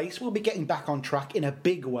fourth place, we'll be getting back on track in a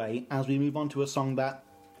big way as we move on to a song that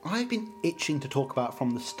I've been itching to talk about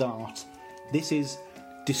from the start. This is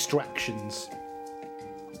Distractions.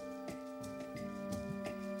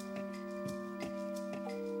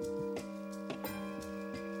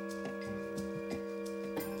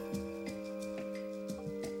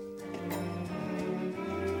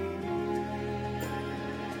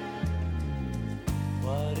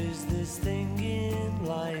 What is this thing in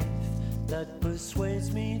life that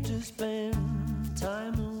persuades me to spend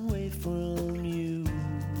time away from you?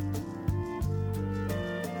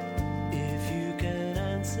 If you can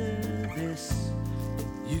answer this,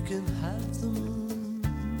 you can have the moon.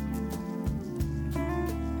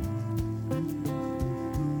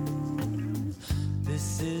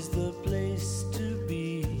 This is the place to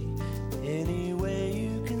be. Anywhere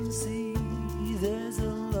you can see, there's a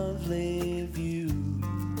lovely view.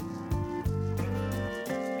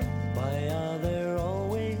 Why are there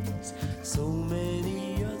always so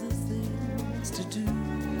many other things to do?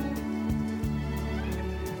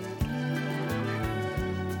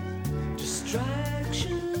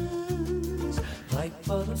 Distractions, like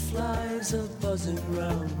butterflies are buzzing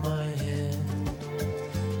round my head.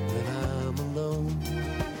 When I'm alone,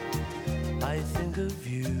 I think of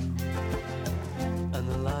you and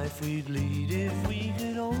the life we'd lead if we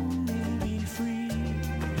could only be free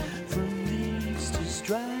from these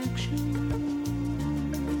distractions.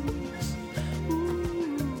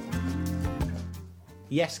 Ooh.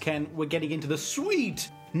 Yes, Ken, we're getting into the sweet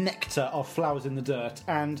nectar of Flowers in the Dirt,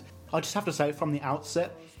 and I just have to say from the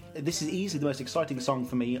outset, this is easily the most exciting song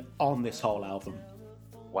for me on this whole album.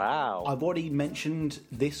 Wow. I've already mentioned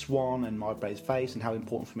this one and My Brave Face and how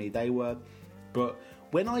important for me they were, but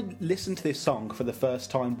when I listened to this song for the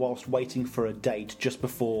first time whilst waiting for a date just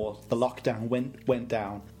before the lockdown went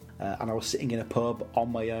down, and I was sitting in a pub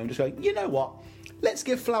on my own just going, you know what, let's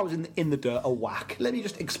give Flowers in the Dirt a whack, let me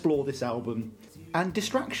just explore this album. And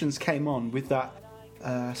Distractions came on with that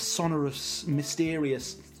sonorous,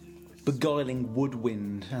 mysterious, beguiling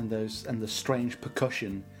woodwind and the strange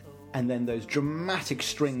percussion, and then those dramatic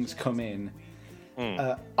strings come in.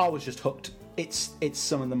 I was just hooked. It's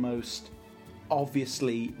some of the most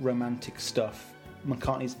obviously romantic stuff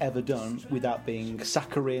McCartney's ever done without being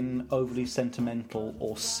saccharine, overly sentimental,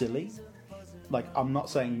 or silly. Like, I'm not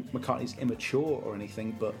saying McCartney's immature or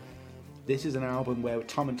anything, but this is an album where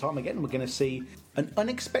time and time again we're going to see an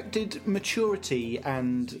unexpected maturity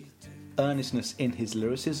and earnestness in his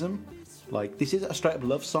lyricism. Like, this is a straight-up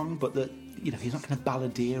love song, but he's not going to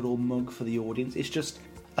balladeer or mug for the audience. It's just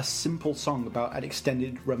a simple song about an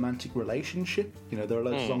extended romantic relationship. There are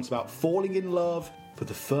loads of songs about falling in love for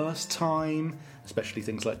the first time, especially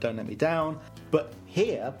things like Don't Let Me Down. But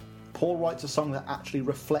here, Paul writes a song that actually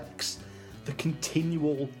reflects the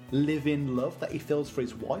continual live-in love that he feels for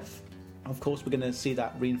his wife. Of course, we're going to see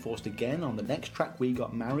that reinforced again on the next track, We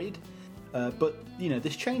Got Married. But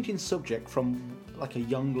this change in subject from like a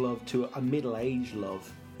young love to a middle-aged love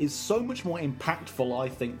is so much more impactful, I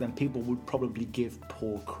think, than people would probably give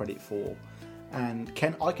Paul credit for. And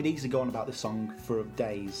Ken, I could easily go on about this song for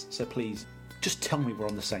days, so please, just tell me we're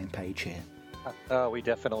on the same page here. Oh, we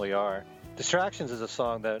definitely are. Distractions is a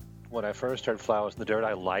song that when I first heard Flowers in the Dirt,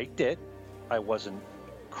 I liked it. I wasn't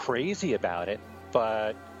crazy about it,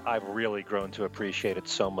 but I've really grown to appreciate it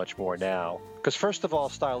so much more now. Because first of all,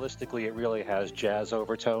 stylistically, it really has jazz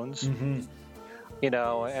overtones. Mm-hmm.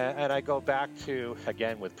 And I go back to,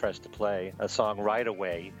 again, with Press to Play, a song Right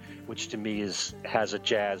Away, which to me has a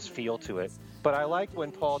jazz feel to it. But I like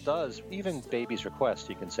when Paul does, even Baby's Request,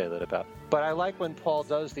 you can say that about. But I like when Paul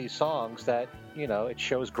does these songs that, it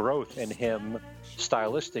shows growth in him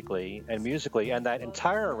stylistically and musically. And that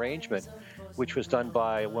entire arrangement, which was done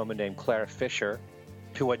by a woman named Claire Fisher,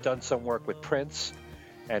 who had done some work with Prince,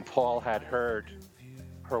 and Paul had heard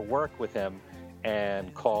her work with him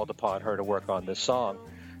and called upon her to work on this song.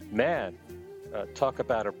 Man, talk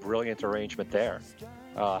about a brilliant arrangement there.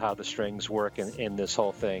 How the strings work in this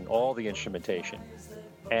whole thing, all the instrumentation.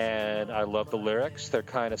 And I love the lyrics. They're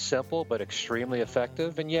kind of simple but extremely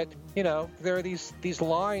effective. And yet, there are these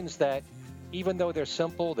lines that, even though they're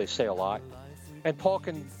simple, they say a lot. And Paul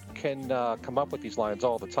can come up with these lines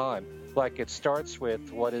all the time. Like it starts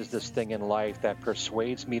with, what is this thing in life that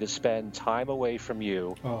persuades me to spend time away from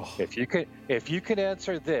you? Oh. If you can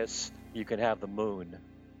answer this, you can have the moon.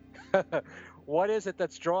 What is it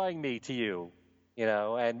that's drawing me to you?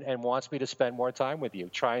 And wants me to spend more time with you,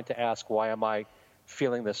 trying to ask, why am I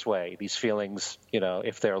feeling this way? These feelings,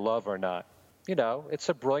 if they're love or not. It's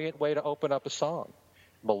a brilliant way to open up a song.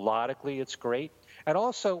 Melodically, it's great. And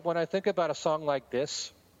also, when I think about a song like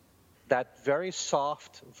this, that very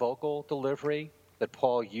soft vocal delivery that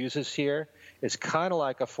Paul uses here is kind of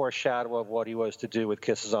like a foreshadow of what he was to do with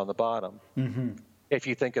Kisses on the Bottom, if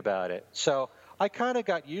you think about it. So I kind of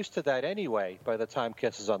got used to that anyway by the time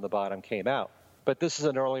Kisses on the Bottom came out. But this is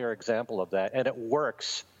an earlier example of that, and it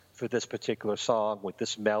works for this particular song with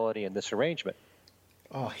this melody and this arrangement.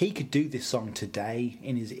 Oh, he could do this song today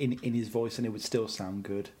in his voice and it would still sound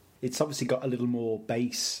good. It's obviously got a little more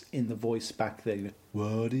bass in the voice back there.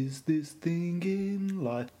 What is this thing in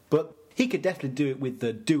life? But he could definitely do it with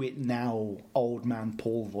the Do It Now old man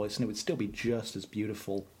Paul voice and it would still be just as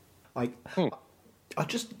beautiful. I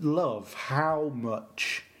just love how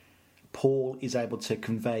much Paul is able to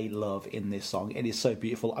convey love in this song. It is so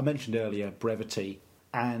beautiful. I mentioned earlier brevity,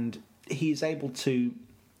 and he is able to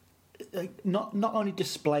not only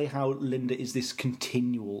display how Linda is this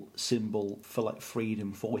continual symbol for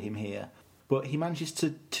freedom for him here, but he manages to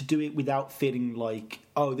do it without feeling like,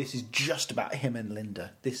 oh, this is just about him and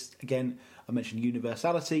Linda. This, again, I mentioned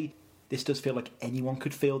universality. This does feel like anyone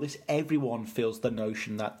could feel this. Everyone feels the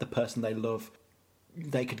notion that the person they love,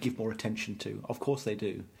 they could give more attention to. Of course they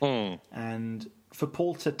do. And for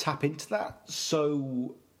Paul to tap into that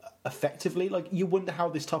so effectively, you wonder how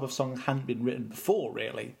this type of song hadn't been written before,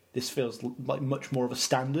 really. This feels like much more of a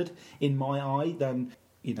standard in my eye than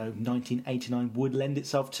 1989 would lend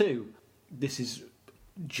itself to. This is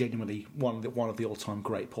genuinely one of the all-time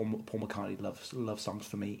great Paul McCartney love songs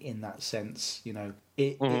for me in that sense.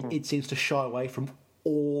 It seems to shy away from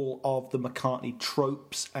all of the McCartney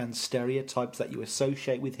tropes and stereotypes that you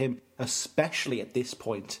associate with him, especially at this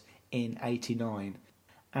point in 89.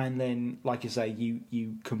 And then, like you say,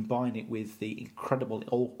 you combine it with the incredible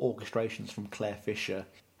orchestrations from Claire Fisher,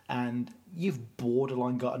 and you've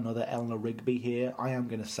borderline got another Eleanor Rigby here. I am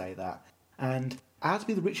going to say that. And as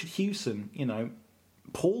with Richard Hewson,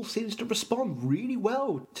 Paul seems to respond really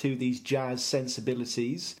well to these jazz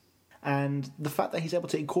sensibilities, and the fact that he's able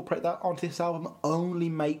to incorporate that onto this album only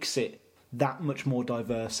makes it that much more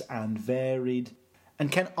diverse and varied.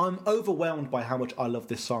 And Ken, I'm overwhelmed by how much I love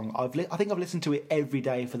this song. I think I've listened to it every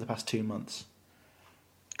day for the past 2 months.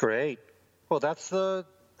 Great. Well, that's the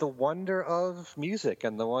wonder of music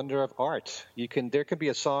and the wonder of art. There can be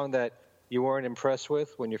a song that you weren't impressed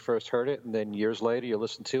with when you first heard it, and then years later you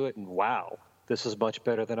listen to it and wow, this is much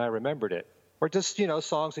better than I remembered it. Or just,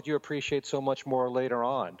 songs that you appreciate so much more later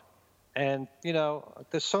on. And,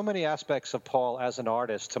 there's so many aspects of Paul as an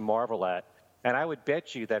artist to marvel at. And I would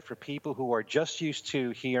bet you that for people who are just used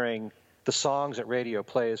to hearing the songs that radio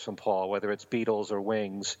plays from Paul, whether it's Beatles or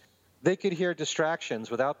Wings, they could hear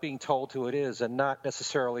Distractions without being told who it is and not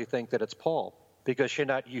necessarily think that it's Paul, because you're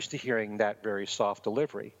not used to hearing that very soft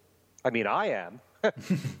delivery. I mean, I am.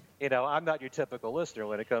 I'm not your typical listener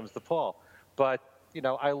when it comes to Paul. But,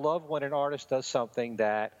 I love when an artist does something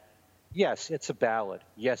that, yes, it's a ballad.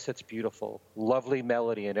 Yes, it's beautiful. Lovely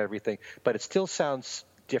melody and everything. But it still sounds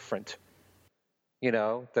different,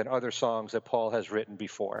 than other songs that Paul has written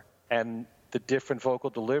before. And the different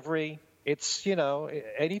vocal delivery, it's,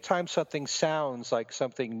 anytime something sounds like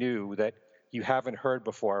something new that you haven't heard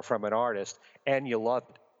before from an artist and you love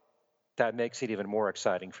it, that makes it even more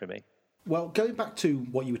exciting for me. Well, going back to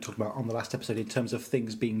what you were talking about on the last episode in terms of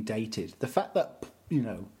things being dated, the fact that,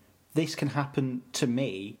 this can happen to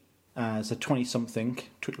me as a 20-something,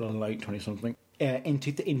 late 20-something, in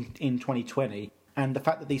 2020, and the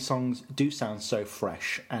fact that these songs do sound so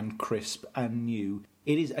fresh and crisp and new,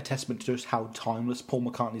 it is a testament to just how timeless Paul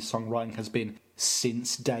McCartney's songwriting has been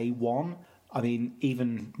since day one. I mean,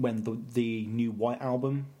 even when the new White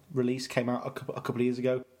Album release came out a couple of years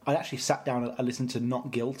ago, I actually sat down and listened to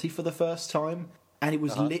Not Guilty for the first time, and it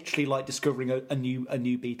was literally like discovering a new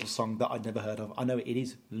Beatles song that I'd never heard of. I know it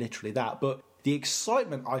is literally that, but the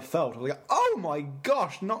excitement I felt, I was like, oh my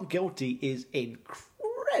gosh, Not Guilty is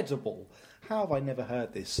incredible. How have I never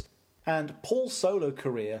heard this? And Paul's solo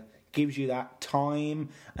career gives you that time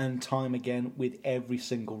and time again with every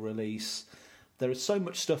single release. There is so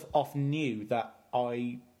much stuff off New that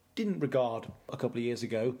I didn't regard a couple of years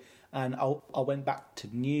ago, and I went back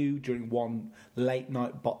to New during one late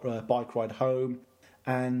night bike ride home,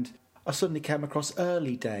 and I suddenly came across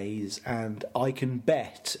Early Days and I Can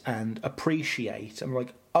Bet and Appreciate. I'm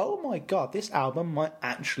like, oh my god, this album might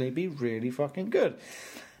actually be really fucking good.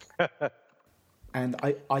 And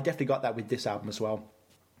I definitely got that with this album as well.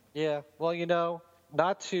 Yeah, well,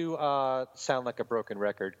 not to sound like a broken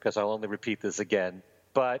record, because I'll only repeat this again,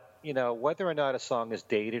 but, whether or not a song is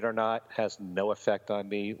dated or not has no effect on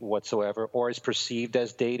me whatsoever, or is perceived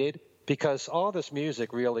as dated, because all this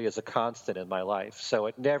music really is a constant in my life. So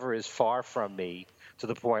it never is far from me to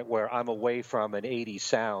the point where I'm away from an 80s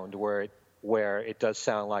sound where it does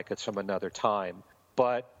sound like it's from another time.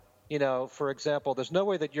 But, for example, there's no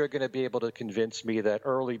way that you're going to be able to convince me that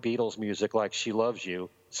early Beatles music like She Loves You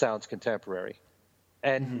sounds contemporary.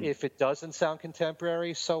 And if it doesn't sound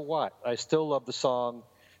contemporary, so what? I still love the song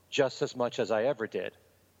just as much as I ever did.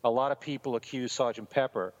 A lot of people accuse Sgt.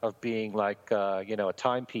 Pepper of being like, a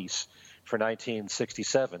timepiece for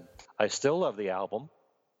 1967. I still love the album,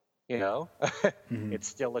 It's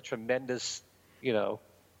still a tremendous,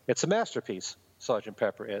 it's a masterpiece, Sgt.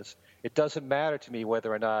 Pepper is. It doesn't matter to me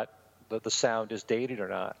whether or not the sound is dated or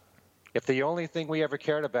not. If the only thing we ever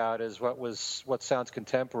cared about is what sounds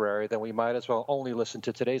contemporary, then we might as well only listen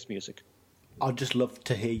to today's music. I'd just love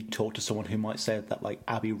to hear you talk to someone who might say that, like,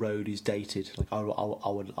 Abbey Road is dated. Like, I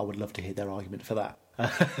would love to hear their argument for that.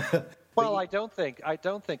 Well, I don't think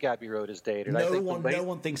Abbey Road is dated. No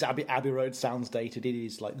one thinks Abbey Road sounds dated. It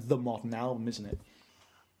is like the modern album, isn't it?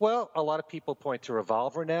 Well, a lot of people point to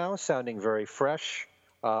Revolver now, sounding very fresh.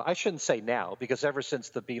 I shouldn't say now, because ever since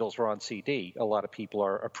the Beatles were on CD, a lot of people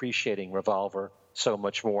are appreciating Revolver so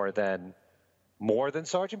much more than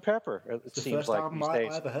Sgt. Pepper. It seems first like album these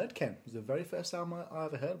days. I ever heard, Ken. It was the very first album I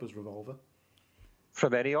ever heard was Revolver.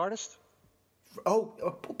 From any artist? Oh,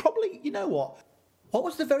 probably. You know what? What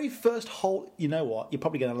was the very first whole... You know what? You're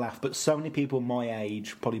probably going to laugh, but so many people my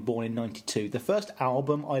age, probably born in 92, the first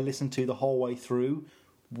album I listened to the whole way through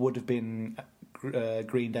would have been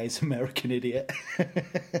Green Day's American Idiot.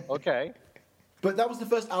 Okay. But that was the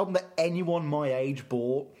first album that anyone my age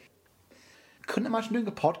bought. Couldn't imagine doing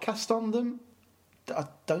a podcast on them. I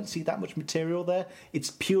don't see that much material there.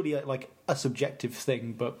 It's purely a subjective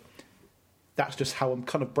thing, but that's just how I'm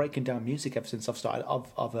kind of breaking down music ever since I've started a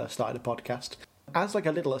podcast. As like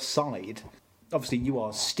a little aside, obviously you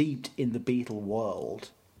are steeped in the Beatle world,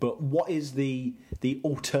 but what is the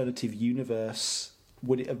alternative universe?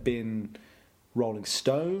 Would it have been Rolling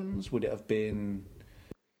Stones? Would it have been...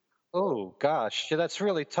 Oh, gosh. Yeah, that's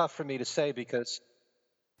really tough for me to say, because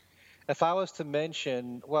if I was to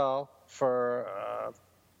mention, I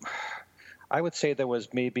would say there was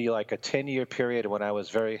maybe like a 10-year period when I was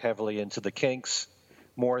very heavily into the Kinks,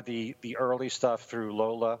 more the early stuff through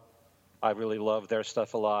Lola. I really loved their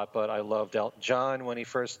stuff a lot, but I loved Elton John when he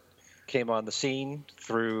first came on the scene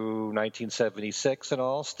through 1976 and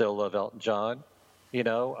all. Still love Elton John.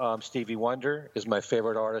 Stevie Wonder is my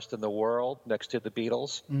favorite artist in the world next to the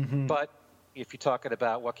Beatles. Mm-hmm. But if you're talking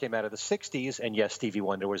about what came out of the 60s, and yes, Stevie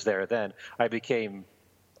Wonder was there then, I became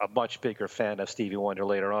a much bigger fan of Stevie Wonder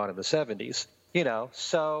later on in the 70s.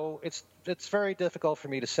 So it's very difficult for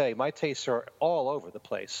me to say. My tastes are all over the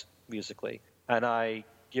place musically, and I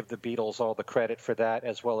give the Beatles all the credit for that,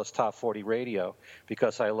 as well as Top 40 Radio,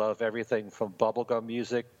 because I love everything from bubblegum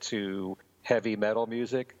music to heavy metal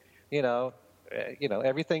music.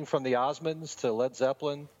 Everything from the Osmonds to Led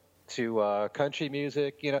Zeppelin to country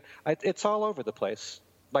music. It's all over the place.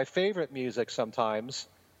 My favorite music sometimes,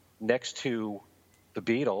 next to the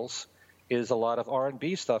Beatles, is a lot of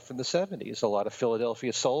R&B stuff from the 70s, a lot of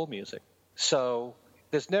Philadelphia soul music. So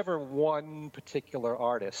there's never one particular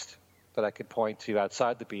artist that I could point to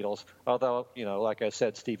outside the Beatles, although, like I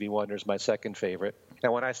said, Stevie Wonder's my second favorite.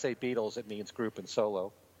 And when I say Beatles, it means group and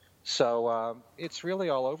solo. So it's really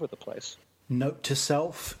all over the place. Note to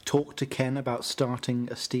self, talk to Ken about starting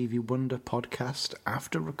a Stevie Wonder podcast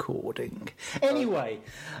after recording. Anyway.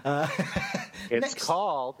 It's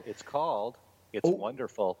called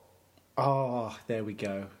Wonderful. Oh, there we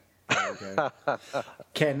go.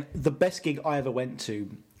 Ken, the best gig I ever went to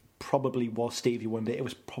probably was Stevie Wonder. It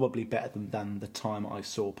was probably better than the time I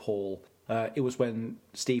saw Paul. It was when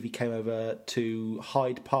Stevie came over to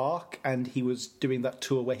Hyde Park, and he was doing that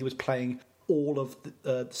tour where he was playing all of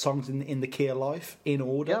the songs in the Key of Life in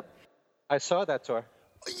order. Yep, I saw that tour.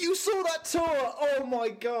 You saw that tour? Oh my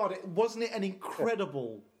God! Wasn't it an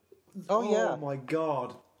incredible? Oh my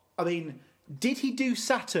God! I mean, did he do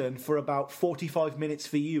Saturn for about 45 minutes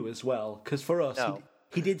for you as well? Because for us, no.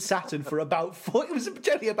 He did Saturn for about 40. It was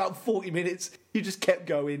generally about 40 minutes. He just kept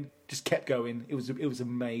going. It was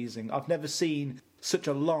amazing. I've never seen such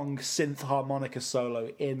a long synth harmonica solo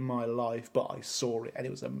in my life, but I saw it and it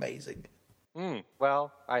was amazing.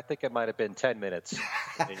 Well, I think it might have been 10 minutes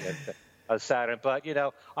of Saturn. But,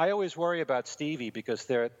 I always worry about Stevie because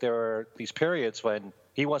there are these periods when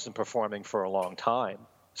he wasn't performing for a long time.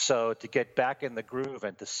 So to get back in the groove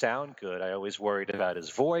and to sound good, I always worried about his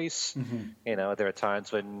voice. There are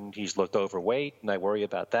times when he's looked overweight, and I worry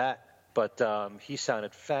about that. But he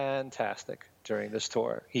sounded fantastic during this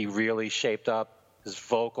tour. He really shaped up. His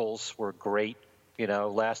vocals were great,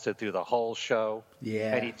 lasted through the whole show.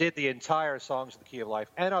 Yeah. And he did the entire Songs of the Key of Life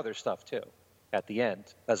and other stuff, too, at the end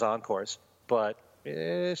as encores. But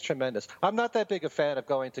it's tremendous. I'm not that big a fan of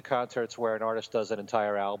going to concerts where an artist does an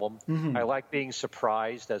entire album. I like being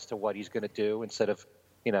surprised as to what he's going to do instead of,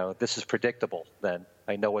 this is predictable. Then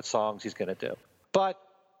I know what songs he's going to do. But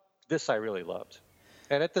this I really loved.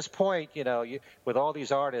 And at this point, with all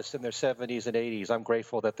these artists in their 70s and 80s, I'm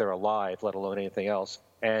grateful that they're alive, let alone anything else.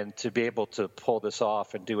 And to be able to pull this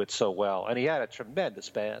off and do it so well. And he had a tremendous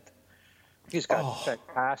band. He's got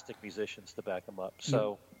fantastic musicians to back him up.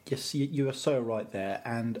 So yes, you are so right there.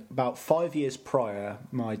 And about 5 years prior,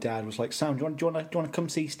 my dad was like, "Sam, do you want to come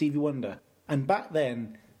see Stevie Wonder?" And back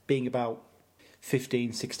then, being about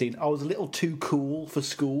 15, 16, I was a little too cool for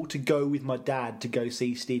school to go with my dad to go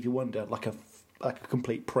see Stevie Wonder, like a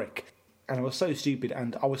complete prick. And I was so stupid,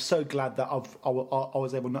 and I was so glad that I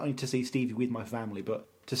was able not only to see Stevie with my family, but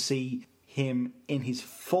to see him in his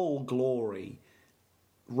full glory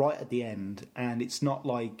right at the end. And it's not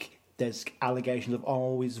like there's allegations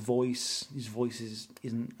of, his voice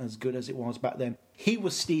isn't as good as it was back then. He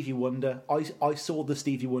was Stevie Wonder. I saw the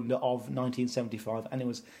Stevie Wonder of 1975, and it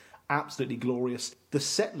was absolutely glorious. The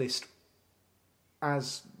set list,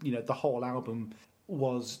 as the whole album,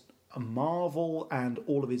 was a marvel, and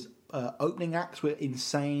all of his opening acts were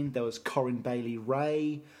insane. There was Corinne Bailey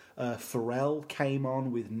Rae, Pharrell came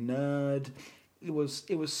on with Nerd. It was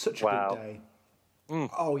such a good day.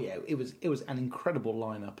 Oh yeah, it was an incredible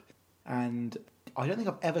lineup, and I don't think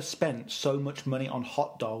I've ever spent so much money on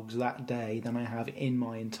hot dogs that day than I have in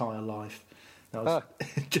my entire life. That was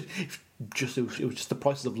it was just the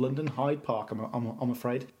prices of London Hyde Park. I'm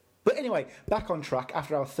afraid. But anyway, back on track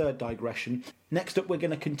after our third digression. Next up, we're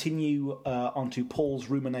going to continue onto Paul's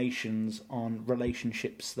ruminations on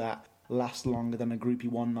relationships that last longer than a groupie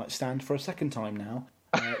one-night stand for a second time now.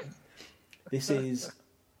 This is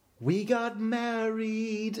We Got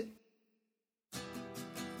Married.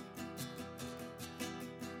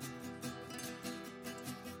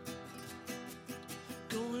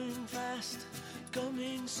 Going fast,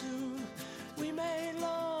 coming soon. We made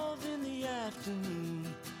love in the afternoon.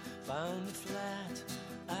 Found a flat.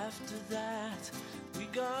 After that, we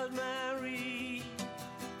got married.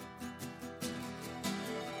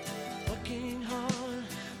 Working hard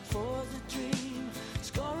for the dream,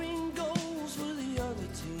 scoring goals for the other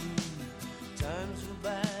team. Times were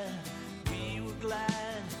bad, we were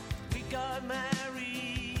glad we got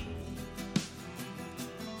married.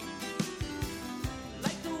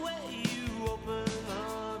 Like the way you open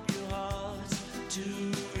up your hearts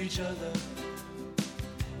to each other.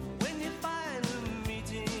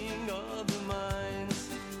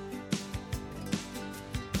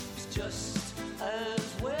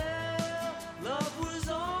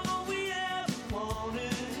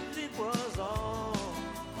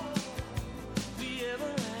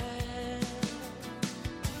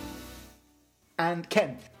 And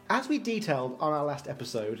Ken, as we detailed on our last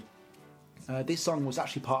episode, this song was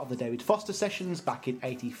actually part of the David Foster sessions back in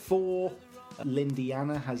 '84.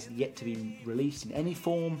 Lindiana has yet to be released in any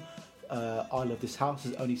form. I Love This House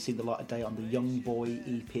has only seen the light of day on the Young Boy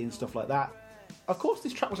EP and stuff like that. Of course,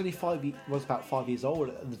 this track was only about 5 years old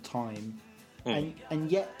at the time,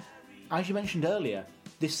 and yet, as you mentioned earlier,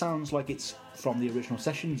 this sounds like it's from the original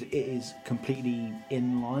sessions. It is completely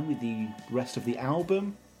in line with the rest of the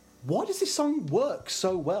album. Why does this song work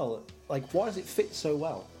so well? Like, why does it fit so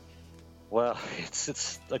well? Well,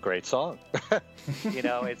 it's a great song.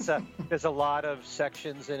 There's a lot of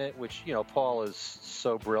sections in it, which, Paul is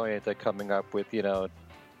so brilliant at coming up with,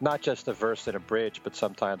 not just a verse and a bridge, but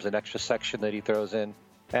sometimes an extra section that he throws in.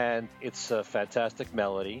 And it's a fantastic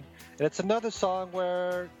melody. And it's another song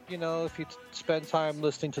where, if you spend time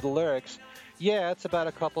listening to the lyrics, yeah, it's about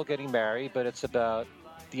a couple getting married, but it's about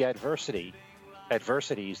the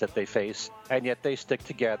adversities that they face, and yet they stick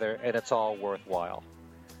together, and it's all worthwhile.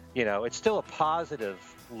 It's still a positive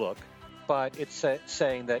look, but it's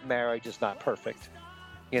saying that marriage is not perfect,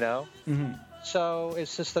 Mm-hmm. So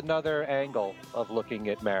it's just another angle of looking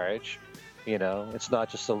at marriage. It's not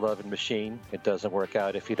just a loving machine. It doesn't work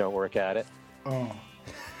out if you don't work at it. Oh.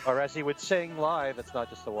 Or as he would sing live, it's not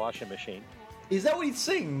just a washing machine. Is that what he'd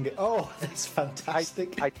sing? Oh, that's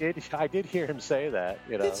fantastic. I did hear him say that.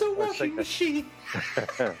 You know, it's a or washing sing that. machine.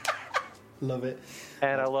 Love it.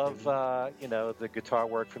 And I love, the guitar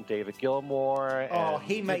work from David Gilmour. Oh, and,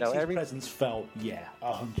 he makes his every- presence felt. Yeah,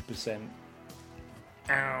 100%.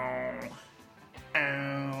 Ow.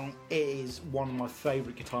 Ow. It is one of my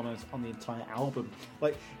favourite guitar moments on the entire album.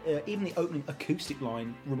 Like, even the opening acoustic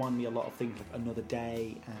line reminded me a lot of things like Another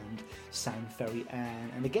Day and Sound Fairy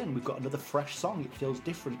Anne. And again, we've got another fresh song. It feels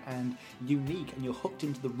different and unique, and you're hooked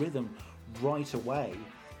into the rhythm right away.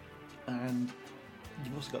 And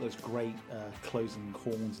you've also got those great closing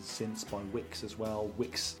horns and synths by Wix as well.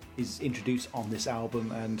 Wix is introduced on this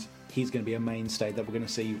album, and he's going to be a mainstay that we're going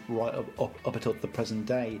to see right up until the present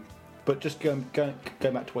day. But just going back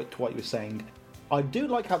to what you were saying, I do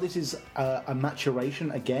like how this is a maturation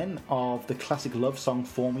again of the classic love song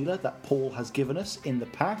formula that Paul has given us in the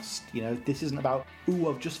past. You know, this isn't about, ooh,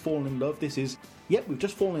 I've just fallen in love. This is, yep, we've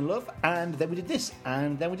just fallen in love, and then we did this,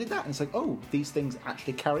 and then we did that. And it's like, oh, these things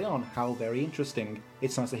actually carry on. How very interesting.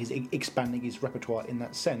 It's nice that he's expanding his repertoire in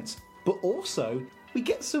that sense. But also, we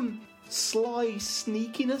get some sly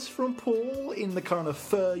sneakiness from Paul in the kind of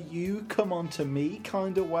fur you, come on to me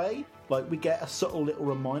kind of way. Like, we get a subtle little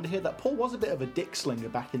reminder here that Paul was a bit of a dick slinger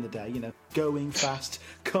back in the day, you know, going fast,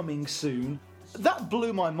 coming soon. That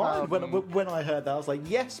blew my mind when I heard that. I was like,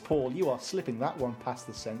 yes, Paul, you are slipping that one past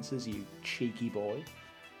the censors, you cheeky boy.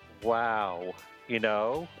 Wow. You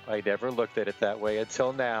know, I never looked at it that way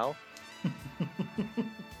until now.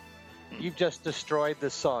 You've just destroyed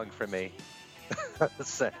this song for me,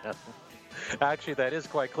 Sam. Actually, that is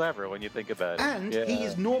quite clever when you think about it. And he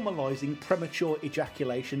is normalising premature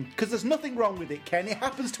ejaculation, because there's nothing wrong with it, Ken. It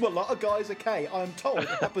happens to a lot of guys, okay? I'm told it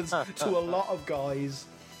happens to a lot of guys.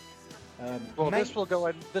 Well, this will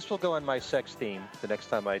go on my sex theme the next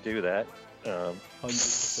time I do that.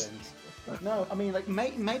 100%. No, I mean, like,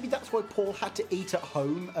 maybe that's why Paul had to eat at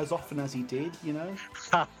home as often as he did, you know?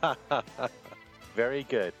 Very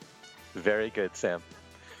good. Very good, Sam.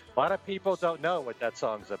 A lot of people don't know what that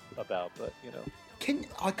song's about, but, you know.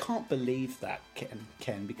 I can't believe that,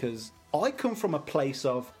 Ken, because I come from a place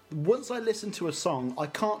of, once I listen to a song, I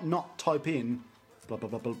can't not type in blah, blah,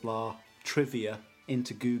 blah, blah, blah, trivia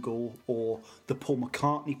into Google, or the Paul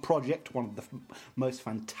McCartney Project, one of the most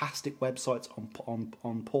fantastic websites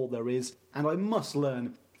on Paul there is, and I must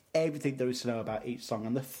learn everything there is to know about each song.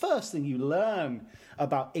 And the first thing you learn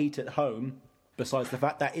about Eat at Home, besides the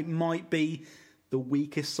fact that it might be the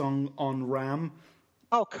weakest song on Ram.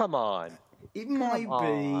 Oh, come on. It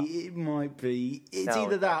might be. It's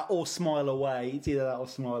either that or Smile Away.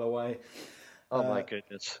 Oh, my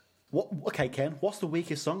goodness. Okay, Ken, what's the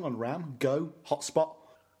weakest song on Ram? Go, Hotspot.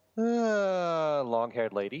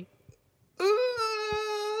 Long-haired lady.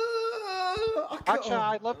 Actually,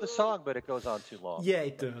 I love the song, but it goes on too long. Yeah,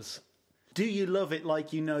 it does. Do you love it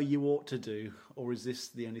like you know you ought to do? Or is this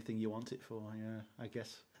the only thing you want it for? Yeah, I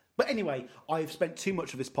guess. But anyway, I've spent too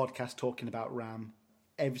much of this podcast talking about Ram.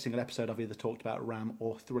 Every single episode I've either talked about Ram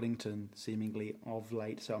or Thrillington, seemingly, of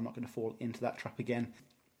late, so I'm not going to fall into that trap again.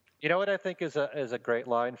 You know what I think is a great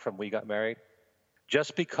line from We Got Married?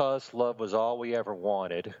 Just because love was all we ever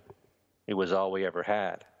wanted, it was all we ever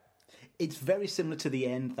had. It's very similar to the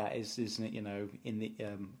end, that is, isn't it? You know,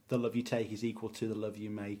 in the love you take is equal to the love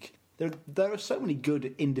you make. There are so many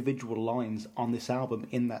good individual lines on this album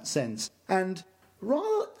in that sense, and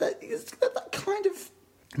rather that kind of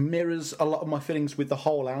mirrors a lot of my feelings with the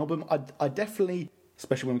whole album. I definitely,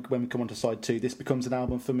 especially when we come on to side 2, this becomes an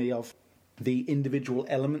album for me of the individual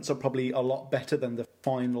elements are probably a lot better than the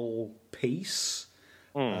final piece.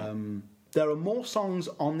 There are more songs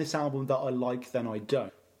on this album that I like than I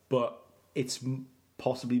don't, but it's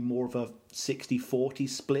possibly more of a 60-40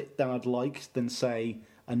 split than I'd like than, say,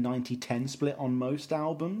 a 90-10 split on most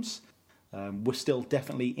albums. We're still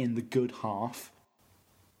definitely in the good half.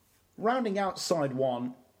 Rounding out side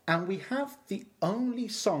 1, and we have the only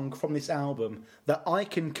song from this album that I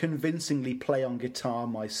can convincingly play on guitar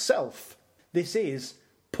myself. This is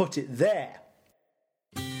Put It There.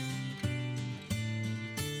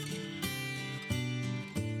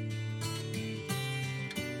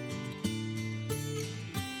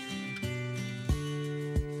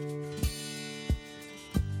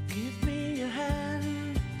 Give me your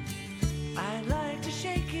hand, I'd like to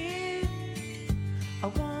shake it. I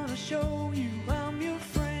want to show you I'm your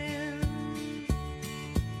friend.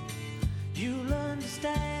 You'll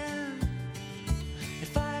understand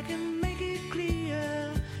if I can make it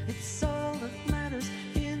clear. It's all that matters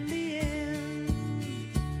in the end.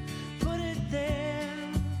 Put it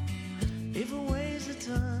there, if it weighs a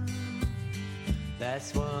ton.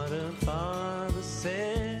 That's what a father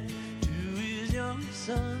said to his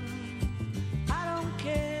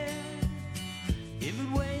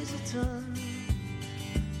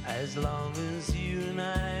As long as you and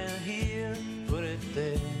I are here, put it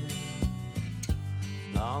there.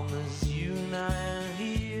 Long as you and I are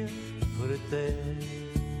here, put it there.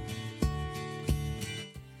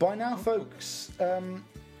 By now, folks,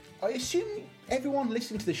 I assume everyone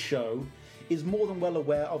listening to the show is more than well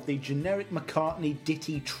aware of the generic McCartney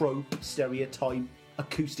ditty trope stereotype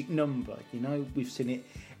acoustic number. You know, we've seen it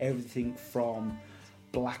everything from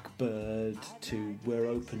Blackbird to We're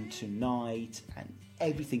Open Tonight and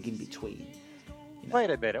everything in between. You know? Wait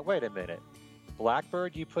a minute.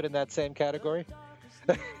 Blackbird you put in that same category?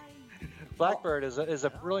 Blackbird is a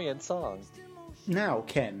brilliant song. Now,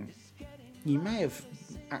 Ken, you may have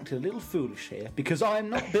acted a little foolish here because I am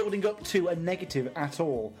not building up to a negative at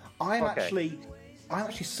all. I'm actually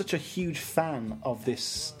such a huge fan of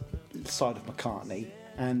this side of McCartney,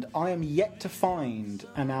 and I am yet to find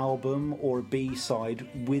an album or a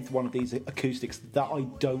B-side with one of these acoustics that I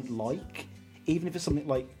don't like. Even if it's something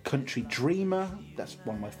like Country Dreamer, that's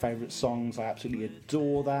one of my favourite songs, I absolutely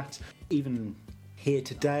adore that. Even Here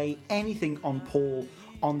Today, anything on Paul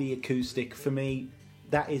on the acoustic, for me,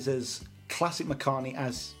 that is as classic McCartney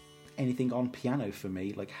as anything on piano for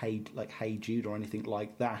me, like Hey Jude or anything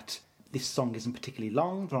like that. This song isn't particularly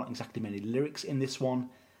long, there aren't exactly many lyrics in this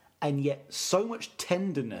one, and yet so much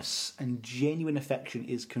tenderness and genuine affection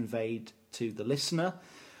is conveyed to the listener.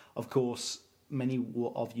 Of course, many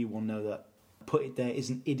of you will know that Put It There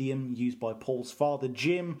is an idiom used by Paul's father,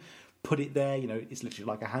 Jim. Put it there, you know, it's literally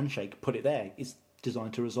like a handshake. Put it there. It's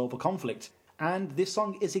designed to resolve a conflict. And this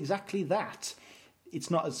song is exactly that.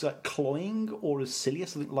 It's not as cloying or as silly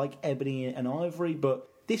as something like Ebony and Ivory, but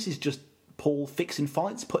this is just Paul fixing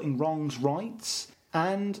fights, putting wrongs rights,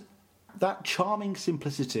 and that charming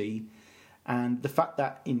simplicity and the fact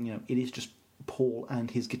that it is just Paul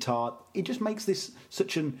and his guitar, it just makes this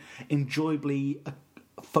such an enjoyably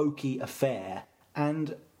folky affair.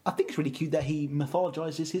 And I think it's really cute that he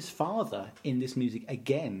mythologises his father in this music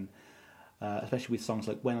again, especially with songs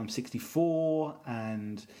like When I'm 64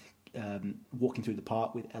 and Walking Through the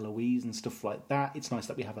Park with Eloise and stuff like that. It's nice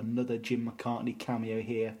that we have another Jim McCartney cameo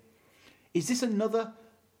here. Is this another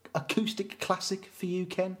acoustic classic for you,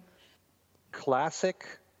 Ken?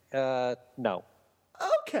 Classic? No.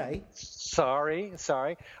 Okay. Sorry.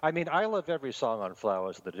 I mean, I love every song on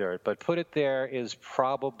Flowers of the Dirt, but Put It There is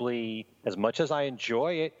probably, as much as I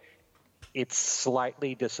enjoy it, it's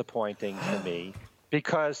slightly disappointing to me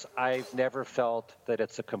because I've never felt that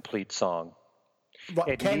it's a complete song.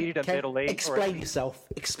 Right, it needed a middle eight. Explain yourself.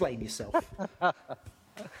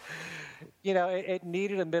 It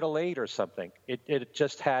needed a middle eight or something. It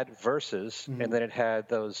just had verses, and then it had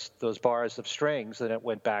those bars of strings, and it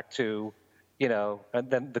went back to,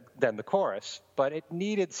 and then the chorus. But it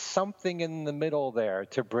needed something in the middle there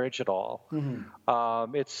to bridge it all.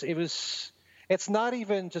 It's not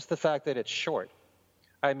even just the fact that it's short.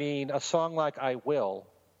 I mean, a song like I Will,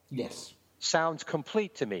 yes, sounds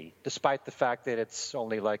complete to me, despite the fact that it's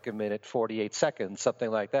only like a minute 48 seconds,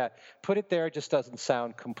 something like that. Put It There just doesn't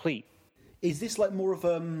sound complete. Is this like more of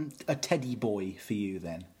a Teddy Boy for you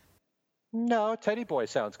then? No, Teddy Boy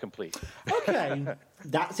sounds complete. Okay,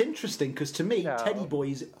 that's interesting because to me, Teddy Boy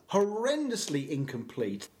is horrendously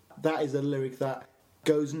incomplete. That is a lyric that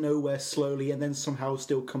goes nowhere slowly and then somehow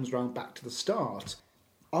still comes round back to the start.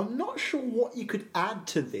 I'm not sure what you could add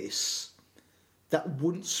to this that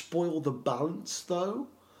wouldn't spoil the balance, though.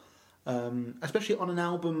 Especially on an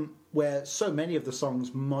album where so many of the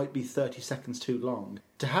songs might be 30 seconds too long.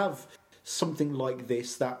 To have something like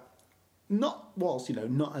this that not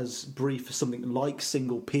as brief as something like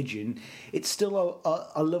Single Pigeon, it's still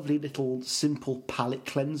a lovely little simple palate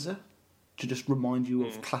cleanser to just remind you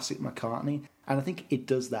of classic McCartney. And I think it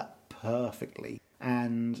does that perfectly.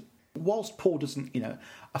 And whilst Paul doesn't,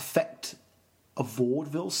 affect a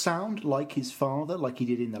vaudeville sound like his father, like he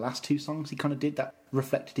did in the last two songs, he kind of did that,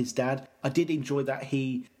 reflected his dad. I did enjoy that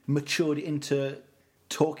he matured into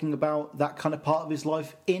talking about that kind of part of his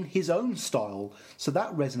life in his own style, so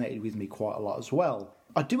that resonated with me quite a lot as well.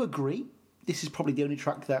 I do agree, this is probably the only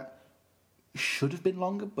track that should have been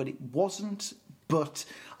longer, but it wasn't. But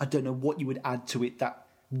I don't know what you would add to it that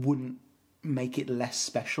wouldn't make it less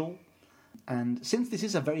special. And since this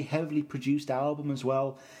is a very heavily produced album as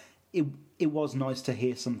well, it was nice to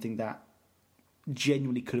hear something that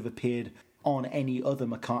genuinely could have appeared on any other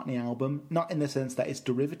McCartney album. Not in the sense that it's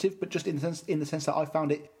derivative, but just in the sense that I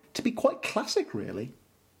found it to be quite classic, really.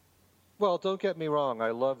 Well, don't get me wrong. I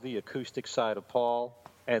love the acoustic side of Paul,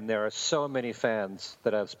 and there are so many fans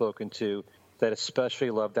that I've spoken to that especially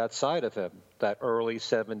love that side of him, that early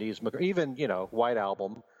 70s, even, White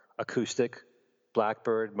Album, acoustic,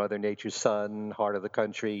 Blackbird, Mother Nature's Son, Heart of the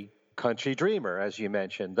Country, Country Dreamer, as you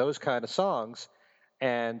mentioned, those kind of songs.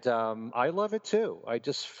 And I love it too. I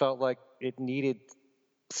just felt like it needed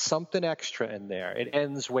something extra in there. It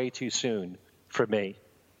ends way too soon for me.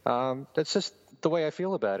 That's just the way I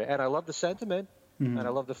feel about it. And I love the sentiment, and I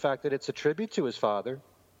love the fact that it's a tribute to his father,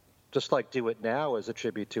 just like Do It Now is a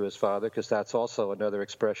tribute to his father, because that's also another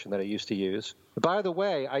expression that I used to use. By the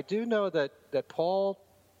way, I do know that Paul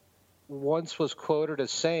once was quoted as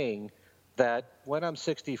saying that When I'm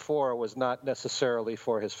 64 was not necessarily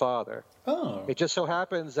for his father. Oh. It just so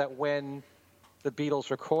happens that when the Beatles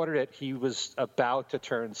recorded it, he was about to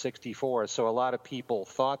turn 64, so a lot of people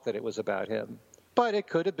thought that it was about him. But it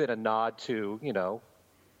could have been a nod to,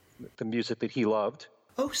 the music that he loved.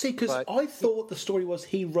 Oh, see, because I thought the story was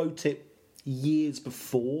he wrote it years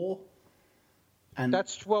before. And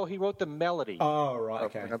He wrote the melody. Oh, right,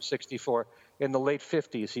 okay. When I'm 64. In the late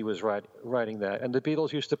 50s, he was writing that. And the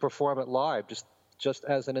Beatles used to perform it live, just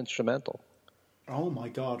as an instrumental. Oh, my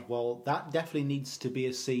God. Well, that definitely needs to be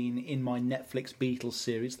a scene in my Netflix Beatles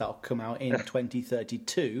series that'll come out in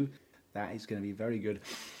 2032. That is going to be very good.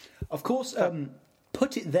 Of course,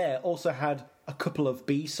 Put It There also had a couple of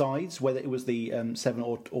B-sides, whether it was the 7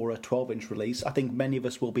 or a 12-inch release. I think many of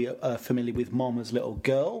us will be familiar with Mama's Little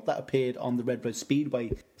Girl, that appeared on the Red Rose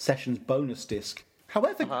Speedway Sessions bonus disc.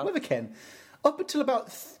 However, Ken, up until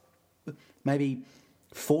about maybe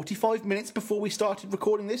 45 minutes before we started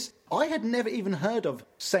recording this, I had never even heard of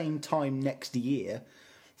Same Time Next Year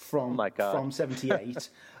from 78.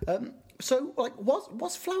 So,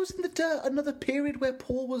 was Flowers in the Dirt another period where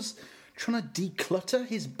Paul was trying to declutter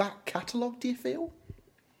his back catalogue, do you feel?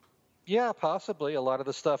 Yeah, possibly. A lot of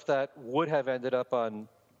the stuff that would have ended up on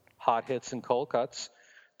Hot Hits and Cold Cuts,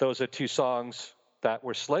 those are two songs that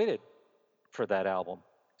were slated for that album.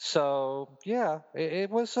 So, yeah,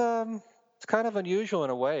 it was it's kind of unusual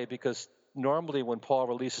in a way, because normally when Paul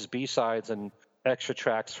releases B-sides and extra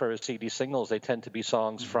tracks for his CD singles, they tend to be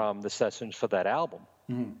songs from the sessions for that album.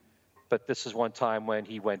 Mm-hmm. But this is one time when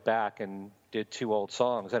he went back and did two old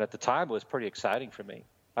songs. And at the time, it was pretty exciting for me.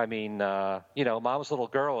 I mean, Mama's Little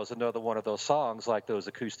Girl is another one of those songs, like those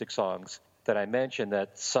acoustic songs that I mentioned,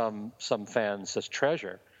 that some fans just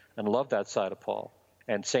treasure and love that side of Paul.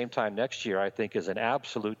 And Same Time Next Year, I think, is an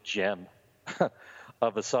absolute gem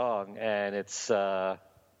of a song. And it's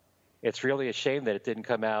really a shame that it didn't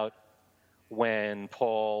come out when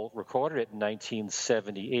Paul recorded it in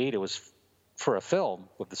 1978. It was for a film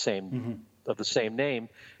with the same of the same name,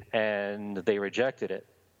 and they rejected it.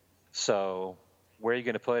 So where are you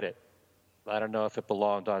going to put it? I don't know if it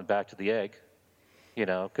belonged on Back to the Egg,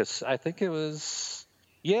 because I think it was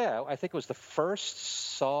the first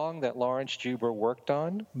song that Lawrence Juber worked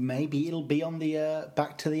on. Maybe it'll be on the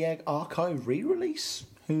Back to the Egg archive re-release.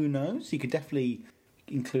 Who knows? You could definitely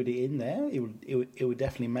include it in there. It would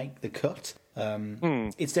definitely make the cut.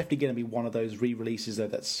 It's definitely going to be one of those re-releases, though,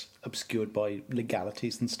 that's obscured by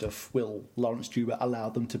legalities and stuff. Will Lawrence Juber allow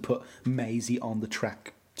them to put Maisie on the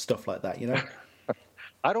track? Stuff like that,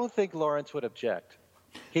 I don't think Lawrence would object.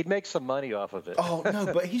 He'd make some money off of it. Oh,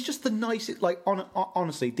 no, but he's just the nicest.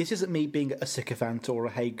 Honestly, this isn't me being a sycophant or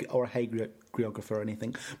a hagiographer or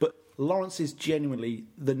anything, but Lawrence is genuinely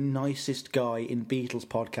the nicest guy in Beatles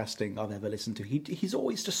podcasting I've ever listened to. He's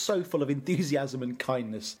always just so full of enthusiasm and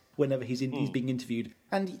kindness whenever he's being interviewed.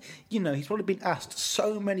 And, he's probably been asked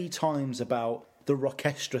so many times about the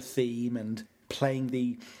Rockestra theme and playing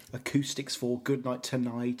the acoustics for Goodnight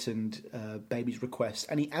Tonight and Baby's Request.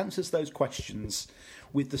 And he answers those questions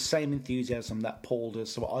with the same enthusiasm that Paul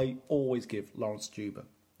does. So I always give Lawrence Juber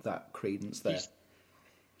that credence there.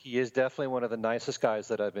 He is definitely one of the nicest guys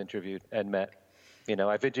that I've interviewed and met.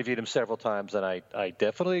 I've interviewed him several times, and I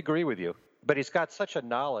definitely agree with you. But he's got such a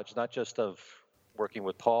knowledge, not just of working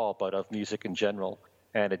with Paul, but of music in general,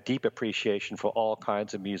 and a deep appreciation for all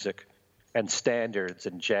kinds of music and standards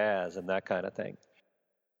and jazz and that kind of thing.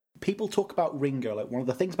 People talk about Ringo. Like, one of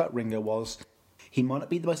the things about Ringo was he might not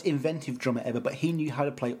be the most inventive drummer ever, but he knew how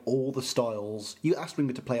to play all the styles. You ask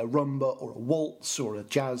Ringo to play a rumba or a waltz or a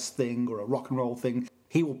jazz thing or a rock and roll thing,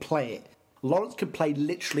 he will play it. Lawrence can play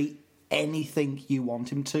literally anything you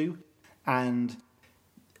want him to, and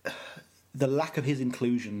the lack of his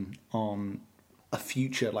inclusion on a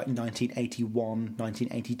future like 1981,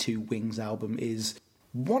 1982 Wings album is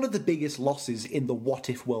one of the biggest losses in the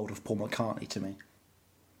what-if world of Paul McCartney to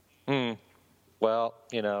me. Well,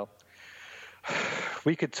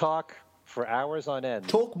 we could talk for hours on end.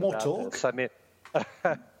 Talk more talk. This. I mean,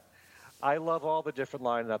 I love all the different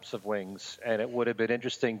lineups of Wings, and it would have been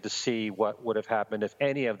interesting to see what would have happened if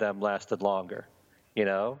any of them lasted longer.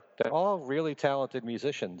 They're all really talented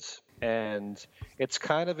musicians, and it's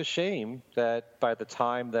kind of a shame that by the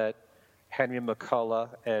time that Henry McCullough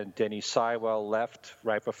and Denny Sywell left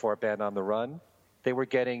right before Band on the Run, they were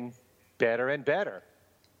getting better and better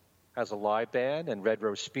as a live band, and Red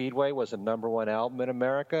Rose Speedway was a #1 album in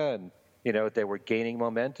America, and, they were gaining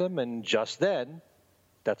momentum, and just then,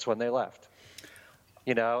 that's when they left.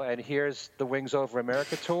 And here's the Wings Over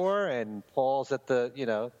America tour, and Paul's at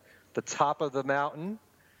the top of the mountain.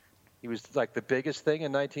 He was like the biggest thing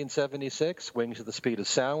in 1976. Wings of the Speed of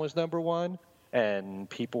Sound was #1. And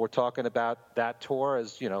people were talking about that tour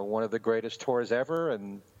as, one of the greatest tours ever.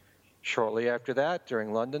 And shortly after that,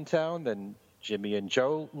 during London Town, then Jimmy and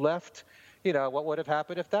Joe left. What would have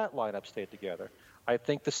happened if that lineup stayed together? I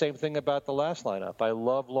think the same thing about the last lineup. I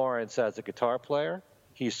love Lawrence as a guitar player.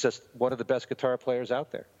 He's just one of the best guitar players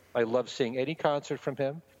out there. I love seeing any concert from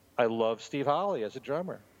him. I love Steve Holley as a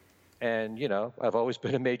drummer. And, I've always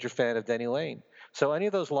been a major fan of Denny Laine. So any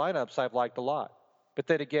of those lineups I've liked a lot. But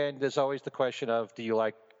then again, there's always the question of, do you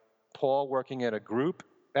like Paul working in a group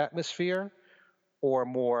atmosphere or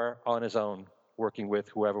more on his own, working with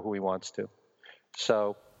who he wants to?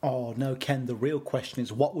 So... Oh, no, Ken, the real question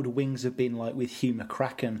is, what would Wings have been like with Hugh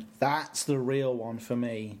McCracken? That's the real one for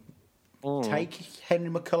me. Take Henry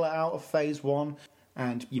McCullough out of Phase 1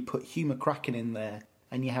 and you put Hugh McCracken in there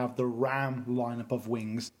and you have the Ram lineup of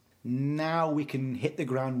Wings. Now we can hit the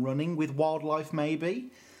ground running with Wildlife,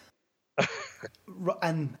 maybe.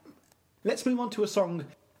 And let's move on to a song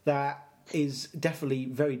that is definitely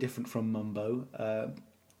very different from Mumbo.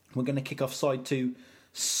 We're going to kick off side 2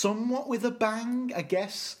 somewhat with a bang, I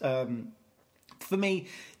guess. For me,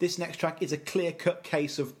 this next track is a clear-cut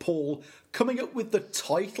case of Paul coming up with the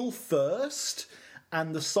title first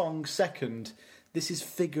and the song second. This is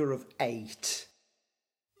Figure of 8.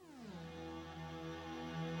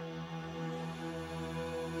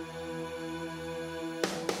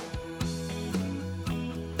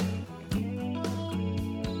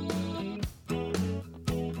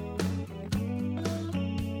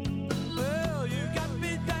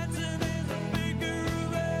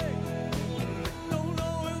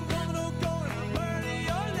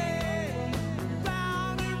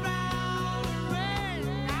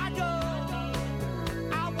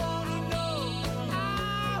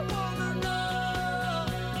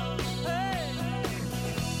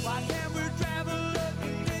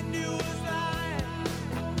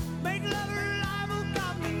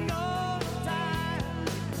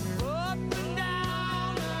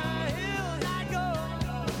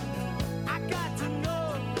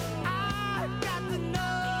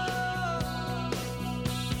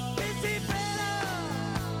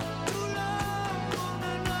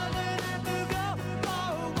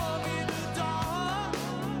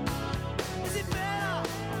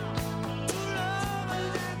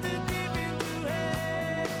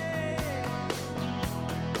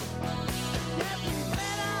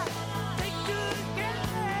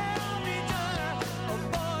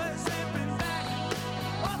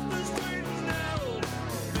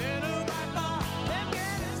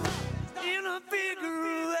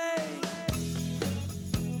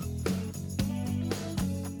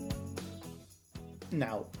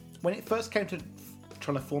 Now, when it first came to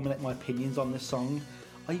trying to formulate my opinions on this song,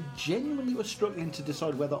 I genuinely was struggling to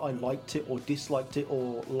decide whether I liked it or disliked it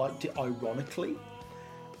or liked it ironically.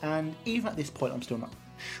 And even at this point, I'm still not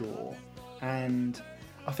sure. And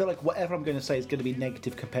I feel like whatever I'm going to say is going to be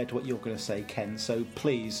negative compared to what you're going to say, Ken. So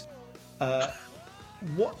please,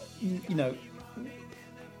 what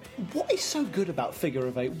is so good about Figure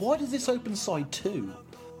of 8? Why does this open side 2?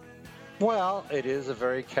 Well, it is a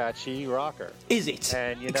very catchy rocker. Is it?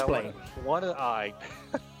 And Explain.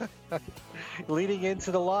 Leading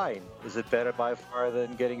into the line, is it better by far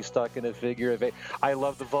than getting stuck in a Figure of 8? I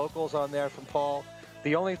love the vocals on there from Paul.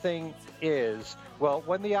 The only thing is, well,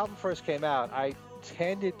 when the album first came out, I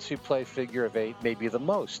tended to play Figure of 8 maybe the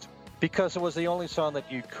most because it was the only song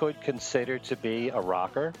that you could consider to be a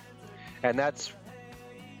rocker. And that's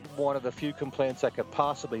one of the few complaints I could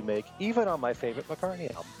possibly make, even on my favorite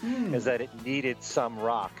McCartney album, is that it needed some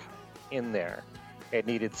rock in there. It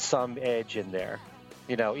needed some edge in there.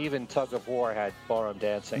 Even Tug of War had ballroom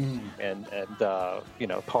dancing and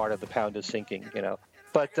part of The Pound is Sinking,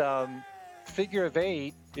 But Figure of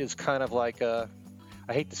 8 is kind of like I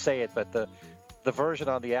hate to say it, but the version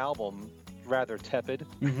on the album, rather tepid.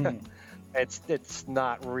 It's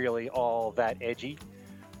not really all that edgy.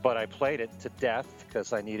 But I played it to death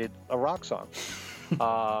because I needed a rock song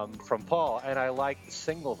from Paul. And I liked the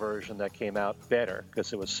single version that came out better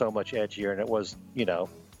because it was so much edgier and it was,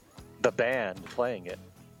 the band playing it.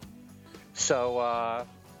 So,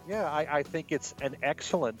 I think it's an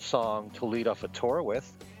excellent song to lead off a tour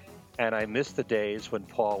with. And I miss the days when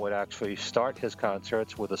Paul would actually start his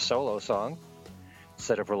concerts with a solo song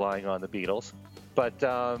instead of relying on the Beatles. But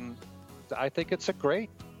I think it's a great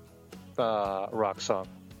rock song,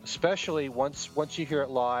 especially once you hear it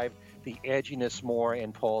live, the edginess more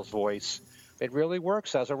in Paul's voice. It really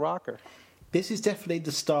works as a rocker. This is definitely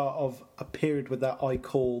the start of a period with that I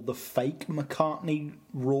call the fake McCartney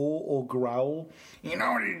roar or growl. You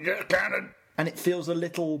know, he just kind of... And it feels a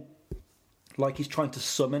little like he's trying to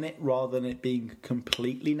summon it rather than it being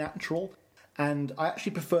completely natural. And I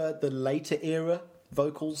actually prefer the later era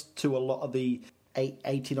vocals to a lot of the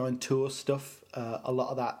 89 tour stuff. A lot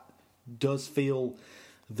of that does feel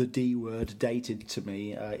the D word dated to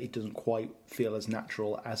me. It doesn't quite feel as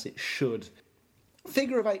natural as it should.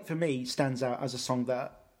 Figure of Eight for me stands out as a song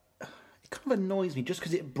that it kind of annoys me just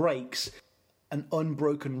because it breaks an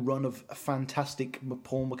unbroken run of fantastic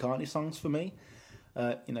Paul McCartney songs for me.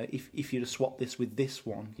 If you'd have swapped this with this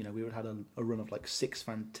one, we would have had a run of like 6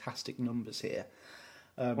 fantastic numbers here.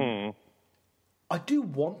 I do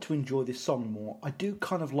want to enjoy this song more. I do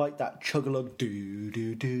kind of like that chug-a-lug do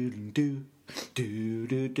do do do do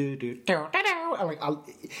do do do do.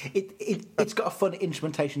 It's got a fun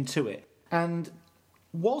instrumentation to it, and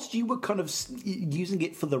whilst you were kind of using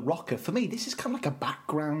it for the rocker, for me, this is kind of like a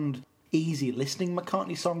background, easy listening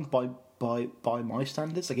McCartney song by my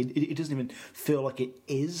standards. Like it doesn't even feel like it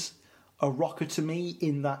is a rocker to me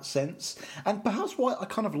in that sense. And perhaps why I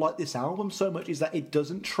kind of like this album so much is that it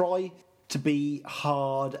doesn't try to be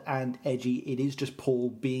hard and edgy. It is just Paul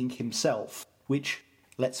being himself, which,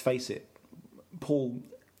 let's face it, Paul,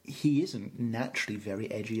 he isn't naturally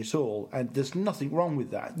very edgy at all, and there's nothing wrong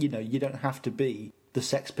with that. You don't have to be the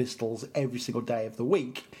Sex Pistols every single day of the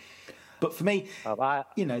week. But for me,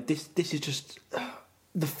 this is just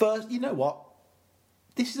the first... You know what?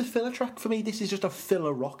 This is a filler track for me. This is just a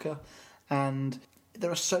filler rocker, and there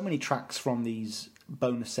are so many tracks from these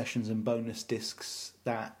bonus sessions and bonus discs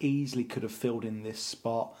that easily could have filled in this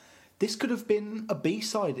spot. This could have been a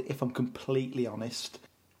B-side, if I'm completely honest.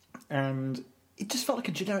 And it just felt like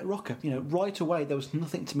a generic rocker. Right away, there was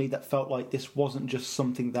nothing to me that felt like this wasn't just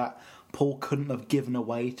something that Paul couldn't have given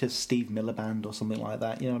away to Steve Miller Band or something like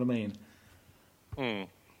that. You know what I mean?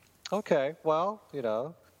 Okay, well,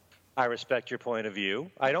 I respect your point of view.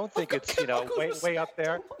 I don't think it's, way up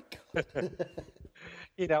there.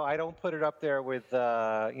 I don't put it up there with,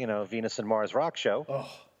 Venus and Mars Rock Show.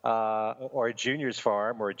 Or Junior's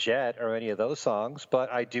Farm or Jet or any of those songs,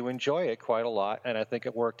 but I do enjoy it quite a lot, and I think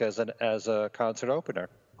it worked as a concert opener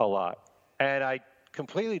a lot. And I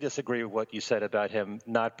completely disagree with what you said about him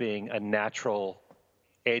not being a natural,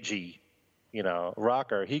 edgy,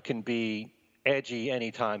 rocker. He can be edgy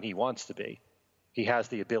anytime he wants to be. He has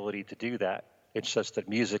the ability to do that. It's just that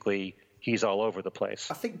musically, he's all over the place.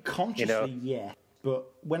 I think consciously, yeah. But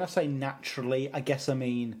when I say naturally, I guess I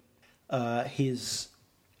mean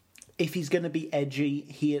if he's going to be edgy,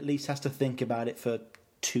 he at least has to think about it for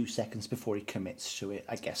 2 seconds before he commits to it.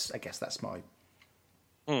 I guess that's my...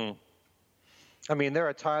 I mean, there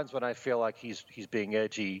are times when I feel like he's being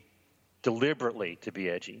edgy deliberately to be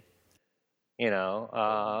edgy.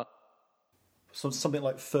 So something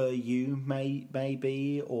like For You,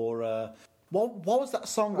 maybe, or... What was that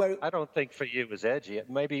song where... I don't think For You was edgy. It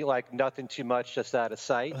may be like Nothing Too Much, Just Out of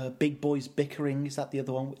Sight. Big Boys Bickering, is that the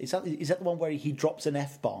other one? Is that the one where he drops an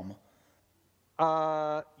F-bomb?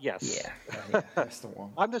 Yes. Yeah, that's the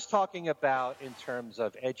one. I'm just talking about in terms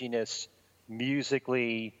of edginess,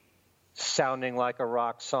 musically sounding like a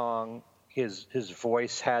rock song. His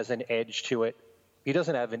voice has an edge to it. He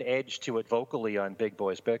doesn't have an edge to it vocally on Big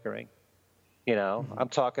Boys Bickering. I'm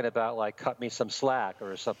talking about like Cut Me Some Slack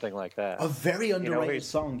or something like that. A very underrated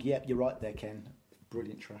song. Yep, you're right there, Ken.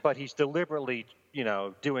 Brilliant track. But he's deliberately,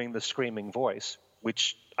 doing the screaming voice,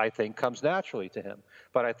 which I think comes naturally to him.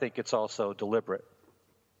 But I think it's also deliberate.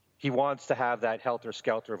 He wants to have that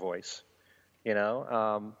helter-skelter voice,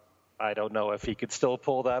 I don't know if he could still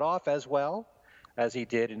pull that off as well as he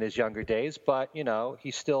did in his younger days, but,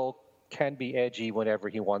 he still can be edgy whenever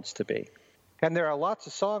he wants to be. And there are lots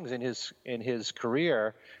of songs in his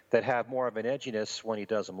career that have more of an edginess when he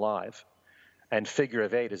does them live. And Figure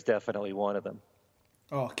of Eight is definitely one of them.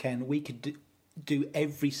 Oh, Ken, we could do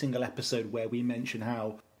every single episode where we mention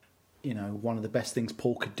how, one of the best things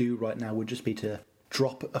Paul could do right now would just be to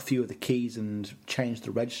drop a few of the keys and change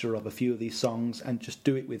the register of a few of these songs and just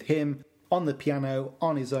do it with him on the piano,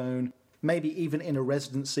 on his own, maybe even in a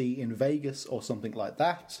residency in Vegas or something like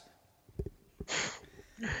that.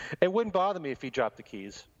 It wouldn't bother me if he dropped the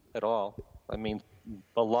keys at all. I mean,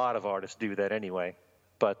 a lot of artists do that anyway.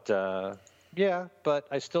 But, but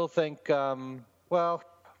I still think,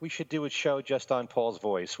 We should do a show just on Paul's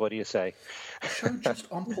voice. What do you say? Show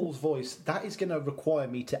just on Paul's voice. That is going to require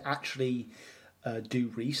me to actually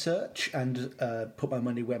do research and put my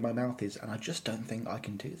money where my mouth is, and I just don't think I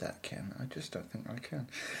can do that, Ken. I just don't think I can.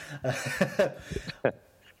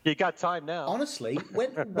 You got time now. Honestly,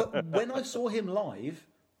 when I saw him live,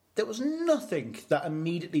 there was nothing that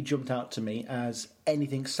immediately jumped out to me as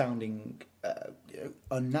anything sounding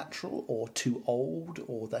unnatural or too old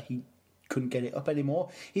or that he couldn't get it up anymore.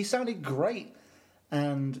 He sounded great,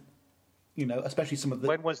 and especially some of the.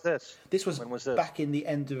 When was this? When was this? Back in the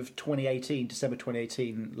end of 2018, December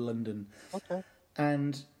 2018, London. Okay.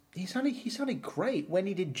 And he sounded great when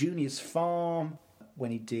he did Junior's Farm,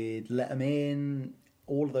 when he did Let 'Em In.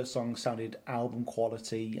 All of those songs sounded album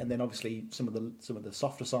quality, and then obviously some of the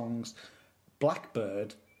softer songs,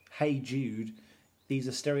 Blackbird, Hey Jude. These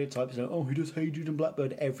are stereotypes. He does Hey Jude and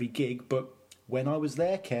Blackbird every gig, but when I was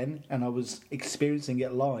there, Ken, and I was experiencing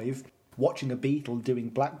it live, watching a Beatle doing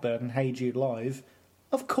Blackbird and Hey Jude live,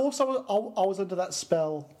 of course I was under that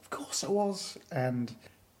spell. Of course I was, and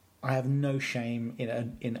I have no shame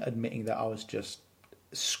in admitting that I was just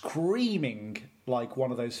screaming like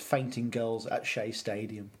one of those fainting girls at Shea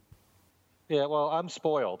Stadium. Yeah, well, I'm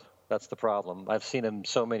spoiled. That's the problem. I've seen him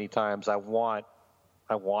so many times. I want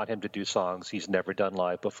him to do songs he's never done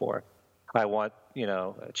live before. I want,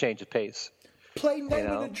 a change of pace. Play Name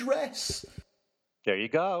and Address. There you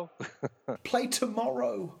go. Play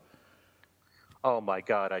Tomorrow. Oh my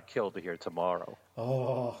God, I'd kill to hear Tomorrow.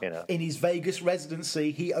 Oh, in his Vegas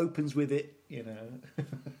residency, he opens with it,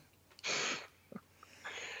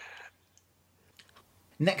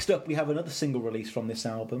 Next up, we have another single release from this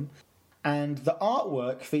album, and the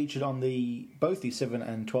artwork featured on both the 7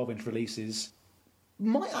 and 12-inch releases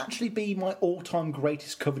might actually be my all-time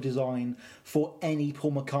greatest cover design for any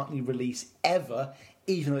Paul McCartney release ever,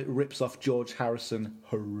 even though it rips off George Harrison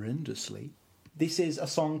horrendously. This is a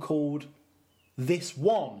song called This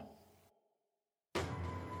One.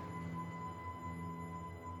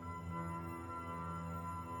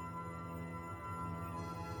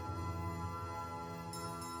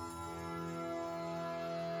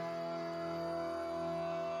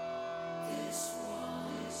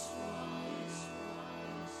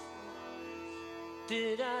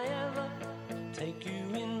 Did I ever take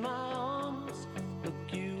you in my arms, look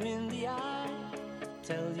you in the eye,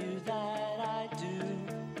 tell you that I do?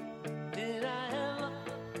 Did I ever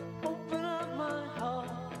open up my heart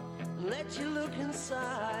and let you look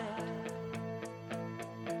inside?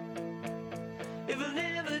 If I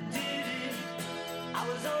never did it, I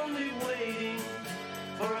was only waiting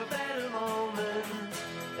for a better moment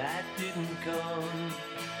that didn't come.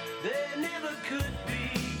 There never could be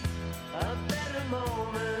a better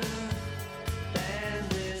moment than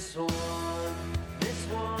this one. This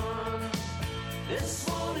one, this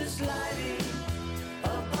one is lighting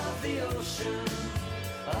above the ocean.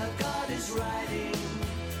 A God is riding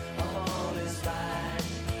upon his back.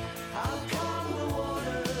 How calm the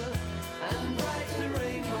water and bright the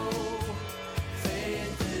rainbow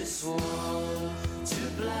fade this one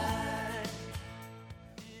to black.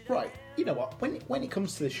 Right. You know what, when it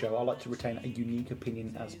comes to this show, I like to retain a unique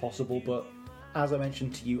opinion as possible, but as I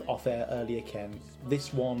mentioned to you off air earlier, Ken,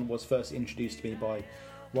 this one was first introduced to me by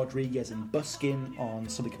Rodriguez and Buskin on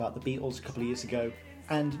Something About the Beatles a couple of years ago,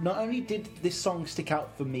 and not only did this song stick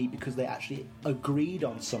out for me because they actually agreed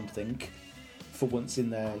on something for once in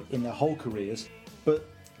their whole careers, but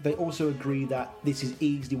they also agree that this is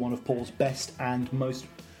easily one of Paul's best and most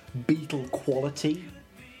Beatle quality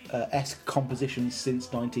esque compositions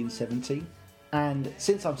since 1970. And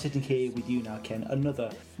since I'm sitting here with you now, Ken,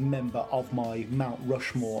 another member of my Mount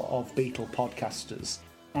Rushmore of Beatle podcasters,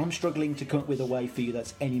 I'm struggling to come up with a way for you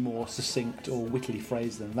that's any more succinct or wittily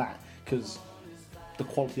phrased than that, because the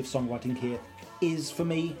quality of songwriting here is, for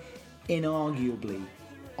me, inarguably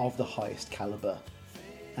of the highest calibre.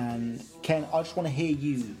 And Ken, I just want to hear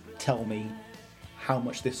you tell me how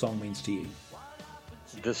much this song means to you.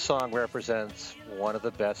 This song represents one of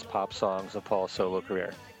the best pop songs of Paul's solo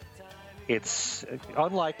career. It's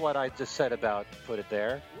unlike what I just said about Put It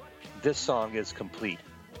There. This song is complete.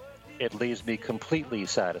 It leaves me completely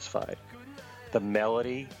satisfied. The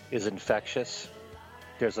melody is infectious.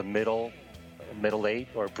 There's a middle eight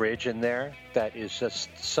or bridge in there that is just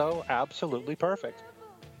so absolutely perfect.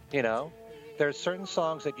 There's certain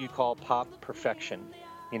songs that you call pop perfection.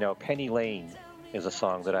 Penny Lane is a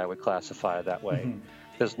song that I would classify that way. Mm-hmm.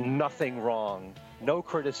 There's nothing wrong, no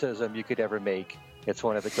criticism you could ever make. It's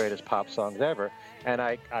one of the greatest pop songs ever. And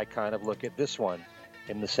I kind of look at this one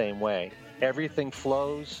in the same way. Everything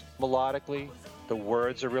flows melodically. The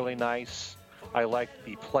words are really nice. I like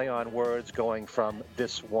the play on words going from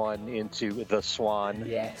this one into the swan.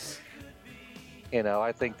 Yes. You know,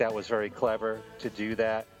 I think that was very clever to do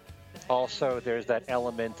that. Also, there's that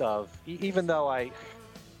element of, even though I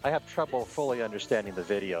have trouble fully understanding the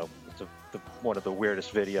video, it's one of the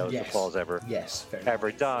weirdest videos that Paul's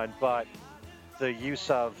ever done, but the use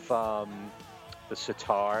of the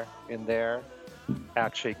sitar in there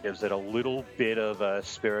actually gives it a little bit of a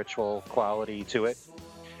spiritual quality to it.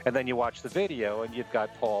 And then you watch the video and you've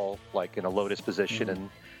got Paul like in a lotus position and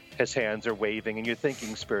his hands are waving and you're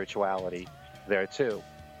thinking spirituality there too.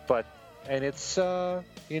 And it's,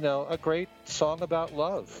 you know, a great song about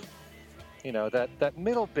love. You know, that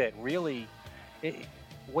middle bit really,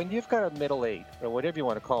 when you've got a middle eight or whatever you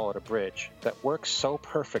want to call it, a bridge that works so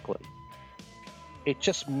perfectly, it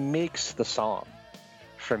just makes the song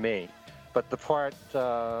for me. But the part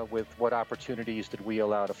with what opportunities did we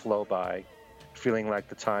allow to flow by, feeling like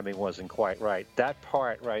the timing wasn't quite right, that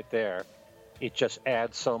part right there, it just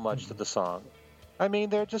adds so much to the song. I mean,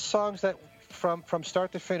 they're just songs that from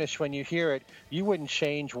start to finish, when you hear it, you wouldn't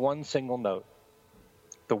change one single note.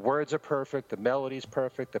 The words are perfect, the melody's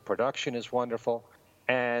perfect, the production is wonderful,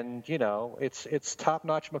 and, you know, it's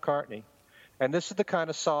top-notch McCartney. And this is the kind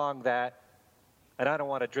of song that, and I don't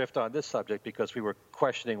want to drift on this subject because we were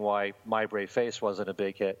questioning why My Brave Face wasn't a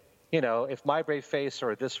big hit. You know, if My Brave Face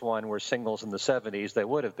or this one were singles in the 70s, they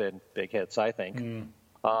would have been big hits, I think.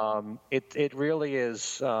 It really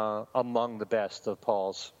is among the best of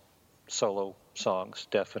Paul's solo songs,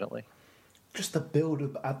 definitely. Just the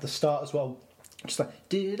build-up at the start as well. Just like,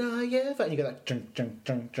 did I ever? And you get that junk, junk,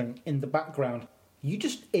 junk, junk in the background. You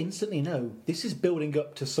just instantly know this is building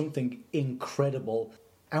up to something incredible.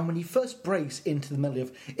 And when you first brace into the melody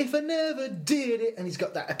of, if I never did it, and he's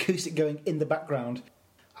got that acoustic going in the background,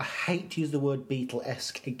 I hate to use the word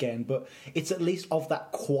Beatle-esque again, but it's at least of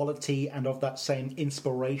that quality and of that same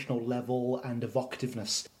inspirational level and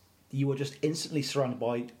evocativeness. You are just instantly surrounded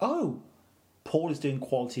by, oh, Paul is doing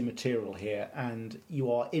quality material here, and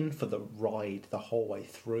you are in for the ride the whole way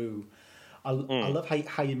through. I love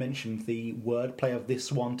how you mentioned the wordplay of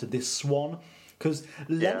this one to this swan, because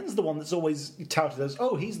Lennon's the one that's always touted as,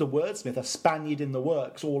 oh, he's the wordsmith, a Spaniard in the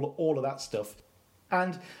works, all of that stuff.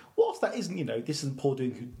 And whilst that isn't, you know, this isn't Paul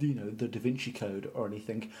doing, you know, the Da Vinci Code or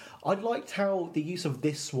anything, I liked how the use of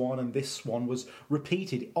this swan and this swan was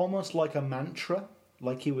repeated, almost like a mantra,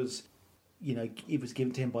 like he was, you know, it was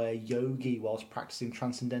given to him by a yogi whilst practicing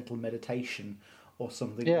transcendental meditation or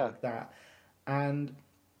something like that. And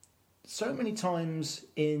so many times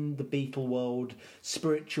in the Beatle world,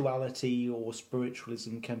 spirituality or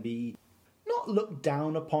spiritualism can be not looked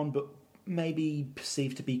down upon, but maybe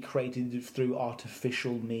perceived to be created through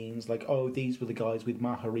artificial means. Like, oh, these were the guys with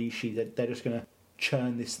Maharishi, that they're just going to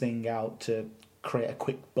churn this thing out to create a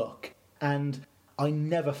quick buck. And I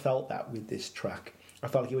never felt that with this track. I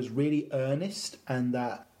felt like it was really earnest, and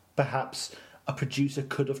that perhaps a producer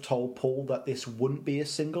could have told Paul that this wouldn't be a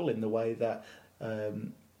single in the way that,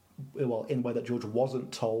 in the way that George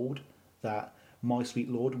wasn't told that My Sweet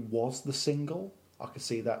Lord was the single. I could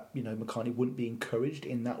see that, you know, McCartney wouldn't be encouraged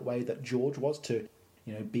in that way that George was to,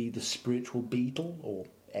 you know, be the spiritual Beatle or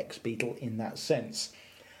ex-Beatle in that sense.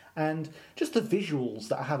 And just the visuals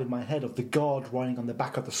that I have in my head of the god riding on the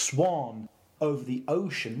back of the swan over the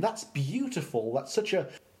ocean, that's beautiful. That's such a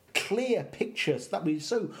clear picture that we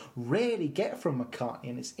so rarely get from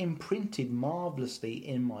McCartney, and it's imprinted marvellously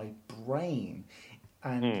in my brain.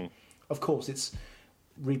 And of course it's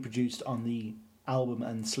reproduced on the album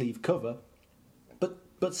and sleeve cover,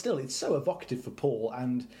 but still it's so evocative for Paul,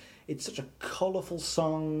 and it's such a colourful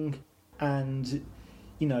song. And,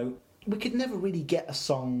 you know, we could never really get a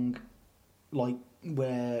song like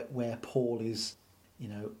where Paul is, you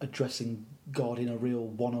know, addressing God in a real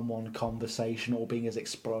one-on-one conversation or being as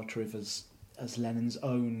explorative as Lennon's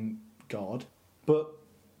own God. But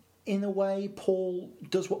in a way, Paul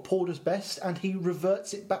does what Paul does best, and he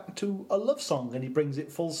reverts it back to a love song, and he brings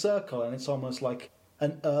it full circle, and it's almost like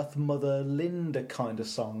an Earth Mother Linda kind of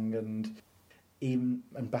song, and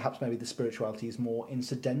perhaps maybe the spirituality is more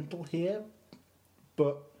incidental here.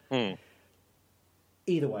 But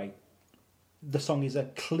either way, the song is a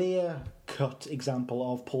clear-cut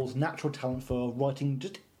example of Paul's natural talent for writing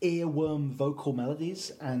just earworm vocal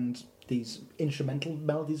melodies and these instrumental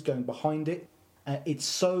melodies going behind it. It's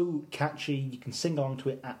so catchy, you can sing along to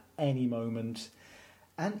it at any moment.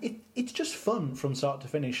 And it's just fun from start to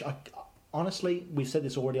finish. Honestly, we've said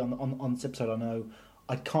this already on this episode, I know.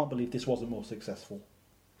 I can't believe this wasn't more successful.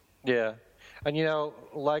 Yeah. And, you know,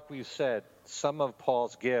 like we've said, some of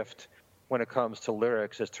Paul's gift when it comes to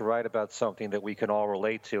lyrics is to write about something that we can all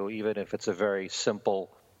relate to, even if it's a very simple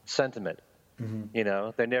sentiment. You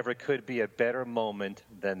know, there never could be a better moment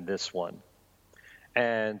than this one.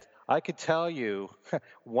 And I could tell you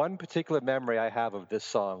one particular memory I have of this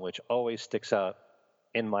song, which always sticks out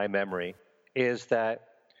in my memory, is that,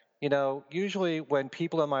 you know, usually when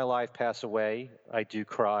people in my life pass away, I do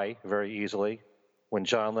cry very easily. When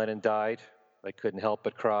John Lennon died, I couldn't help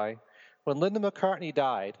but cry. When Linda McCartney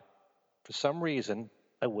died, for some reason,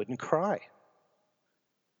 I wouldn't cry.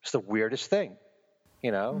 It's the weirdest thing.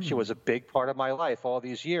 You know, she was a big part of my life all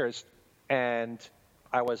these years. And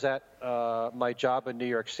I was at my job in New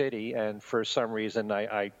York City, and for some reason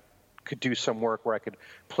I could do some work where I could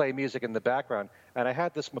play music in the background. And I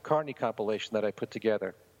had this McCartney compilation that I put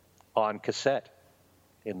together on cassette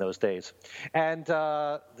in those days. And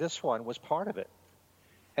this one was part of it.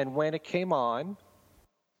 And when it came on,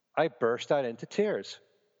 I burst out into tears.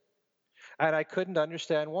 And I couldn't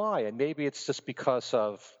understand why. And maybe it's just because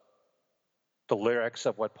of the lyrics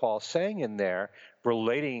of what Paul's saying in there,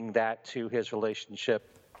 relating that to his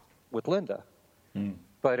relationship with Linda.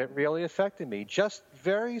 But it really affected me. Just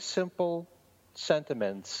very simple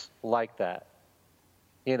sentiments like that.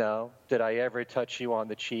 You know, did I ever touch you on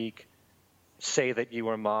the cheek? Say that you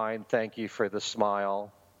were mine. Thank you for the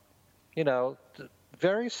smile. You know,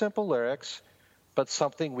 very simple lyrics, but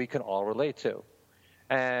something we can all relate to.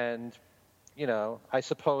 And, you know, I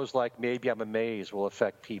suppose like Maybe I'm Amazed will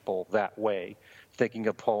affect people that way, thinking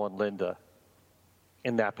of Paul and Linda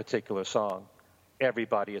in that particular song.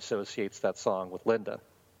 Everybody associates that song with Linda.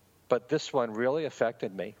 But this one really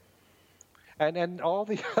affected me. And all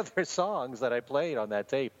the other songs that I played on that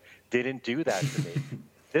tape didn't do that to me.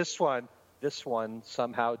 This one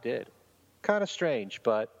somehow did. Kind of strange,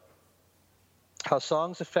 but how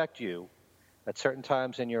songs affect you at certain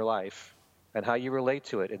times in your life and how you relate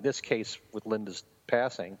to it, in this case with Linda's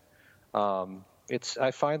passing,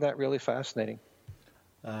 I find that really fascinating.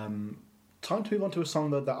 Time to move on to a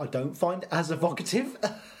song that I don't find as evocative.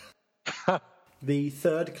 The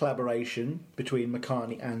third collaboration between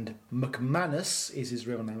McCartney and McManus is his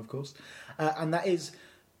real name, of course, and that is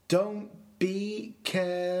Don't Be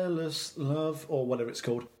Careless, Love, or whatever it's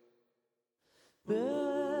called.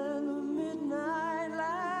 Burn the midnight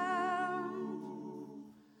lamp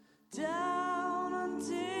down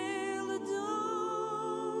until the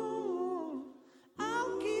dawn.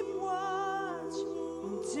 I'll keep watch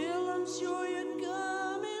until I'm sure you're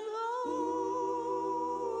coming home.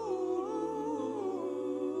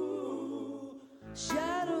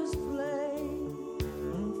 Shadows play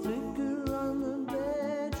and flicker on the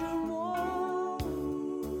bedroom wall.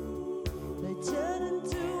 They turn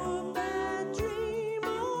into a bad dream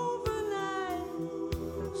overnight.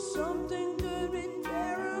 Something could be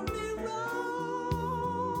terribly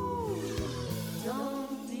wrong.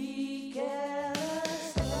 Don't be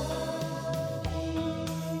careless, love.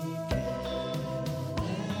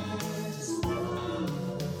 Careless love.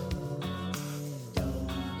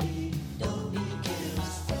 Don't be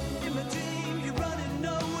careless. In my dream, you're running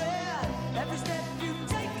nowhere. Every step you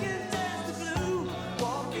take turns to blue.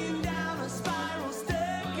 Walking down a spiral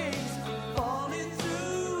staircase, falling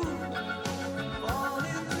through.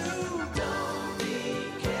 Don't be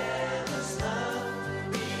careless,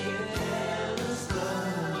 love. Be careless,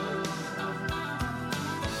 love.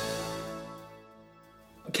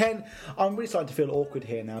 Ken, I'm really starting to feel awkward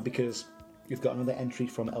here now because you've got another entry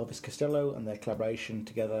from Elvis Costello and their collaboration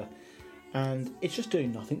together, and it's just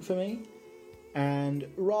doing nothing for me. And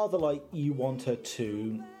rather like You Want Her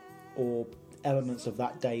To, or Elements of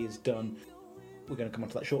That Day Is Done, we're going to come on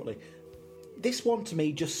to that shortly. This one to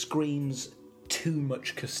me just screams too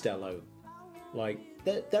much Costello. Like,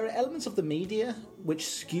 there are elements of the media which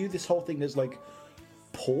skew this whole thing as like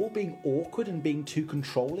Paul being awkward and being too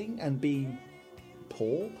controlling and being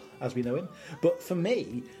Paul, as we know him. But for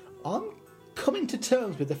me, I'm coming to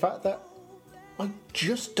terms with the fact that I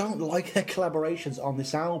just don't like their collaborations on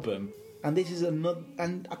this album. And this is another.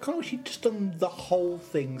 And I kind of wish he'd just done the whole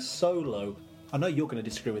thing solo. I know you're going to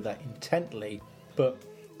disagree with that intently, but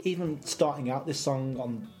even starting out this song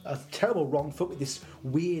on a terrible wrong foot with this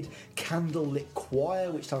weird candlelit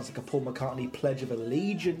choir, which sounds like a Paul McCartney Pledge of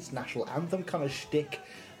Allegiance, national anthem kind of shtick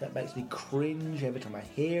that makes me cringe every time I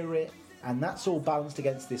hear it. And that's all balanced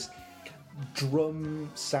against this drum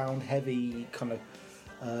sound heavy kind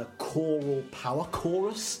of choral power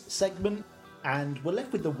chorus segment. And we're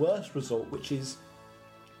left with the worst result, which is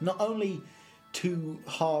not only two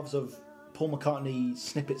halves of Paul McCartney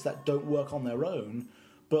snippets that don't work on their own,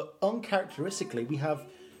 but uncharacteristically we have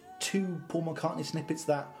two Paul McCartney snippets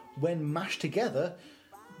that, when mashed together,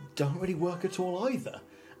 don't really work at all either.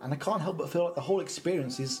 And I can't help but feel like the whole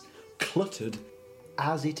experience is cluttered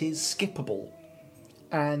as it is skippable.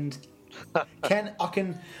 And Ken, I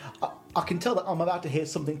can tell that I'm about to hear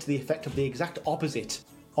something to the effect of the exact opposite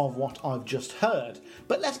of what I've just heard.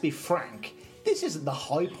 But let's be frank, this isn't the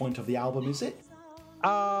high point of the album, is it?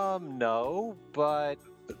 No, but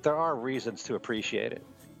there are reasons to appreciate it.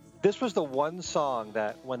 This was the one song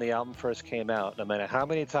that when the album first came out, no matter how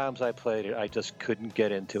many times I played it, I just couldn't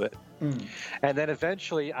get into it. And then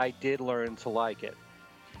eventually I did learn to like it.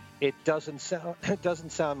 It doesn't sound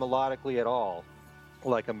melodically at all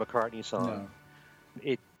like a McCartney song. No.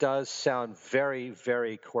 It does sound very,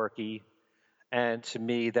 very quirky. And to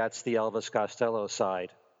me, that's the Elvis Costello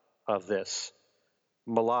side of this,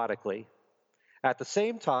 melodically. At the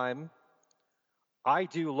same time, I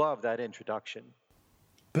do love that introduction.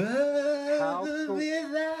 But How cool-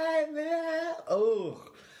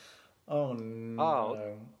 oh no.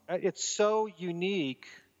 Oh, it's so unique.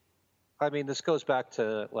 I mean, this goes back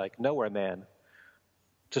to like Nowhere Man.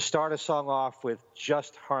 To start a song off with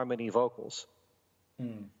just harmony vocals.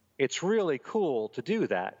 It's really cool to do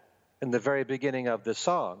that in the very beginning of the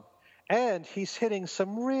song. And he's hitting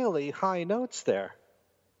some really high notes there,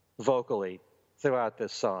 vocally, throughout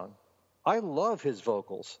this song. I love his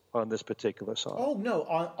vocals on this particular song. Oh no,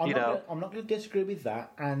 I'm not going to disagree with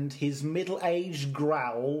that. And his middle-aged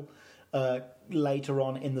growl later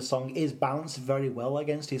on in the song is balanced very well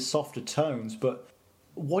against his softer tones. But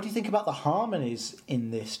what do you think about the harmonies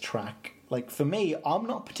in this track? Like, for me, I'm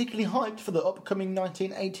not particularly hyped for the upcoming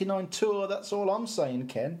 1989 tour. That's all I'm saying,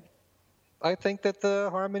 Ken. I think that the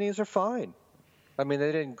harmonies are fine. I mean,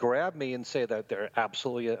 they didn't grab me and say that they're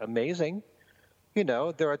absolutely amazing. You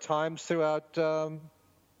know, there are times throughout,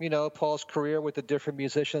 Paul's career with the different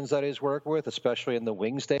musicians that he's worked with, especially in the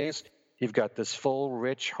Wings days, you've got this full,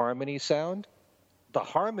 rich harmony sound. The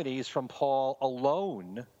harmonies from Paul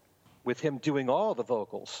alone, with him doing all the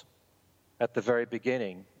vocals at the very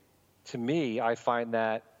beginning, to me, I find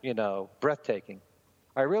that, breathtaking.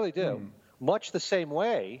 I really do. Much the same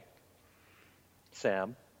way,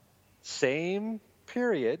 Sam, same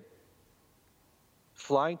period,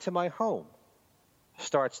 Flying to My Home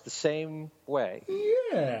starts the same way.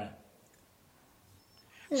 Yeah.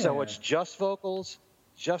 So it's just vocals,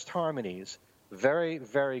 just harmonies. Very,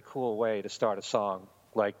 very cool way to start a song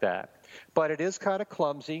like that. But it is kind of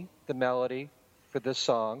clumsy, the melody for this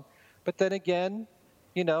song. But then again,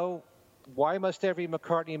 why must every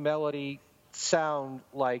McCartney melody sound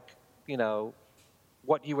like,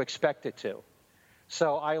 what you expect it to?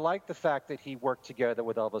 So I like the fact that he worked together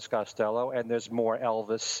with Elvis Costello, and there's more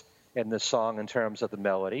Elvis in this song in terms of the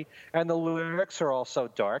melody. And the lyrics are also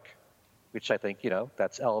dark, which I think,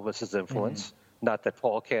 that's Elvis's influence. Not that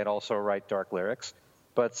Paul can't also write dark lyrics,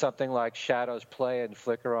 but something like shadows play and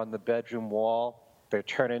flicker on the bedroom wall. They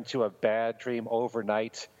turn into a bad dream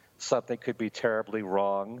overnight. Something could be terribly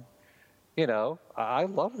wrong. I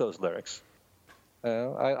love those lyrics.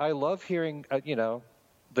 I love hearing,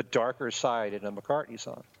 the darker side in a McCartney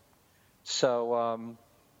song. So,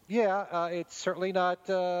 it's certainly not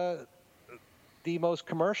the most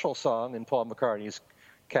commercial song in Paul McCartney's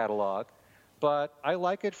catalog, but I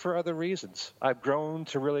like it for other reasons. I've grown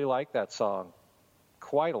to really like that song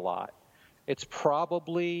quite a lot. It's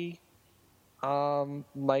probably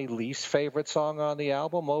my least favorite song on the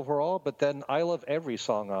album overall, but then I love every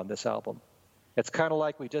song on this album. It's kind of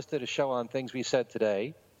like we just did a show on Things We Said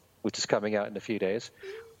Today, which is coming out in a few days,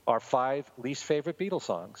 our 5 least favorite Beatles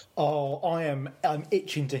songs. Oh, I'm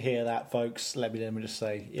itching to hear that, folks. Let me just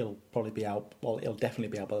say, it'll probably be out. Well, it'll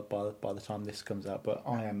definitely be out by the time this comes out. But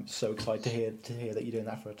I am so excited to hear that you're doing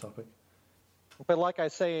that for a topic. But like I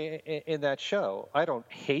say in that show, I don't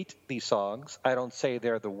hate these songs. I don't say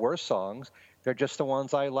they're the worst songs. They're just the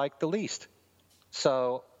ones I like the least.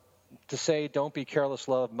 So to say Don't Be Careless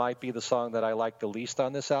Love might be the song that I like the least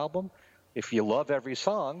on this album, if you love every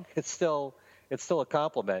song, it's still a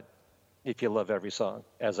compliment if you love every song,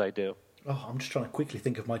 as I do. Oh, I'm just trying to quickly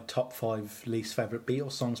think of my top 5 least favourite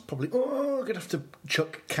Beatles songs. Probably, I'm going to have to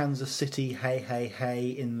chuck Kansas City, Hey, Hey, Hey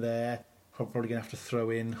in there. Probably going to have to throw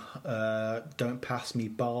in Don't Pass Me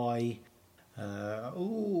By.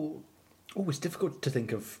 It's difficult to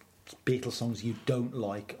think of Beatles songs you don't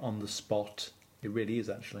like on the spot. It really is,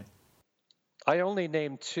 actually. I only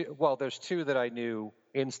named 2. Well, there's 2 that I knew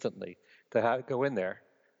instantly that go in there.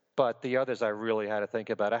 But the others I really had to think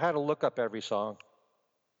about. I had to look up every song.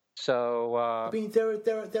 So I mean, there are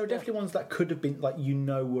definitely ones that could have been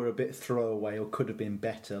were a bit throwaway or could have been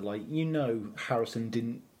better. Like Harrison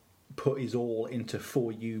didn't put his all into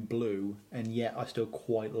For You Blue, and yet I still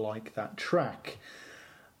quite like that track.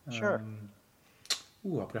 Sure. I'm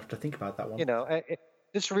gonna have to think about that one.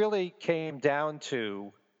 This really came down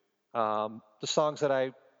to the songs that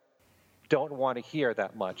I don't want to hear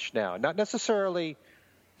that much now. Not necessarily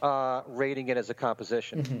rating it as a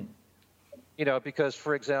composition. You know, because,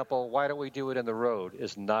 for example, Why Don't We Do It in the Road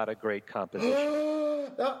is not a great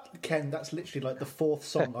composition. Ken, that's literally like the fourth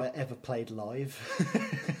song I ever played live.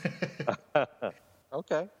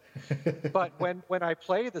 Okay. But when I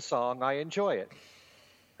play the song, I enjoy it.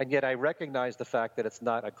 And yet I recognize the fact that it's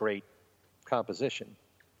not a great composition.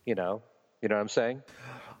 You know what I'm saying?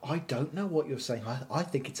 I don't know what you're saying. I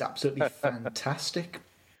think it's absolutely fantastic.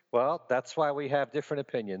 Well, that's why we have different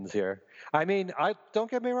opinions here. I mean,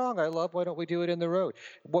 don't get me wrong. I love Why Don't We Do It in the Road.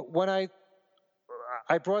 When I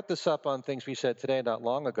brought this up on Things We Said Today not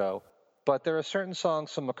long ago, but there are certain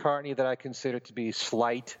songs from McCartney that I consider to be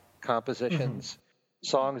slight compositions,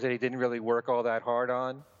 songs that he didn't really work all that hard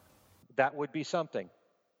on. That Would Be Something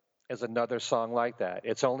is another song like that.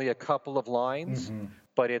 It's only a couple of lines,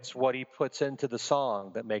 but it's what he puts into the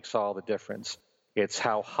song that makes all the difference. It's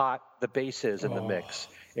how hot the bass is in the mix.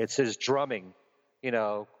 It's his drumming,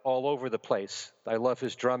 all over the place. I love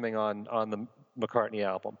his drumming on the McCartney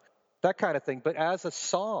album. That kind of thing. But as a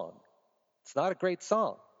song, it's not a great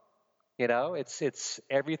song. It's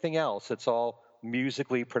everything else. It's all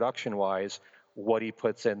musically, production-wise, what he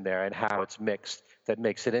puts in there and how it's mixed that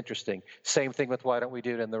makes it interesting. Same thing with Why Don't We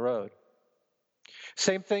Do It in the Road.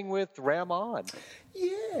 Same thing with Ram On.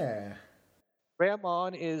 Yeah. Ram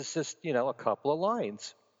On is just, a couple of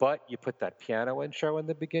lines. But you put that piano intro in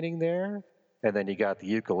the beginning there, and then you got the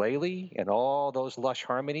ukulele and all those lush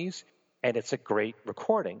harmonies, and it's a great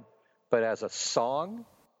recording. But as a song,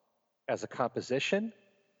 as a composition,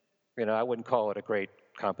 I wouldn't call it a great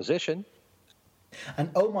composition. And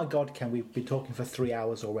oh my God, Ken, we've been talking for 3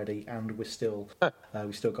 hours already, and we've still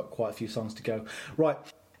got quite a few songs to go. Right,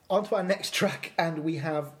 on to our next track, and we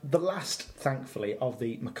have the last, thankfully, of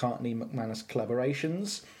the McCartney-McManus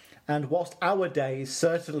collaborations. And whilst our day is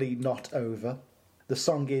certainly not over, the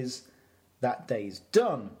song is That Day's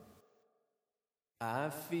Done. I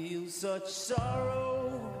feel such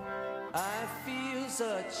sorrow, I feel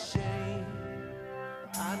such shame.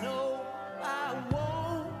 I know I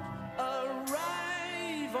won't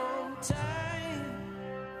arrive on time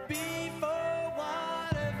before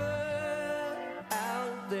whatever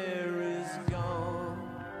out there is gone.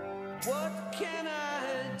 What can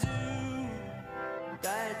I do?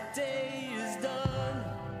 That day is done.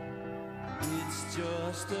 It's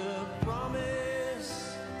just a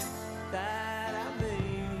promise that I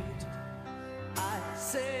made. I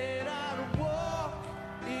said I'd walk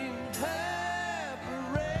in her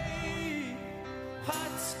parade,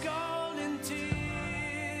 hot scalding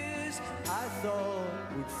tears I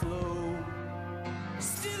thought would flow.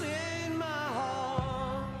 Still in my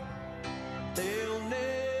heart, they'll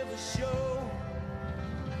never show.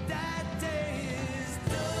 That day is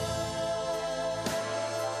done.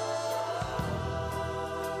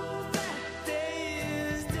 That day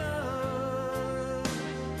is done.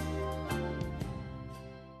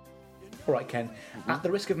 All right, Ken, at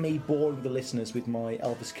the risk of me boring the listeners with my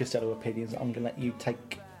Elvis Costello opinions, I'm going to let you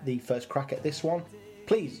take the first crack at this one.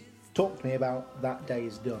 Please, talk to me about That Day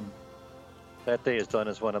Is Done. That Day Is Done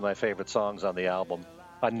is one of my favorite songs on the album.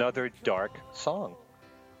 Another dark song.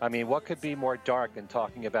 I mean, what could be more dark than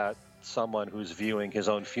talking about someone who's viewing his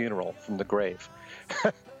own funeral from the grave?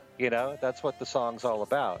 That's what the song's all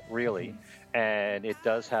about, really. And it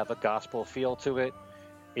does have a gospel feel to it.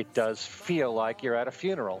 It does feel like you're at a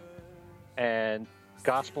funeral. And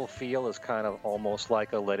gospel feel is kind of almost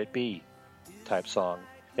like a Let It Be type song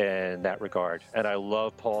in that regard. And I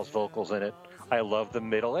love Paul's vocals in it. I love the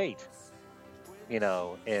middle eight, in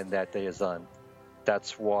That Day Is Done.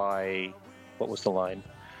 That's why, what was the line?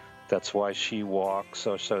 That's why she walks,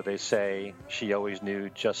 or so they say. She always knew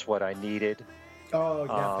just what I needed.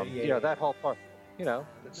 Oh, yeah. That whole part.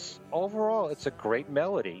 Overall, it's a great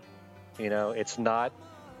melody. It's not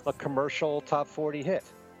a commercial top 40 hit,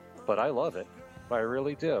 but I love it. I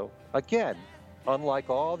really do. Again, unlike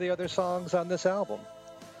all the other songs on this album,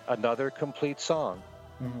 another complete song,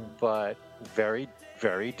 but very,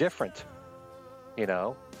 very different.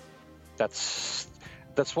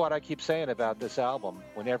 That's what I keep saying about this album,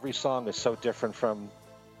 when every song is so different from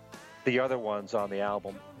the other ones on the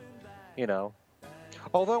album,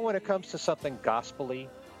 Although when it comes to something gospel-y,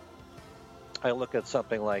 I look at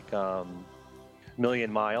something like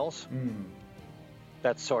Million Miles.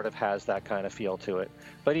 That sort of has that kind of feel to it.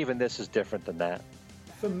 But even this is different than that.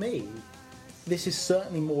 For me, this is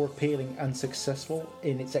certainly more appealing and successful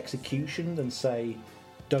in its execution than, say,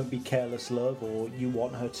 Don't Be Careless Love or You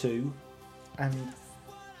Want Her To. And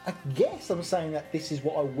I guess I'm saying that this is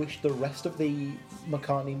what I wish the rest of the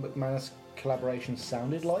McCartney-McManus collaboration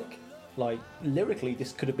sounded like. Like, lyrically,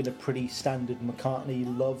 this could have been a pretty standard McCartney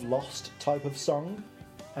Love Lost type of song.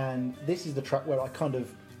 And this is the track where I kind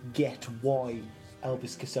of get why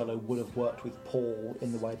Elvis Costello would have worked with Paul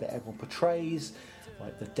in the way that everyone portrays.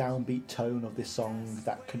 Like, the downbeat tone of this song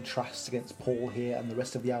that contrasts against Paul here and the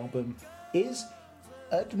rest of the album is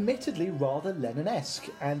admittedly rather Lennon-esque,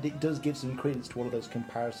 and it does give some credence to all of those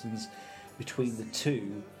comparisons between the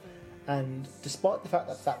two. And despite the fact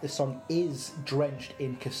that this song is drenched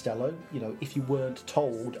in Costello, you know, if you weren't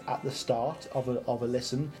told at the start of a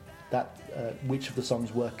listen that which of the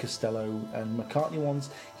songs were Costello and McCartney ones,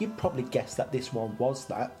 you'd probably guess that this one was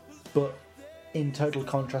that. But in total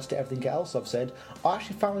contrast to everything else I've said, I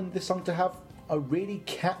actually found this song to have a really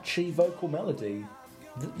catchy vocal melody.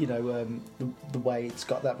 You know, the way it's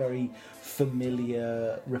got that very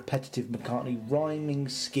familiar, repetitive McCartney rhyming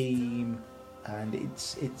scheme, and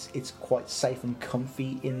it's quite safe and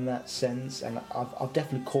comfy in that sense. And I've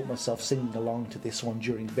definitely caught myself singing along to this one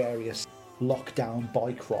during various lockdown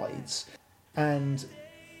bike rides. And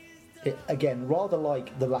it, again, rather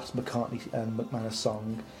like the last McCartney and McManus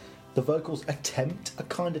song, the vocals attempt a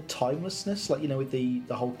kind of timelessness, like, you know, with the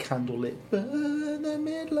whole candlelit.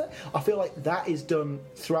 I feel like that is done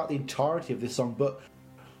throughout the entirety of this song, but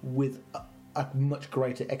with a much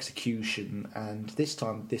greater execution. And this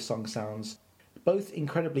time, this song sounds both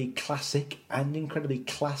incredibly classic and incredibly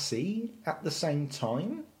classy at the same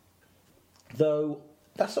time. Though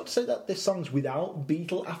that's not to say that this song's without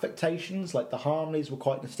Beatle affectations. Like, the harmonies were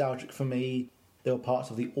quite nostalgic for me. There were parts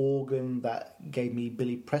of the organ that gave me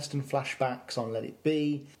Billy Preston flashbacks on Let It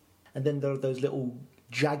Be. And then there are those little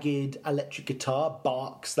jagged electric guitar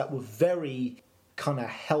barks that were very kind of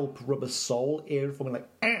Help Rubber Soul era for me,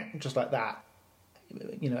 like, just like that.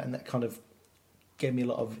 You know, and that kind of gave me a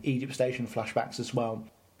lot of Egypt Station flashbacks as well.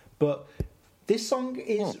 But this song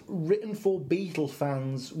is written for Beatle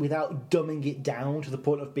fans without dumbing it down to the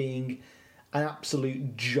point of being an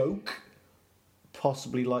absolute joke.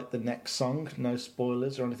 Possibly like the next song, no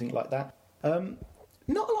spoilers or anything like that.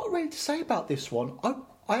 Not a lot really to say about this one.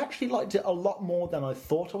 I actually liked it a lot more than I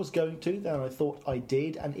thought I was going to, than I thought I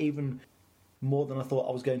did, and even more than I thought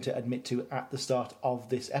I was going to admit to at the start of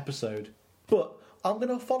this episode. But I'm going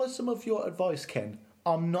to follow some of your advice, Ken.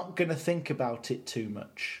 I'm not going to think about it too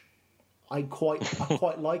much. I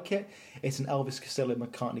quite like it. It's an Elvis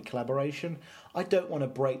Costello-McCartney collaboration. I don't want to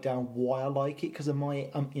break down why I like it, because I may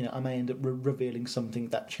end up revealing something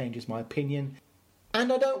that changes my opinion,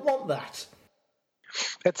 and I don't want that.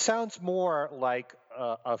 It sounds more like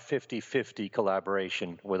a 50-50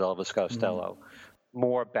 collaboration with Elvis Costello.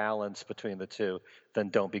 More balance between the two than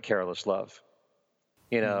Don't Be Careless Love.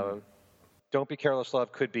 You know, Don't Be Careless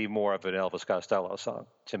Love could be more of an Elvis Costello song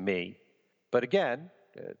to me. But again,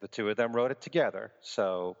 the two of them wrote it together,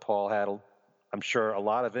 so Paul had, I'm sure, a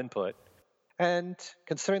lot of input. And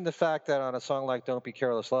considering the fact that on a song like Don't Be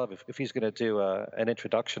Careless Love, if he's going to do an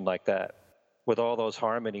introduction like that, with all those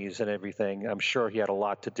harmonies and everything, I'm sure he had a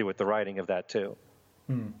lot to do with the writing of that too.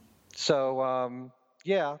 So,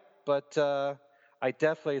 yeah, but I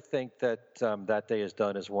definitely think that That Day Is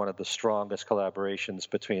Done is one of the strongest collaborations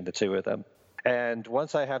between the two of them. And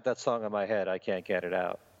once I have that song in my head, I can't get it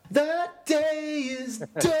out. That day is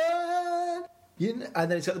done. You know,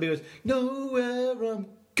 and then it's got the bit goes, nowhere I'm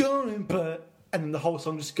going, but, and then the whole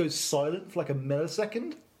song just goes silent for like a millisecond,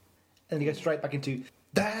 and then you go straight back into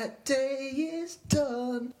That Day Is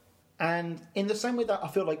Done. And in the same way that I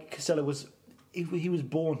feel like Costello was, he was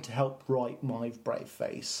born to help write My Brave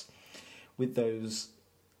Face with those.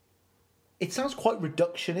 It sounds quite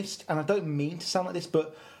reductionist, and I don't mean to sound like this,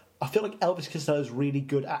 but I feel like Elvis Costello is really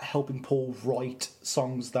good at helping Paul write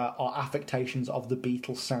songs that are affectations of the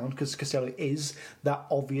Beatles sound, because Costello is that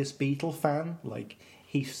obvious Beatle fan. Like,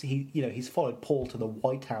 he's followed Paul to the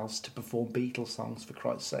White House to perform Beatles songs, for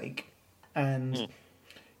Christ's sake. And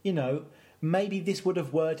you know, maybe this would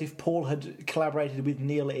have worked if Paul had collaborated with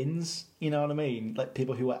Neil Innes. You know what I mean? Like,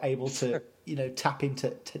 people who are able to tap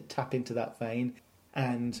into that vein.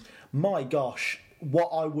 And my gosh, what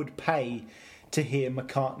I would pay to hear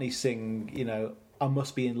McCartney sing, you know, I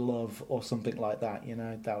Must Be in Love or something like that, you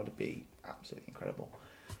know, that would be absolutely incredible.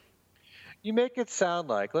 You make it sound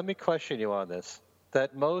like, let me question you on this,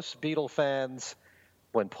 that most Beatle fans,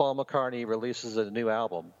 when Paul McCartney releases a new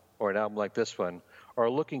album, or an album like this one, are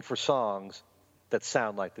looking for songs that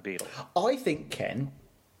sound like the Beatles. I think, Ken,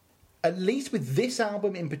 at least with this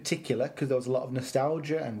album in particular, because there was a lot of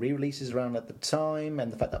nostalgia and re-releases around at the time,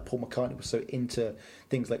 and the fact that Paul McCartney was so into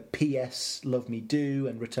things like P.S., Love Me Do,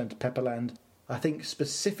 and Return to Pepperland, I think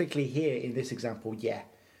specifically here in this example, yeah,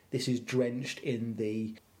 this is drenched in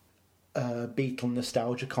the Beatle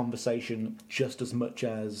nostalgia conversation just as much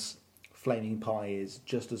as Flaming Pie is,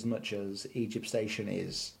 just as much as Egypt Station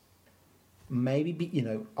is. Maybe,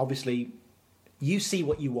 obviously, you see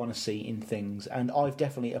what you want to see in things, and I've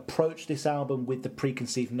definitely approached this album with the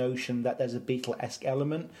preconceived notion that there's a Beatle-esque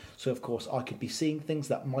element, so of course I could be seeing things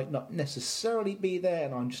that might not necessarily be there,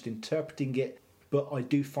 and I'm just interpreting it, but I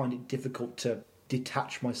do find it difficult to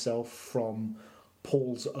detach myself from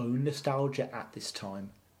Paul's own nostalgia at this time.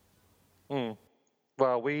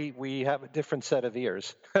 Well, we have a different set of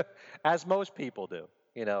ears, as most people do.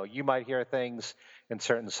 You might hear things in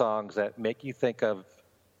certain songs that make you think of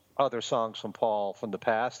other songs from Paul from the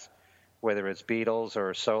past, whether it's Beatles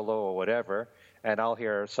or solo or whatever, and I'll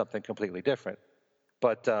hear something completely different.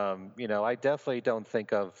 But, I definitely don't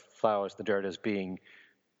think of Flowers in the Dirt as being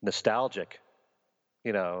nostalgic,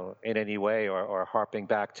 in any way, or harping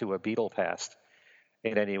back to a Beatle past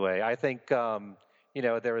in any way. I think,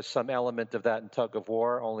 there was some element of that in Tug of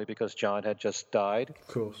War, only because John had just died. Of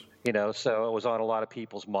course. So it was on a lot of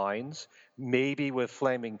people's minds. Maybe with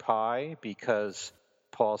Flaming Pie, because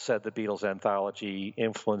Paul said the Beatles anthology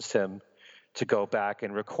influenced him to go back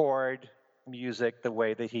and record music the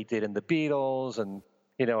way that he did in the Beatles, and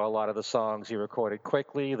a lot of the songs he recorded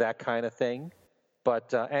quickly, that kind of thing.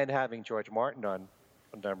 But and having George Martin on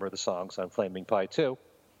a number of the songs on Flaming Pie too.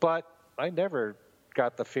 But I never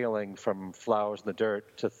got the feeling from Flowers in the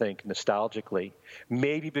Dirt to think nostalgically.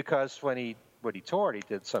 Maybe because when he toured, he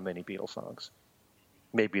did so many Beatles songs.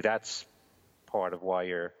 Maybe that's part of why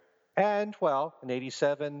you're... And, well, in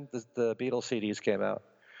 87, the Beatles CDs came out.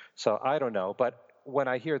 So I don't know. But when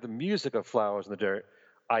I hear the music of Flowers in the Dirt,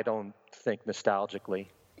 I don't think nostalgically.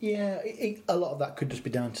 Yeah, a lot of that could just be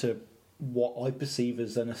down to what I perceive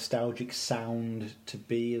as a nostalgic sound to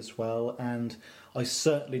be as well. And I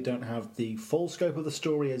certainly don't have the full scope of the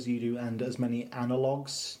story as you do, and as many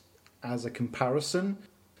analogues as a comparison.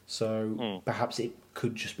 So perhaps it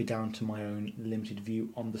could just be down to my own limited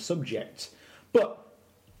view on the subject. But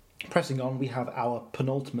pressing on, we have our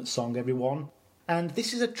penultimate song, everyone. And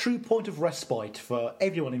this is a true point of respite for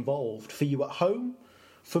everyone involved. For you at home,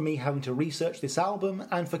 for me having to research this album,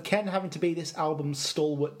 and for Ken having to be this album's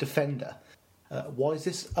stalwart defender. Why is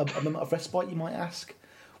this a moment of respite, you might ask?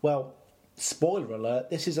 Well, spoiler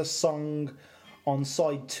alert, this is a song on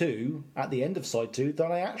side 2, at the end of side 2,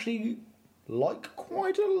 that I actually like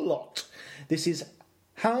quite a lot. This is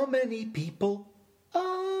How Many People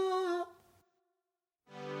Are...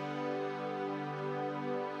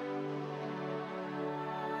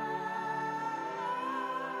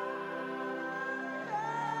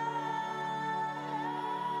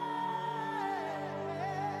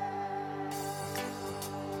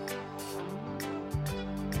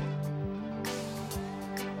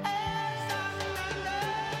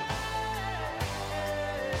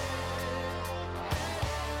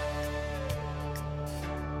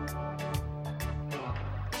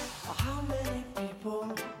 How many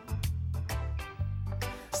people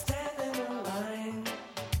stand in a line?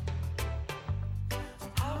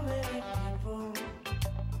 How many people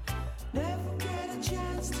never get a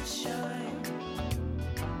chance to shine?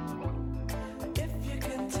 If you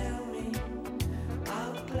can tell me,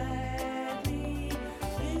 I'll gladly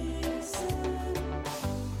listen.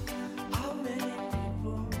 How many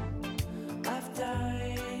people have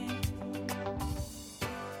died?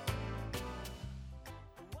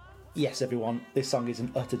 Yes, everyone, this song is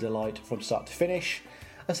an utter delight from start to finish.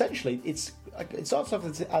 Essentially, it starts off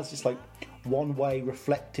as just like one-way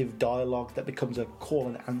reflective dialogue that becomes a call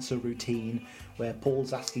and answer routine where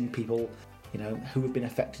Paul's asking people, who have been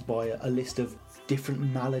affected by a list of different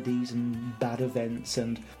maladies and bad events.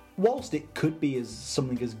 And whilst it could be as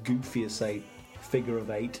something as goofy as, say, Figure of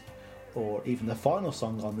Eight, or even the final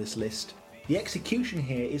song on this list, the execution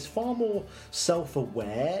here is far more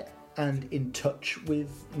self-aware and in touch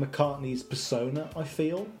with McCartney's persona, I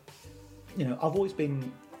feel. I've always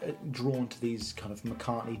been drawn to these kind of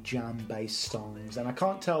McCartney jam-based songs, and I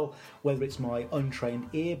can't tell whether it's my untrained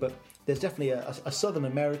ear, but there's definitely a Southern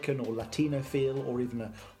American or Latino feel, or even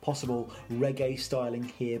a possible reggae styling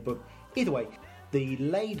here. But either way, the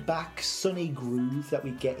laid-back, sunny groove that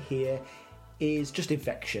we get here is just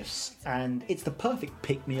infectious, and it's the perfect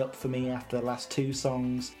pick-me-up for me after the last 2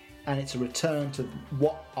 songs. And it's a return to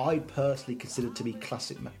what I personally consider to be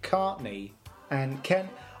classic McCartney. And Ken,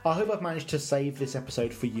 I hope I've managed to save this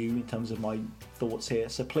episode for you in terms of my thoughts here.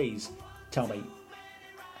 So please, tell me,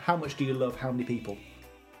 how much do you love How Many People?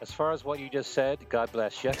 As far as what you just said, God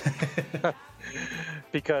bless you.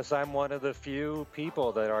 Because I'm one of the few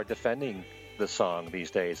people that are defending the song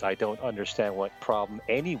these days. I don't understand what problem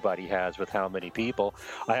anybody has with How Many People.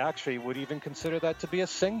 I actually would even consider that to be a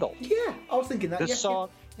single. Yeah, I was thinking that. This song,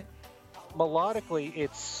 melodically,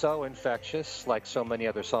 it's so infectious, like so many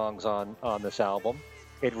other songs on this album.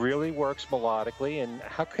 It really works melodically, and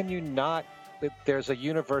how can you not? There's a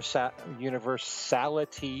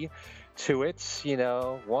universality to it,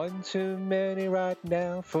 one too many right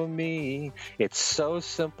now for me. It's so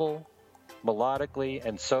simple melodically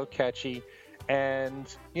and so catchy. And,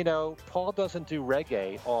 Paul doesn't do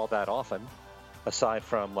reggae all that often, aside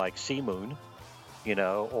from like Sea Moon,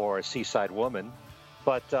 or Seaside Woman.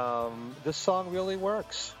 But this song really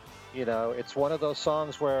works. It's one of those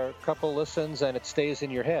songs where a couple listens and it stays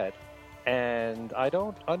in your head. And I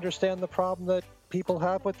don't understand the problem that people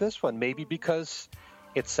have with this one. Maybe because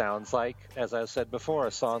it sounds like, as I said before,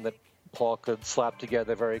 a song that Paul could slap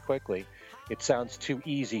together very quickly. It sounds too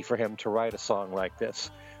easy for him to write a song like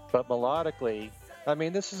this. But melodically, I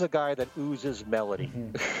mean, this is a guy that oozes melody.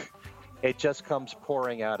 Mm-hmm. It just comes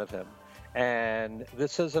pouring out of him. And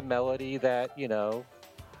this is a melody that,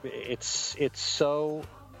 it's so,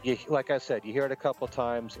 like I said, you hear it a couple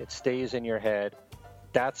times, it stays in your head.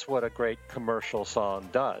 That's what a great commercial song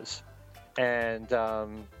does. And,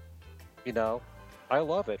 I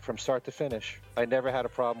love it from start to finish. I never had a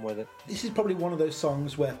problem with it. This is probably one of those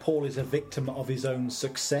songs where Paul is a victim of his own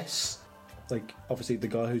success. Like, obviously, the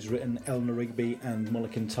guy who's written Eleanor Rigby and Mull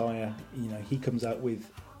of Kintyre, he comes out with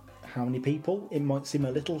how many people? It might seem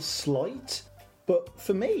a little slight, but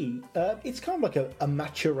for me, it's kind of like a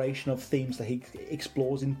maturation of themes that he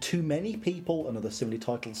explores in Too Many People, another similarly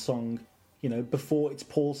titled song. Before it's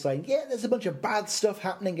Paul saying, yeah, there's a bunch of bad stuff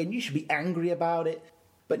happening and you should be angry about it.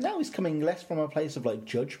 But now he's coming less from a place of like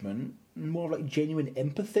judgment, more of like genuine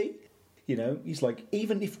empathy. He's like,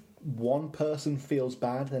 even if one person feels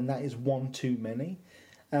bad, then that is one too many.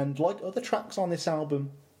 And like other tracks on this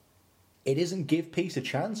album, it isn't Give Peace a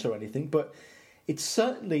Chance or anything, but it's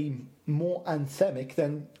certainly more anthemic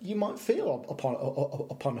than you might feel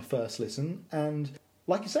upon a first listen. And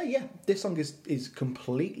like you say, yeah, this song is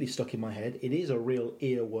completely stuck in my head. It is a real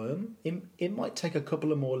earworm. It might take a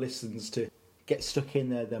couple of more listens to get stuck in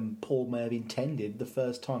there than Paul may have intended the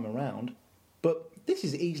first time around. But this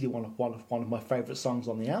is easily one of my favourite songs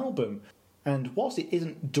on the album. And whilst it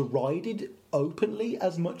isn't derided openly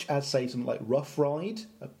as much as, say, something like Rough Ride,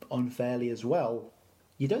 unfairly as well,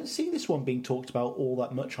 you don't see this one being talked about all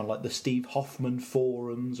that much on like the Steve Hoffman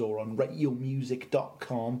forums or on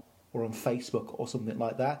rateyourmusic.com or on Facebook or something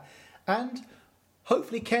like that. And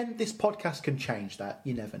hopefully, Ken, this podcast can change that.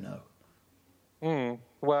 You never know.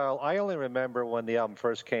 Well, I only remember when the album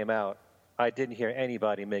first came out, I didn't hear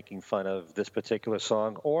anybody making fun of this particular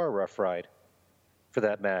song or Rough Ride, for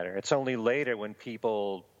that matter. It's only later when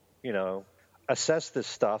people, assess this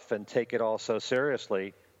stuff and take it all so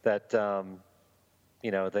seriously that,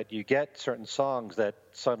 that you get certain songs that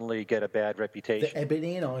suddenly get a bad reputation. The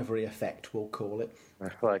Ebony and Ivory effect, we'll call it.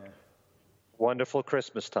 Like Wonderful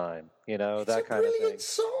Christmas Time, that kind of thing. It's a brilliant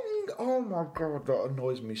song. Oh my God, that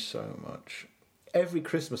annoys me so much. Every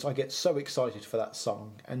Christmas I get so excited for that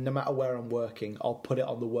song, and no matter where I'm working, I'll put it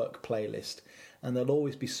on the work playlist, and there'll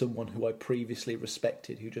always be someone who I previously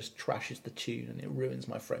respected who just trashes the tune, and it ruins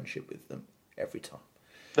my friendship with them every time.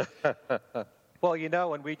 Well,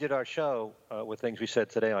 when we did our show with Things We Said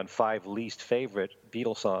Today on 5 least favorite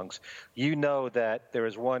Beatles songs, that there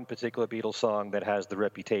is one particular Beatles song that has the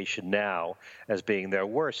reputation now as being their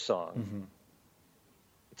worst song. Mm-hmm.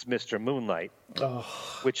 It's Mr. Moonlight,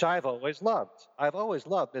 which I've always loved. I've always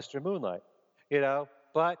loved Mr. Moonlight,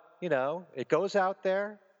 But, it goes out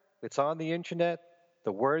there. It's on the internet.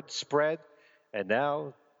 The word spread. And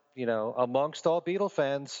now, amongst all Beatle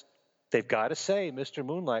fans, they've got to say Mr.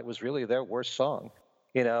 Moonlight was really their worst song.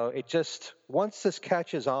 It just, once this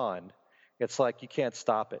catches on, it's like you can't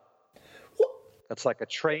stop it. It's like a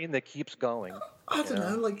train that keeps going. I don't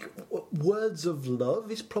know, like, Words of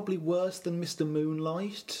Love is probably worse than Mr.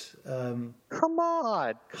 Moonlight. Come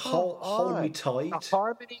on. Hold Me Tight.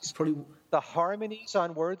 The harmonies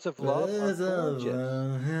on Words of Love are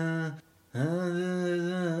gorgeous.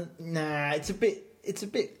 Nah, it's a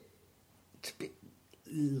bit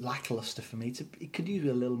lackluster for me. It could use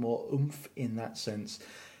a little more oomph in that sense.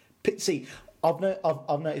 See, I've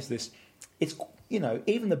noticed this. It's,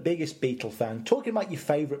 even the biggest Beatle fan, talking about your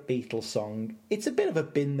favourite Beatles song, it's a bit of a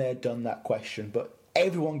been there, done that question, but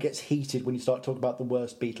everyone gets heated when you start talking about the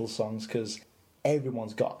worst Beatles songs because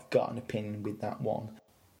everyone's got an opinion with that one.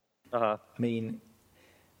 Uh-huh. I mean,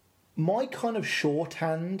 my kind of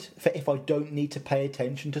shorthand for if I don't need to pay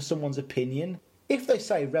attention to someone's opinion, if they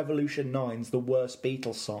say Revolution 9's the worst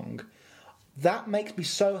Beatles song, that makes me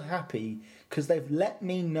so happy because they've let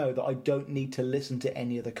me know that I don't need to listen to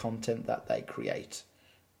any of the content that they create.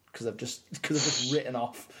 because I've just written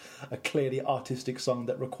off a clearly artistic song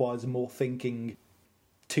that requires more thinking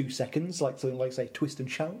 2 seconds, like something like, say, Twist and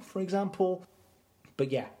Shout, for example.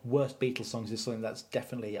 But yeah, worst Beatles songs is something that's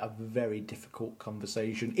definitely a very difficult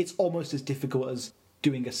conversation. It's almost as difficult as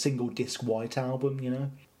doing a single disc White Album, you know?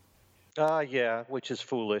 Yeah, which is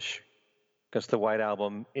foolish, because the White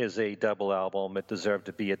Album is a double album. It deserved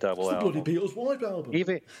to be a double It's the album. bloody Beatles White Album.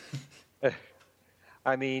 Even,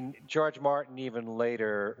 I mean, George Martin even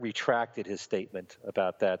later retracted his statement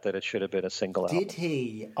about that it should have been a single album. Did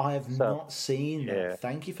he? I have not seen that. Yeah.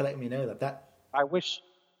 Thank you for letting me know that. I wish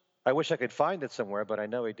I could find it somewhere, but I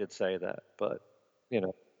know he did say that. But, you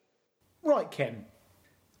know. Right, Ken.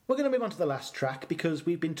 We're going to move on to the last track because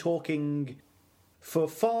we've been talking for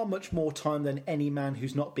far much more time than any man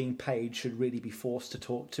who's not being paid should really be forced to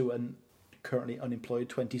talk to an currently unemployed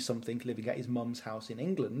 20-something living at his mum's house in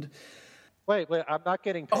England. Wait, I'm not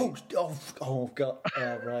getting paid. Oh, God.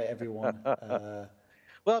 Right, everyone.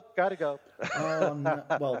 Well, gotta go. No.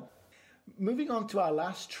 Well, moving on to our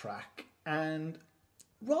last track, and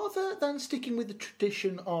rather than sticking with the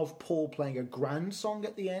tradition of Paul playing a grand song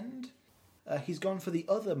at the end, he's gone for the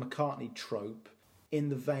other McCartney trope in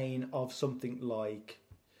the vein of something like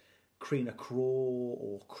Cream Crawl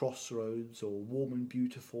or Crossroads or Warm and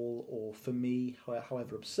Beautiful or For Me,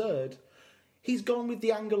 however absurd. He's gone with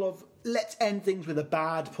the angle of let's end things with a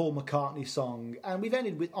bad Paul McCartney song, and we've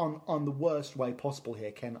ended with on the worst way possible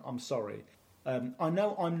here, Ken. I'm sorry. I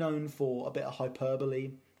know I'm known for a bit of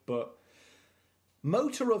hyperbole, but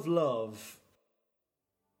Motor of Love.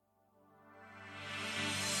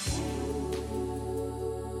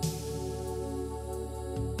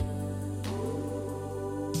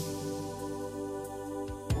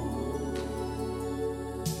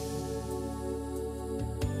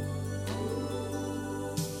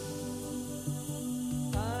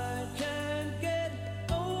 I can't get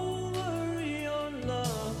over your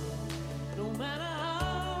love, no matter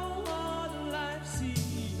how hard life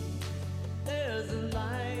seems. There's a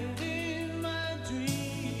light in my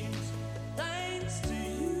dreams, thanks to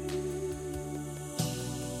you.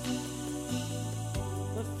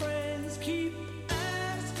 My friends keep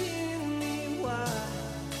asking me why.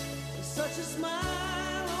 There's such a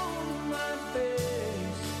smile on my face.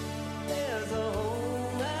 There's a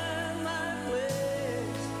home at my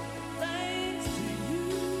place, thanks to you.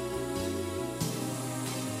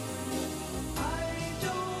 I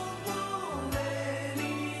don't want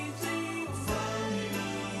anything from you.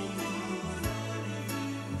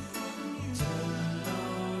 Turn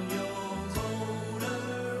on your motor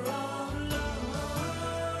of love.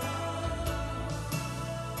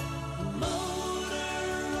 Motor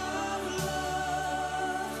of love.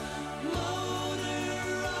 Motor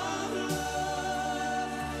of love.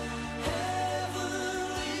 Heavenly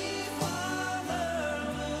Father,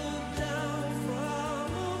 look down from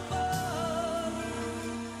above.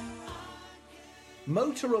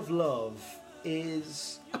 Motor of Love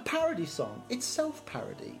is a parody song. It's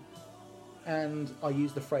self-parody. And I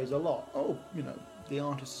use the phrase a lot. Oh, the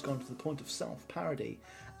artist has gone to the point of self-parody.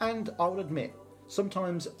 And I will admit,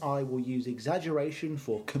 sometimes I will use exaggeration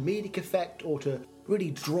for comedic effect or to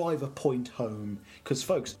really drive a point home. Because,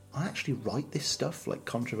 folks, I actually write this stuff, like,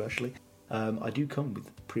 controversially. I do come with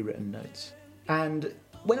pre-written notes. And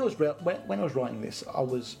when I was writing this, I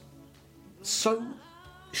was so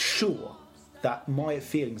sure that my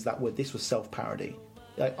feelings this was self-parody.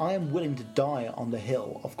 I am willing to die on the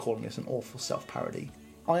hill of calling this an awful self-parody.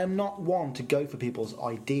 I am not one to go for people's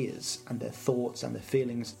ideas and their thoughts and their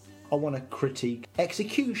feelings. I want to critique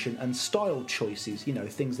execution and style choices,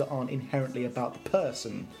 things that aren't inherently about the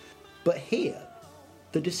person. But here,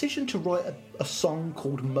 the decision to write a song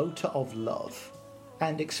called Motor of Love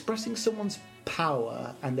and expressing someone's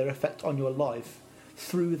power and their effect on your life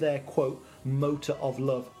through their, quote, motor of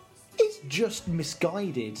love is just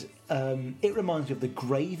misguided. It reminds me of the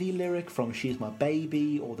Gravy lyric from She's My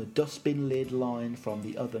Baby or the Dustbin Lid line from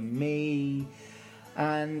The Other Me.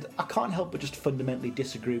 And I can't help but just fundamentally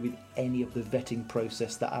disagree with any of the vetting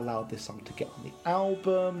process that allowed this song to get on the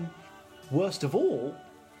album. Worst of all,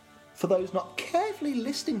 for those not carefully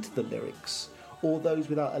listening to the lyrics, or those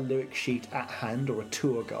without a lyric sheet at hand or a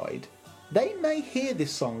tour guide, they may hear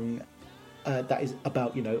this song that is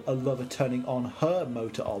about, a lover turning on her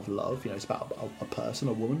motor of love. It's about a person,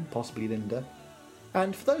 a woman, possibly Linda.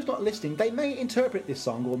 And for those not listening, they may interpret this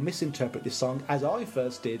song or misinterpret this song, as I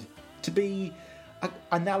first did, to be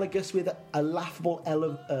analogous with a laughable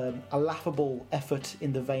effort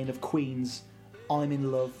in the vein of Queen's I'm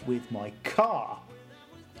in love with my car.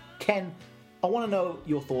 Ken, I want to know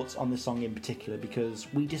your thoughts on this song in particular, because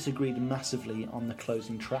we disagreed massively on the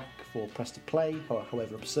closing track for Press to Play, or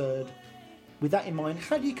However Absurd. With that in mind,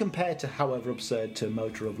 how do you compare to However Absurd to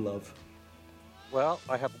Motor of Love? Well,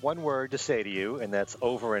 I have one word to say to you, and that's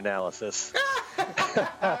overanalysis.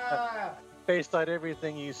 Based on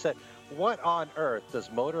everything you said, what on earth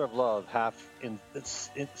does Motor of Love have in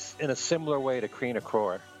a similar way to Crean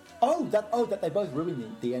Acroer? That they both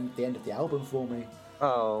ruined the end of the album for me.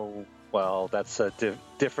 Oh, well, that's a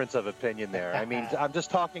difference of opinion there. I mean, I'm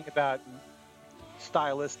just talking about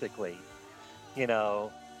stylistically, you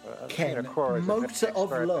know. Ken, Motor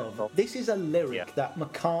of Love. This is a lyric that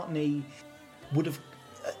McCartney would have.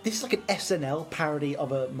 This is like an SNL parody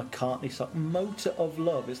of a McCartney song. Motor of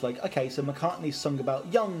Love. It's like, okay, so McCartney sung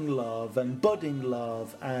about young love and budding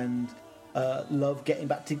love and love getting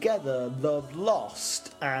back together, love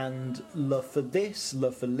lost, and love for this,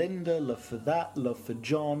 love for Linda, love for that, love for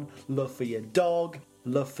John, love for your dog,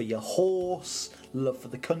 love for your horse, love for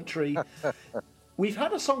the country. We've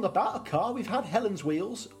had a song about a car. We've had Helen's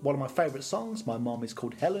Wheels, one of my favourite songs. My mom is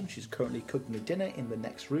called Helen. She's currently cooking a dinner in the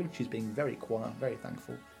next room. She's being very quiet, very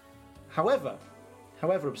thankful. However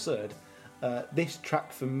absurd, this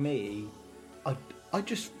track for me, I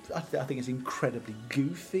think it's incredibly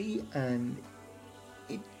goofy, and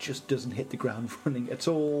it just doesn't hit the ground running at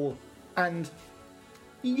all. And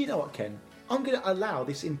you know what, Ken? I'm going to allow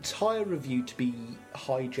this entire review to be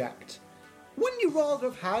hijacked. Wouldn't you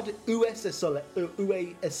rather have had Où est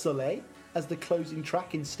Soleil as the closing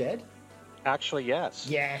track instead? Actually, yes.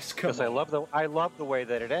 Yes, come on. Because I love the way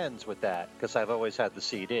that it ends with that, because I've always had the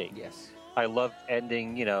CD. Yes. I love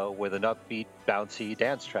ending, you know, with an upbeat, bouncy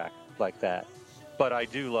dance track like that. But I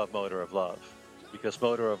do love Motor of Love, because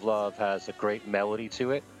Motor of Love has a great melody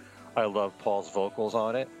to it. I love Paul's vocals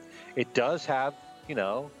on it. It does have, you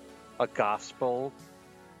know, a gospel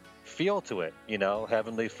feel to it, you know,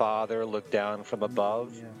 Heavenly Father, look down from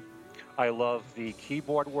above. Yeah. I love the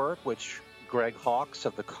keyboard work, which Greg Hawkes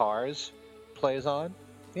of the Cars plays on.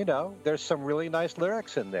 You know, there's some really nice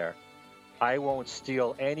lyrics in there. I won't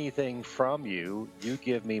steal anything from you. You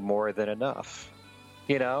give me more than enough.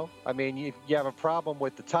 You know, I mean, you have a problem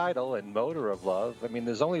with the title and Motor of Love. I mean,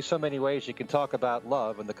 there's only so many ways you can talk about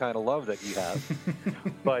love and the kind of love that you have.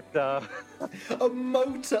 But a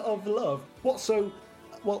motor of love. What? So,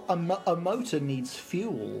 well, a motor needs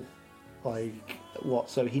fuel. Like what?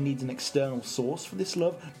 So he needs an external source for this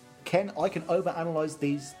love. Ken, I can overanalyze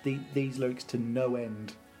these lyrics to no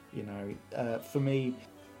end. You know, for me,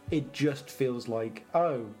 it just feels like,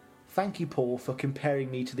 oh, thank you, Paul, for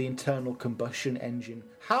comparing me to the internal combustion engine.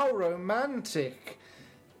 How romantic!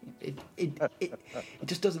 It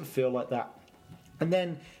just doesn't feel like that. And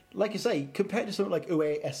then, like you say, compared to something like Où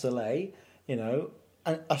est Soleil, you know,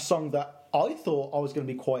 a song that I thought I was going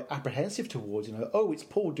to be quite apprehensive towards, you know, oh, it's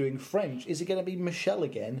Paul doing French. Is it going to be Michelle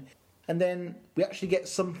again? And then we actually get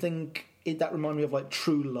something that reminded me of like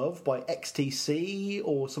True Love by XTC,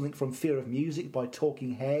 or something from Fear of Music by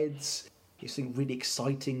Talking Heads. It's something really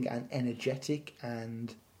exciting and energetic,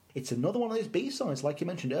 and it's another one of those B-sides, like you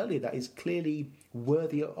mentioned earlier, that is clearly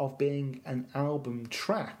worthy of being an album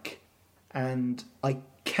track. And I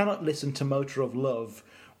cannot listen to Motor of Love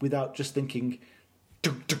without just thinking,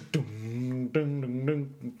 dun, dun, dun, dun, dun,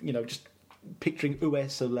 dun, you know, just picturing Où est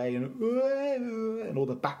Soleil and all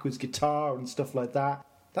the backwards guitar and stuff like that.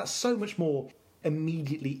 That's so much more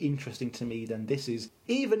immediately interesting to me than this is.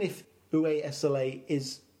 Even if Où est Soleil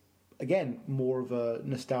is, again, more of a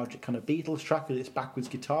nostalgic kind of Beatles track with its backwards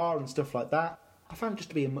guitar and stuff like that, I found it just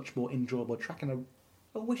to be a much more enjoyable track, and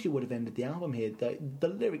I wish it would have ended the album here. The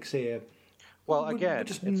lyrics here, well, again, were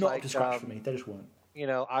just not up to scratch for me. They just weren't. You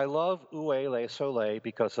know, I love Où est Soleil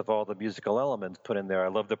because of all the musical elements put in there. I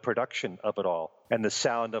love the production of it all and the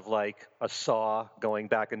sound of like a saw going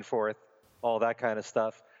back and forth, all that kind of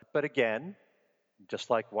stuff. But again, just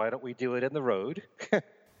like, why don't we do it in the road?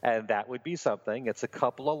 And that would be something. It's a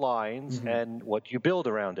couple of lines and what you build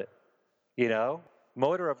around it. You know,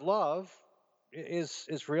 Motor of Love is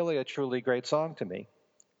really a truly great song to me.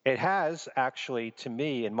 It has actually, to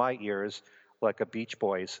me, in my ears, like a Beach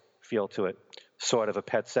Boys feel to it. Sort of a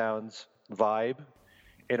Pet Sounds vibe,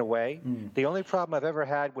 in a way. The only problem I've ever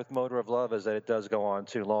had with Motor of Love is that it does go on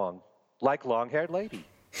too long. Like Long-Haired Lady.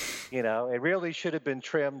 You know, it really should have been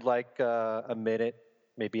trimmed like a minute,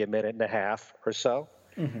 maybe a minute and a half or so.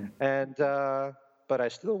 And but I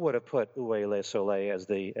still would have put Où est Soleil as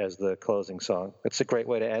the closing song. It's a great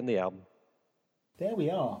way to end the album. There we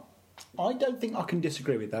are. I don't think I can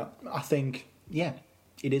disagree with that. I think, yeah,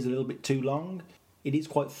 it is a little bit too long. It is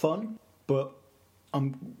quite fun, but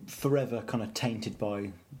I'm forever kind of tainted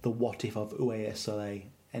by the what if of Où est Soleil.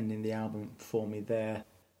 ending the album for me there.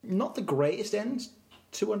 Not the greatest end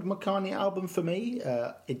to a McCartney album for me.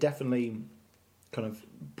 It definitely kind of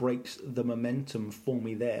breaks the momentum for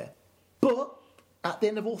me there. But at the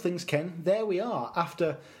end of all things, Ken, there we are.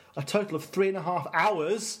 After a total of 3.5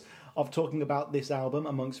 hours of talking about this album,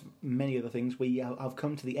 amongst many other things, we have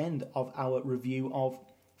come to the end of our review of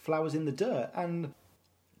Flowers in the Dirt. And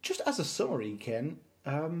just as a summary, Ken,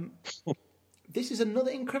 this is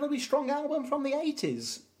another incredibly strong album from the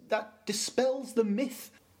 80s that dispels the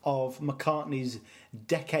myth of McCartney's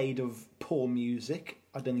decade of poor music.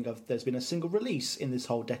 I don't think there's been a single release in this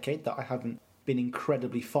whole decade that I haven't been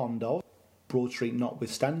incredibly fond of. Broad Street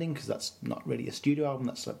notwithstanding, because that's not really a studio album,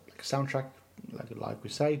 that's like a soundtrack, like we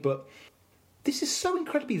say. But this is so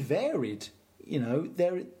incredibly varied. You know,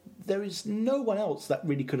 there is no one else that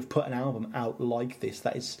really could have put an album out like this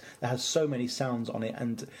that has so many sounds on it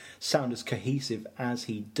and sound as cohesive as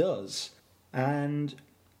he does. And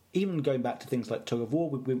even going back to things like Tug of War,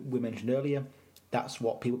 we mentioned earlier, that's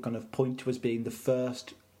what people kind of point to as being the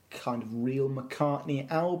first kind of real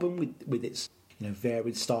McCartney album with its, you know,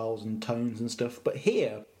 varied styles and tones and stuff. But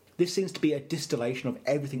here, this seems to be a distillation of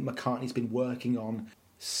everything McCartney's been working on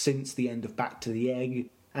since the end of Back to the Egg.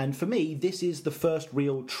 And for me, this is the first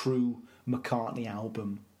real true McCartney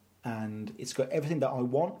album. And it's got everything that I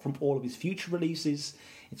want from all of his future releases.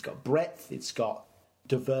 It's got breadth, it's got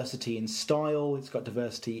diversity in style, it's got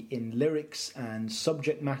diversity in lyrics and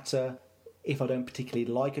subject matter. If I don't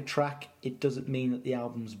particularly like a track, it doesn't mean that the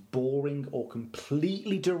album's boring or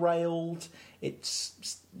completely derailed.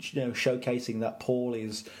 It's, you know, showcasing that Paul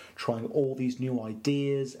is trying all these new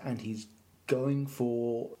ideas and he's going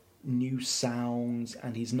for new sounds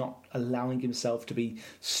and he's not allowing himself to be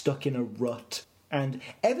stuck in a rut. And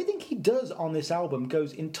everything he does on this album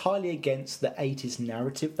goes entirely against the 80s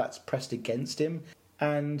narrative that's pressed against him.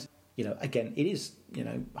 And, you know, again, it is, you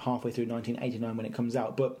know, halfway through 1989 when it comes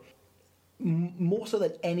out, but more so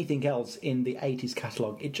than anything else in the 80s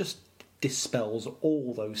catalogue, it just dispels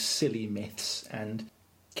all those silly myths. And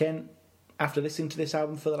Ken, after listening to this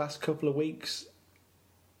album for the last couple of weeks,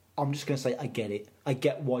 I'm just going to say I get it. I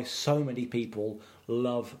get why so many people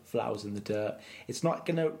love Flowers in the Dirt. It's not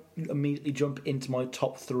going to immediately jump into my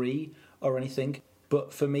top 3 or anything,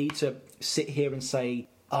 but for me to sit here and say,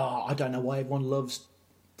 I don't know why everyone loves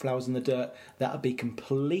Flowers in the Dirt, that would be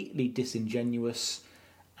completely disingenuous.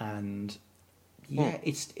 And yeah,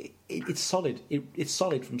 it's solid. It's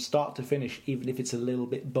solid from start to finish, even if it's a little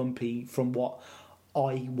bit bumpy from what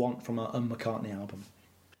I want from a McCartney album.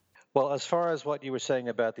 Well, as far as what you were saying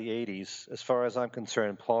about the 80s, as far as I'm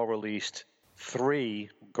concerned, Paul released 3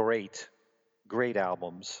 great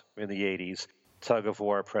albums in the 80s, Tug of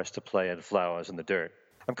War, Press to Play, and Flowers in the Dirt.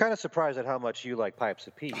 I'm kind of surprised at how much you like Pipes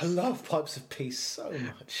of Peace. I love Pipes of Peace so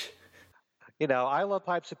much. You know, I love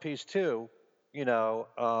Pipes of Peace too. You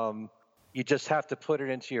know, you just have to put it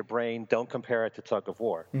into your brain. Don't compare it to Tug of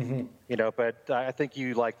War. Mm-hmm. You know, but I think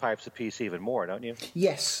you like Pipes of Peace even more, don't you?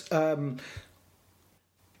 Yes.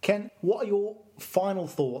 Ken, what are your final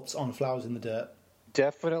thoughts on Flowers in the Dirt?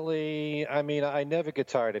 Definitely. I mean, I never get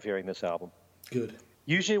tired of hearing this album. Good.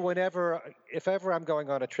 Usually if ever I'm going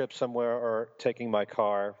on a trip somewhere or taking my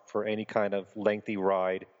car for any kind of lengthy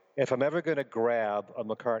ride, if I'm ever going to grab a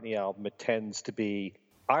McCartney album, it tends to be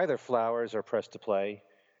either Flowers or Press to Play,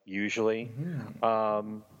 usually.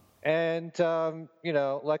 Mm-hmm. You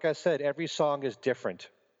know, like I said, every song is different.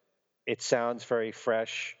 It sounds very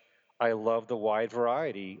fresh. I love the wide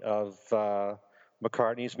variety of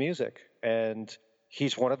McCartney's music. And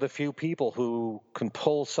he's one of the few people who can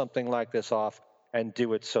pull something like this off and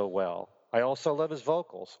do it so well. I also love his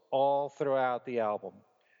vocals all throughout the album.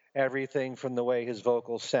 Everything from the way his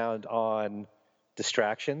vocals sound on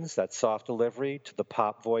Distractions, that soft delivery, to the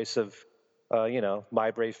pop voice of,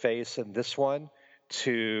 My Brave Face and this one,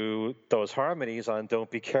 to those harmonies on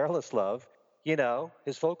Don't Be Careless, Love. You know,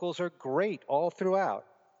 his vocals are great all throughout.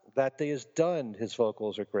 That Day Is Done, his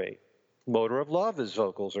vocals are great. Motor of Love, his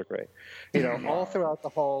vocals are great. You know, all throughout the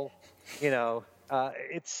whole,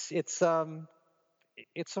 it's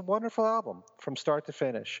a wonderful album from start to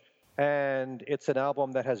finish. And it's an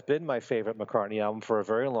album that has been my favorite McCartney album for a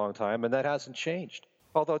very long time, and that hasn't changed.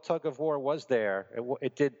 Although Tug of War was there,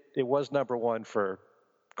 it was number 1 for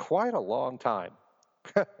quite a long time.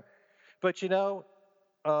 But, you know,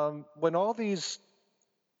 when all these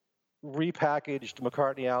repackaged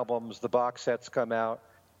McCartney albums, the box sets come out,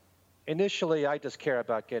 initially I just care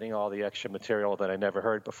about getting all the extra material that I never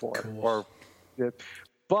heard before. Cool.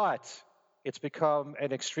 But it's become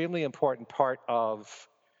an extremely important part of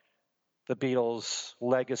the Beatles'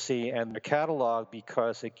 legacy and their catalog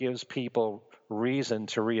because it gives people reason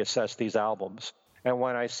to reassess these albums And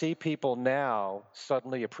when I see people now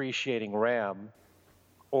suddenly appreciating Ram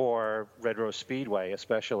or Red Rose Speedway,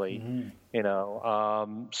 especially,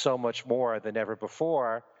 so much more than ever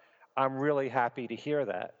before, I'm really happy to hear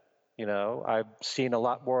that. I've seen a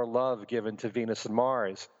lot more love given to Venus and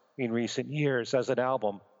Mars in recent years as an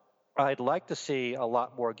album. I'd like to see a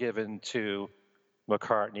lot more given to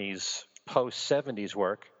McCartney's post-70s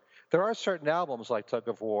work. There are certain albums like Tug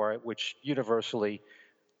of War, which universally,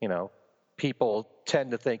 people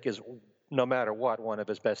tend to think is, no matter what, one of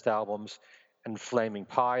his best albums. And Flaming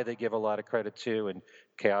Pie, they give a lot of credit to, and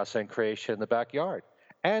Chaos and Creation in the Backyard,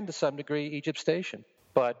 and to some degree, Egypt Station.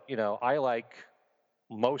 But, I like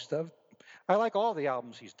all the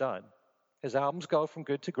albums he's done. His albums go from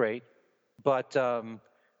good to great, but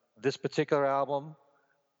this particular album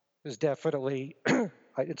is definitely,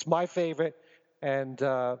 it's my favorite, and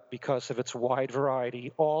because of its wide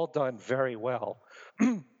variety, all done very well,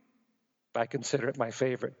 I consider it my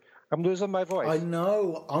favorite. I'm losing my voice. I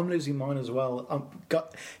know. I'm losing mine as well.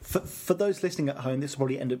 For those listening at home, this will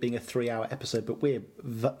probably end up being a 3-hour episode, but we're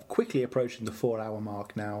quickly approaching the 4-hour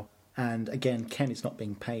mark now. And again, Ken is not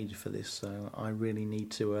being paid for this, so I really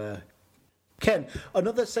need to... Ken,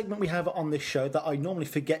 another segment we have on this show that I normally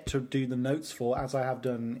forget to do the notes for, as I have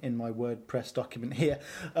done in my WordPress document here.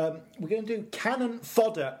 We're going to do Canon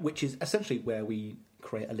Fodder, which is essentially where we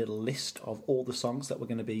create a little list of all the songs that we're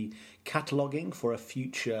going to be cataloguing for a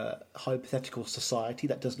future hypothetical society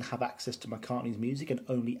that doesn't have access to McCartney's music and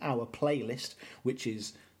only our playlist, which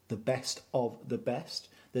is the best of the best.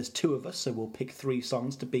 There's 2 of us, so we'll pick 3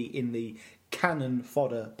 songs to be in the Canon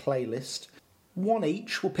Fodder playlist. One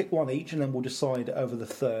each, we'll pick one each, and then we'll decide over the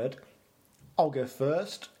third. I'll go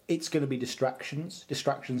first. It's going to be Distractions.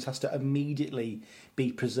 Distractions has to immediately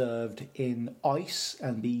be preserved in ice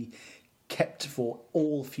and be kept for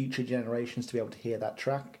all future generations to be able to hear that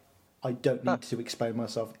track. I don't need to explain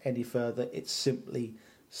myself any further. It's simply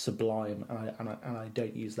sublime, and I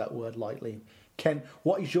don't use that word lightly. Ken,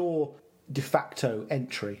 what is your de facto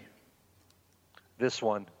entry? This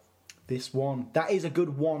one. This one. That is a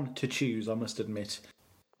good one to choose, I must admit.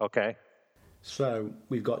 Okay. So,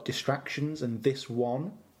 we've got Distractions and this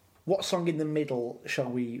one. What song in the middle shall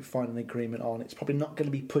we find an agreement on? It's probably not going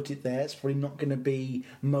to be Put It There. It's probably not going to be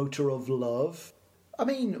Motor of Love. I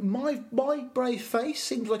mean, my Brave Face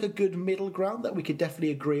seems like a good middle ground that we could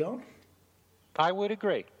definitely agree on. I would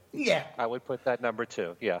agree. Yeah. I would put that number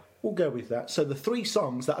 2, yeah. We'll go with that. So the 3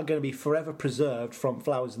 songs that are going to be forever preserved from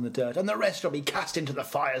Flowers in the Dirt, and the rest will be cast into the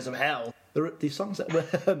fires of hell. The 3 songs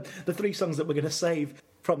that we're going to save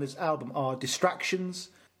from this album are Distractions,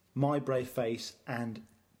 My Brave Face, and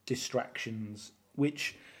Distractions,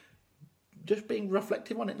 which, just being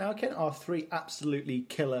reflective on it now, Ken, are 3 absolutely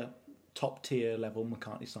killer, top-tier level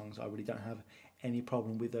McCartney songs. I really don't have any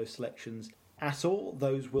problem with those selections at all.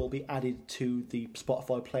 Those will be added to the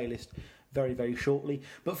Spotify playlist very, very shortly.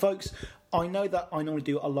 But folks, I know that I normally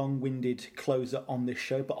do a long-winded closer on this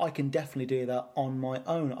show, but I can definitely do that on my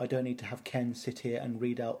own. I don't need to have Ken sit here and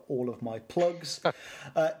read out all of my plugs.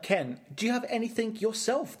 Ken, do you have anything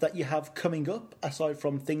yourself that you have coming up, aside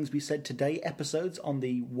from Things We Said Today episodes on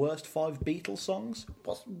the worst 5 Beatles songs?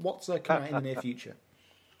 What's coming out in the near future?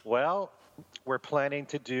 Well, we're planning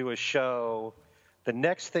to do a show, the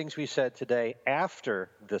next Things We Said Today after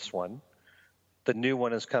this one. The new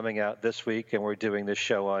one is coming out this week, and we're doing this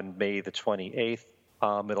show on May the 28th.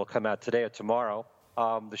 It'll come out today or tomorrow.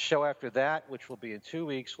 The show after that, which will be in 2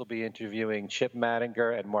 weeks, will be interviewing Chip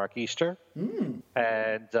Mattinger and Mark Easter.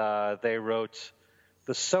 And they wrote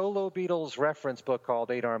the solo Beatles reference book called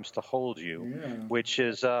 8 Arms to Hold You, which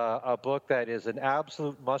is a book that is an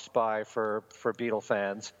absolute must-buy for Beatle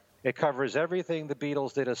fans. It covers everything the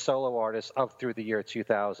Beatles did as solo artists up through the year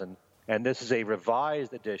 2000. And this is a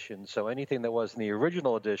revised edition, so anything that was in the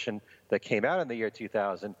original edition that came out in the year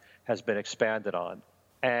 2000 has been expanded on.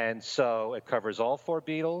 And so it covers all 4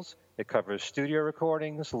 Beatles. It covers studio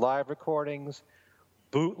recordings, live recordings,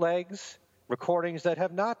 bootlegs, recordings that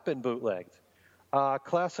have not been bootlegged,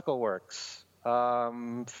 classical works,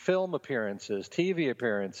 film appearances, TV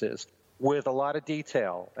appearances, with a lot of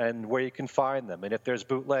detail and where you can find them. And if there's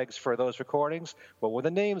bootlegs for those recordings, what were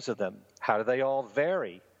the names of them? How do they all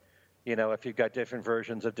vary? You know, if you've got different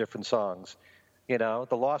versions of different songs. You know,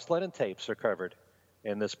 the Lost Lennon tapes are covered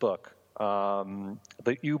in this book. The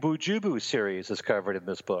Ubu Jubu series is covered in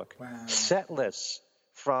this book. Wow. Set lists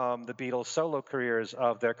from the Beatles' solo careers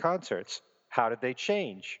of their concerts. How did they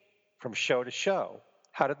change from show to show?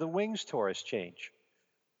 How did the Wings tours change?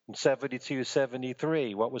 72,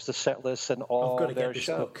 73. What was the set list and all I've got to their get this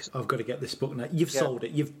shows? book. I've got to get this book now. You've sold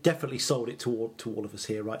it. You've definitely sold it to all of us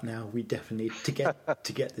here right now. We definitely need to get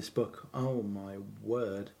to get this book. Oh my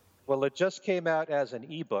word! Well, it just came out as an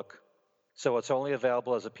ebook, so it's only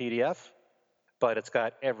available as a PDF, but it's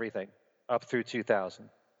got everything up through 2000.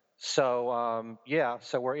 So,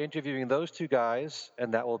 so we're interviewing those two guys,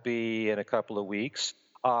 and that will be in a couple of weeks.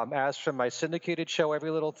 As for my syndicated show,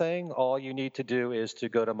 Every Little Thing, all you need to do is to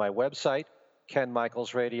go to my website,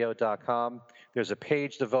 kenmichaelsradio.com. There's a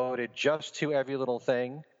page devoted just to Every Little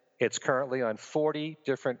Thing. It's currently on 40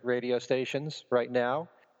 different radio stations right now,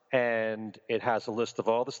 and it has a list of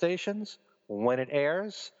all the stations, when it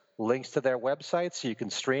airs, links to their website so you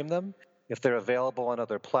can stream them. If they're available on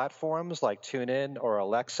other platforms like TuneIn or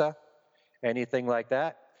Alexa, anything like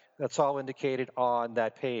that, that's all indicated on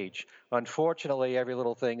that page. Unfortunately, Every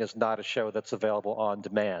Little Thing is not a show that's available on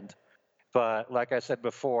demand. But like I said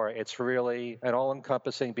before, it's really an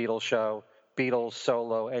all-encompassing Beatles show, Beatles,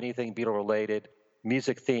 solo, anything Beatle-related,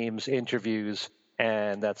 music themes, interviews,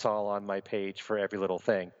 and that's all on my page for Every Little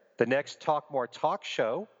Thing. The next Talk More Talk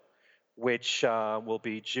show, which will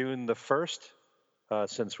be June the 1st,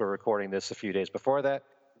 since we're recording this a few days before that,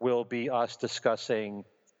 will be us discussing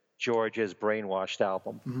George's Brainwashed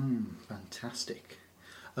album. Fantastic.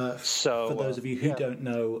 So, for those of you who don't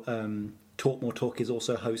know, Talk More Talk is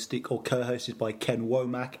also hosted or co-hosted by Ken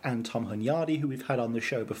Womack and Tom Hunyadi, who we've had on the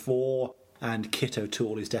show before, and Kit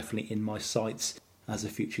O'Toole is definitely in my sights as a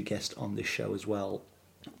future guest on this show as well.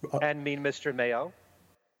 And Mean Mr. Mayo.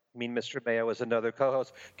 Mean Mr. Mayo is another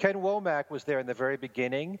co-host. Ken Womack was there in the very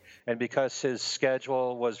beginning, and because his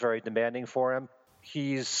schedule was very demanding for him,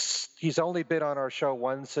 he's only been on our show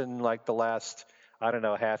once in like the last,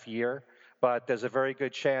 half year. But there's a very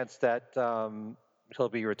good chance that he'll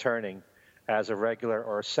be returning as a regular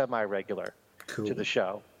or semi-regular to the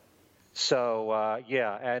show. So,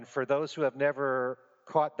 and for those who have never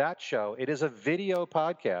caught that show, it is a video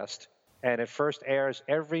podcast, and it first airs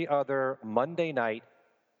every other Monday night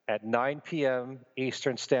at 9 p.m.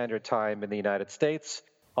 Eastern Standard Time in the United States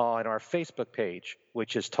on our Facebook page,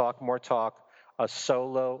 which is Talk More Talk, a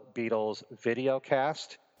solo Beatles video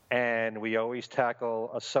cast. And we always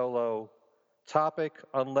tackle a solo topic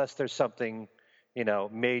unless there's something,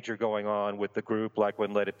 major going on with the group, like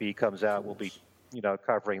when Let It Be comes out, we'll be,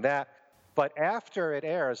 covering that. But after it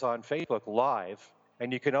airs on Facebook Live,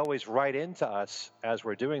 and you can always write into us as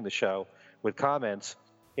we're doing the show with comments,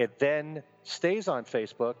 it then stays on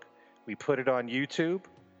Facebook. We put it on YouTube.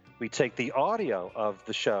 We take the audio of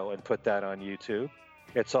the show and put that on YouTube.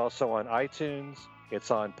 It's also on iTunes. It's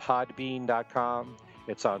on Podbean.com.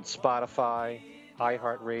 It's on Spotify,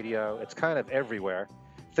 iHeartRadio. It's kind of everywhere.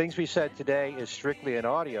 Things We Said Today is strictly an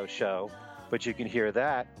audio show, but you can hear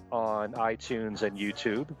that on iTunes and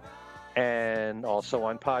YouTube, and also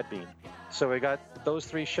on Podbean. So we got those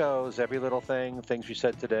three shows, Every Little Thing, Things We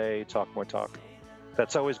Said Today, Talk More Talk.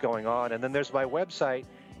 That's always going on. And then there's my website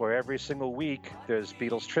where every single week there's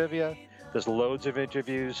Beatles trivia. There's loads of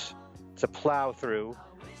interviews to plow through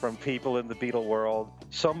from people in the Beatle world.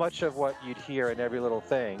 So much of what you'd hear in Every Little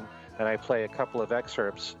Thing, and I play a couple of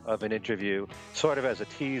excerpts of an interview sort of as a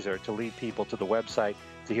teaser to lead people to the website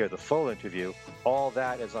to hear the full interview. All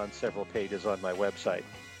that is on several pages on my website.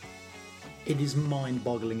 It is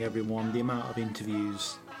mind-boggling, everyone, the amount of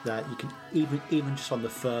interviews that you can, even just on the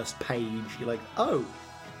first page, you're like, oh,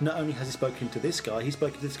 not only has he spoken to this guy, he's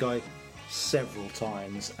spoken to this guy several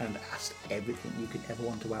times and asked everything you could ever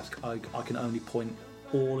want to ask. I can only point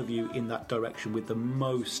all of you in that direction with the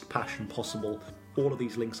most passion possible. All of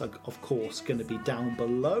these links are, of course, going to be down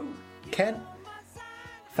below. Ken,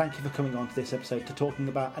 thank you for coming on to this episode to talking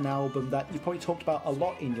about an album that you've probably talked about a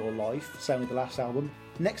lot in your life, certainly the last album.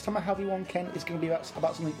 Next time I have you on, Ken, it's going to be about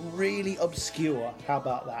something really obscure. How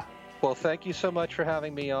about that? Well, thank you so much for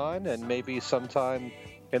having me on, and maybe sometime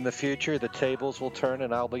in the future the tables will turn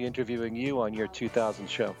and I'll be interviewing you on your 2000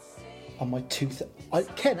 show. On my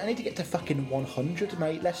Ken, I need to get to fucking 100,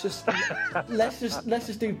 mate. Let's just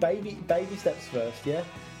do baby steps first, yeah?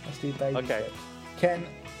 Let's do baby steps. Ken,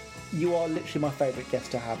 you are literally my favourite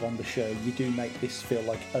guest to have on the show. You do make this feel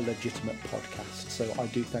like a legitimate podcast, so I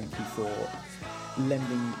do thank you for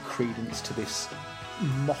lending credence to this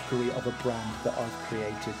mockery of a brand that I've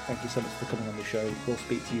created. Thank you so much for coming on the show. We'll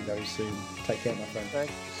speak to you very soon. Take care, my friend. Thank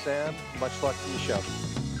you, Sam. Much luck to your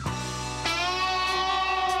show.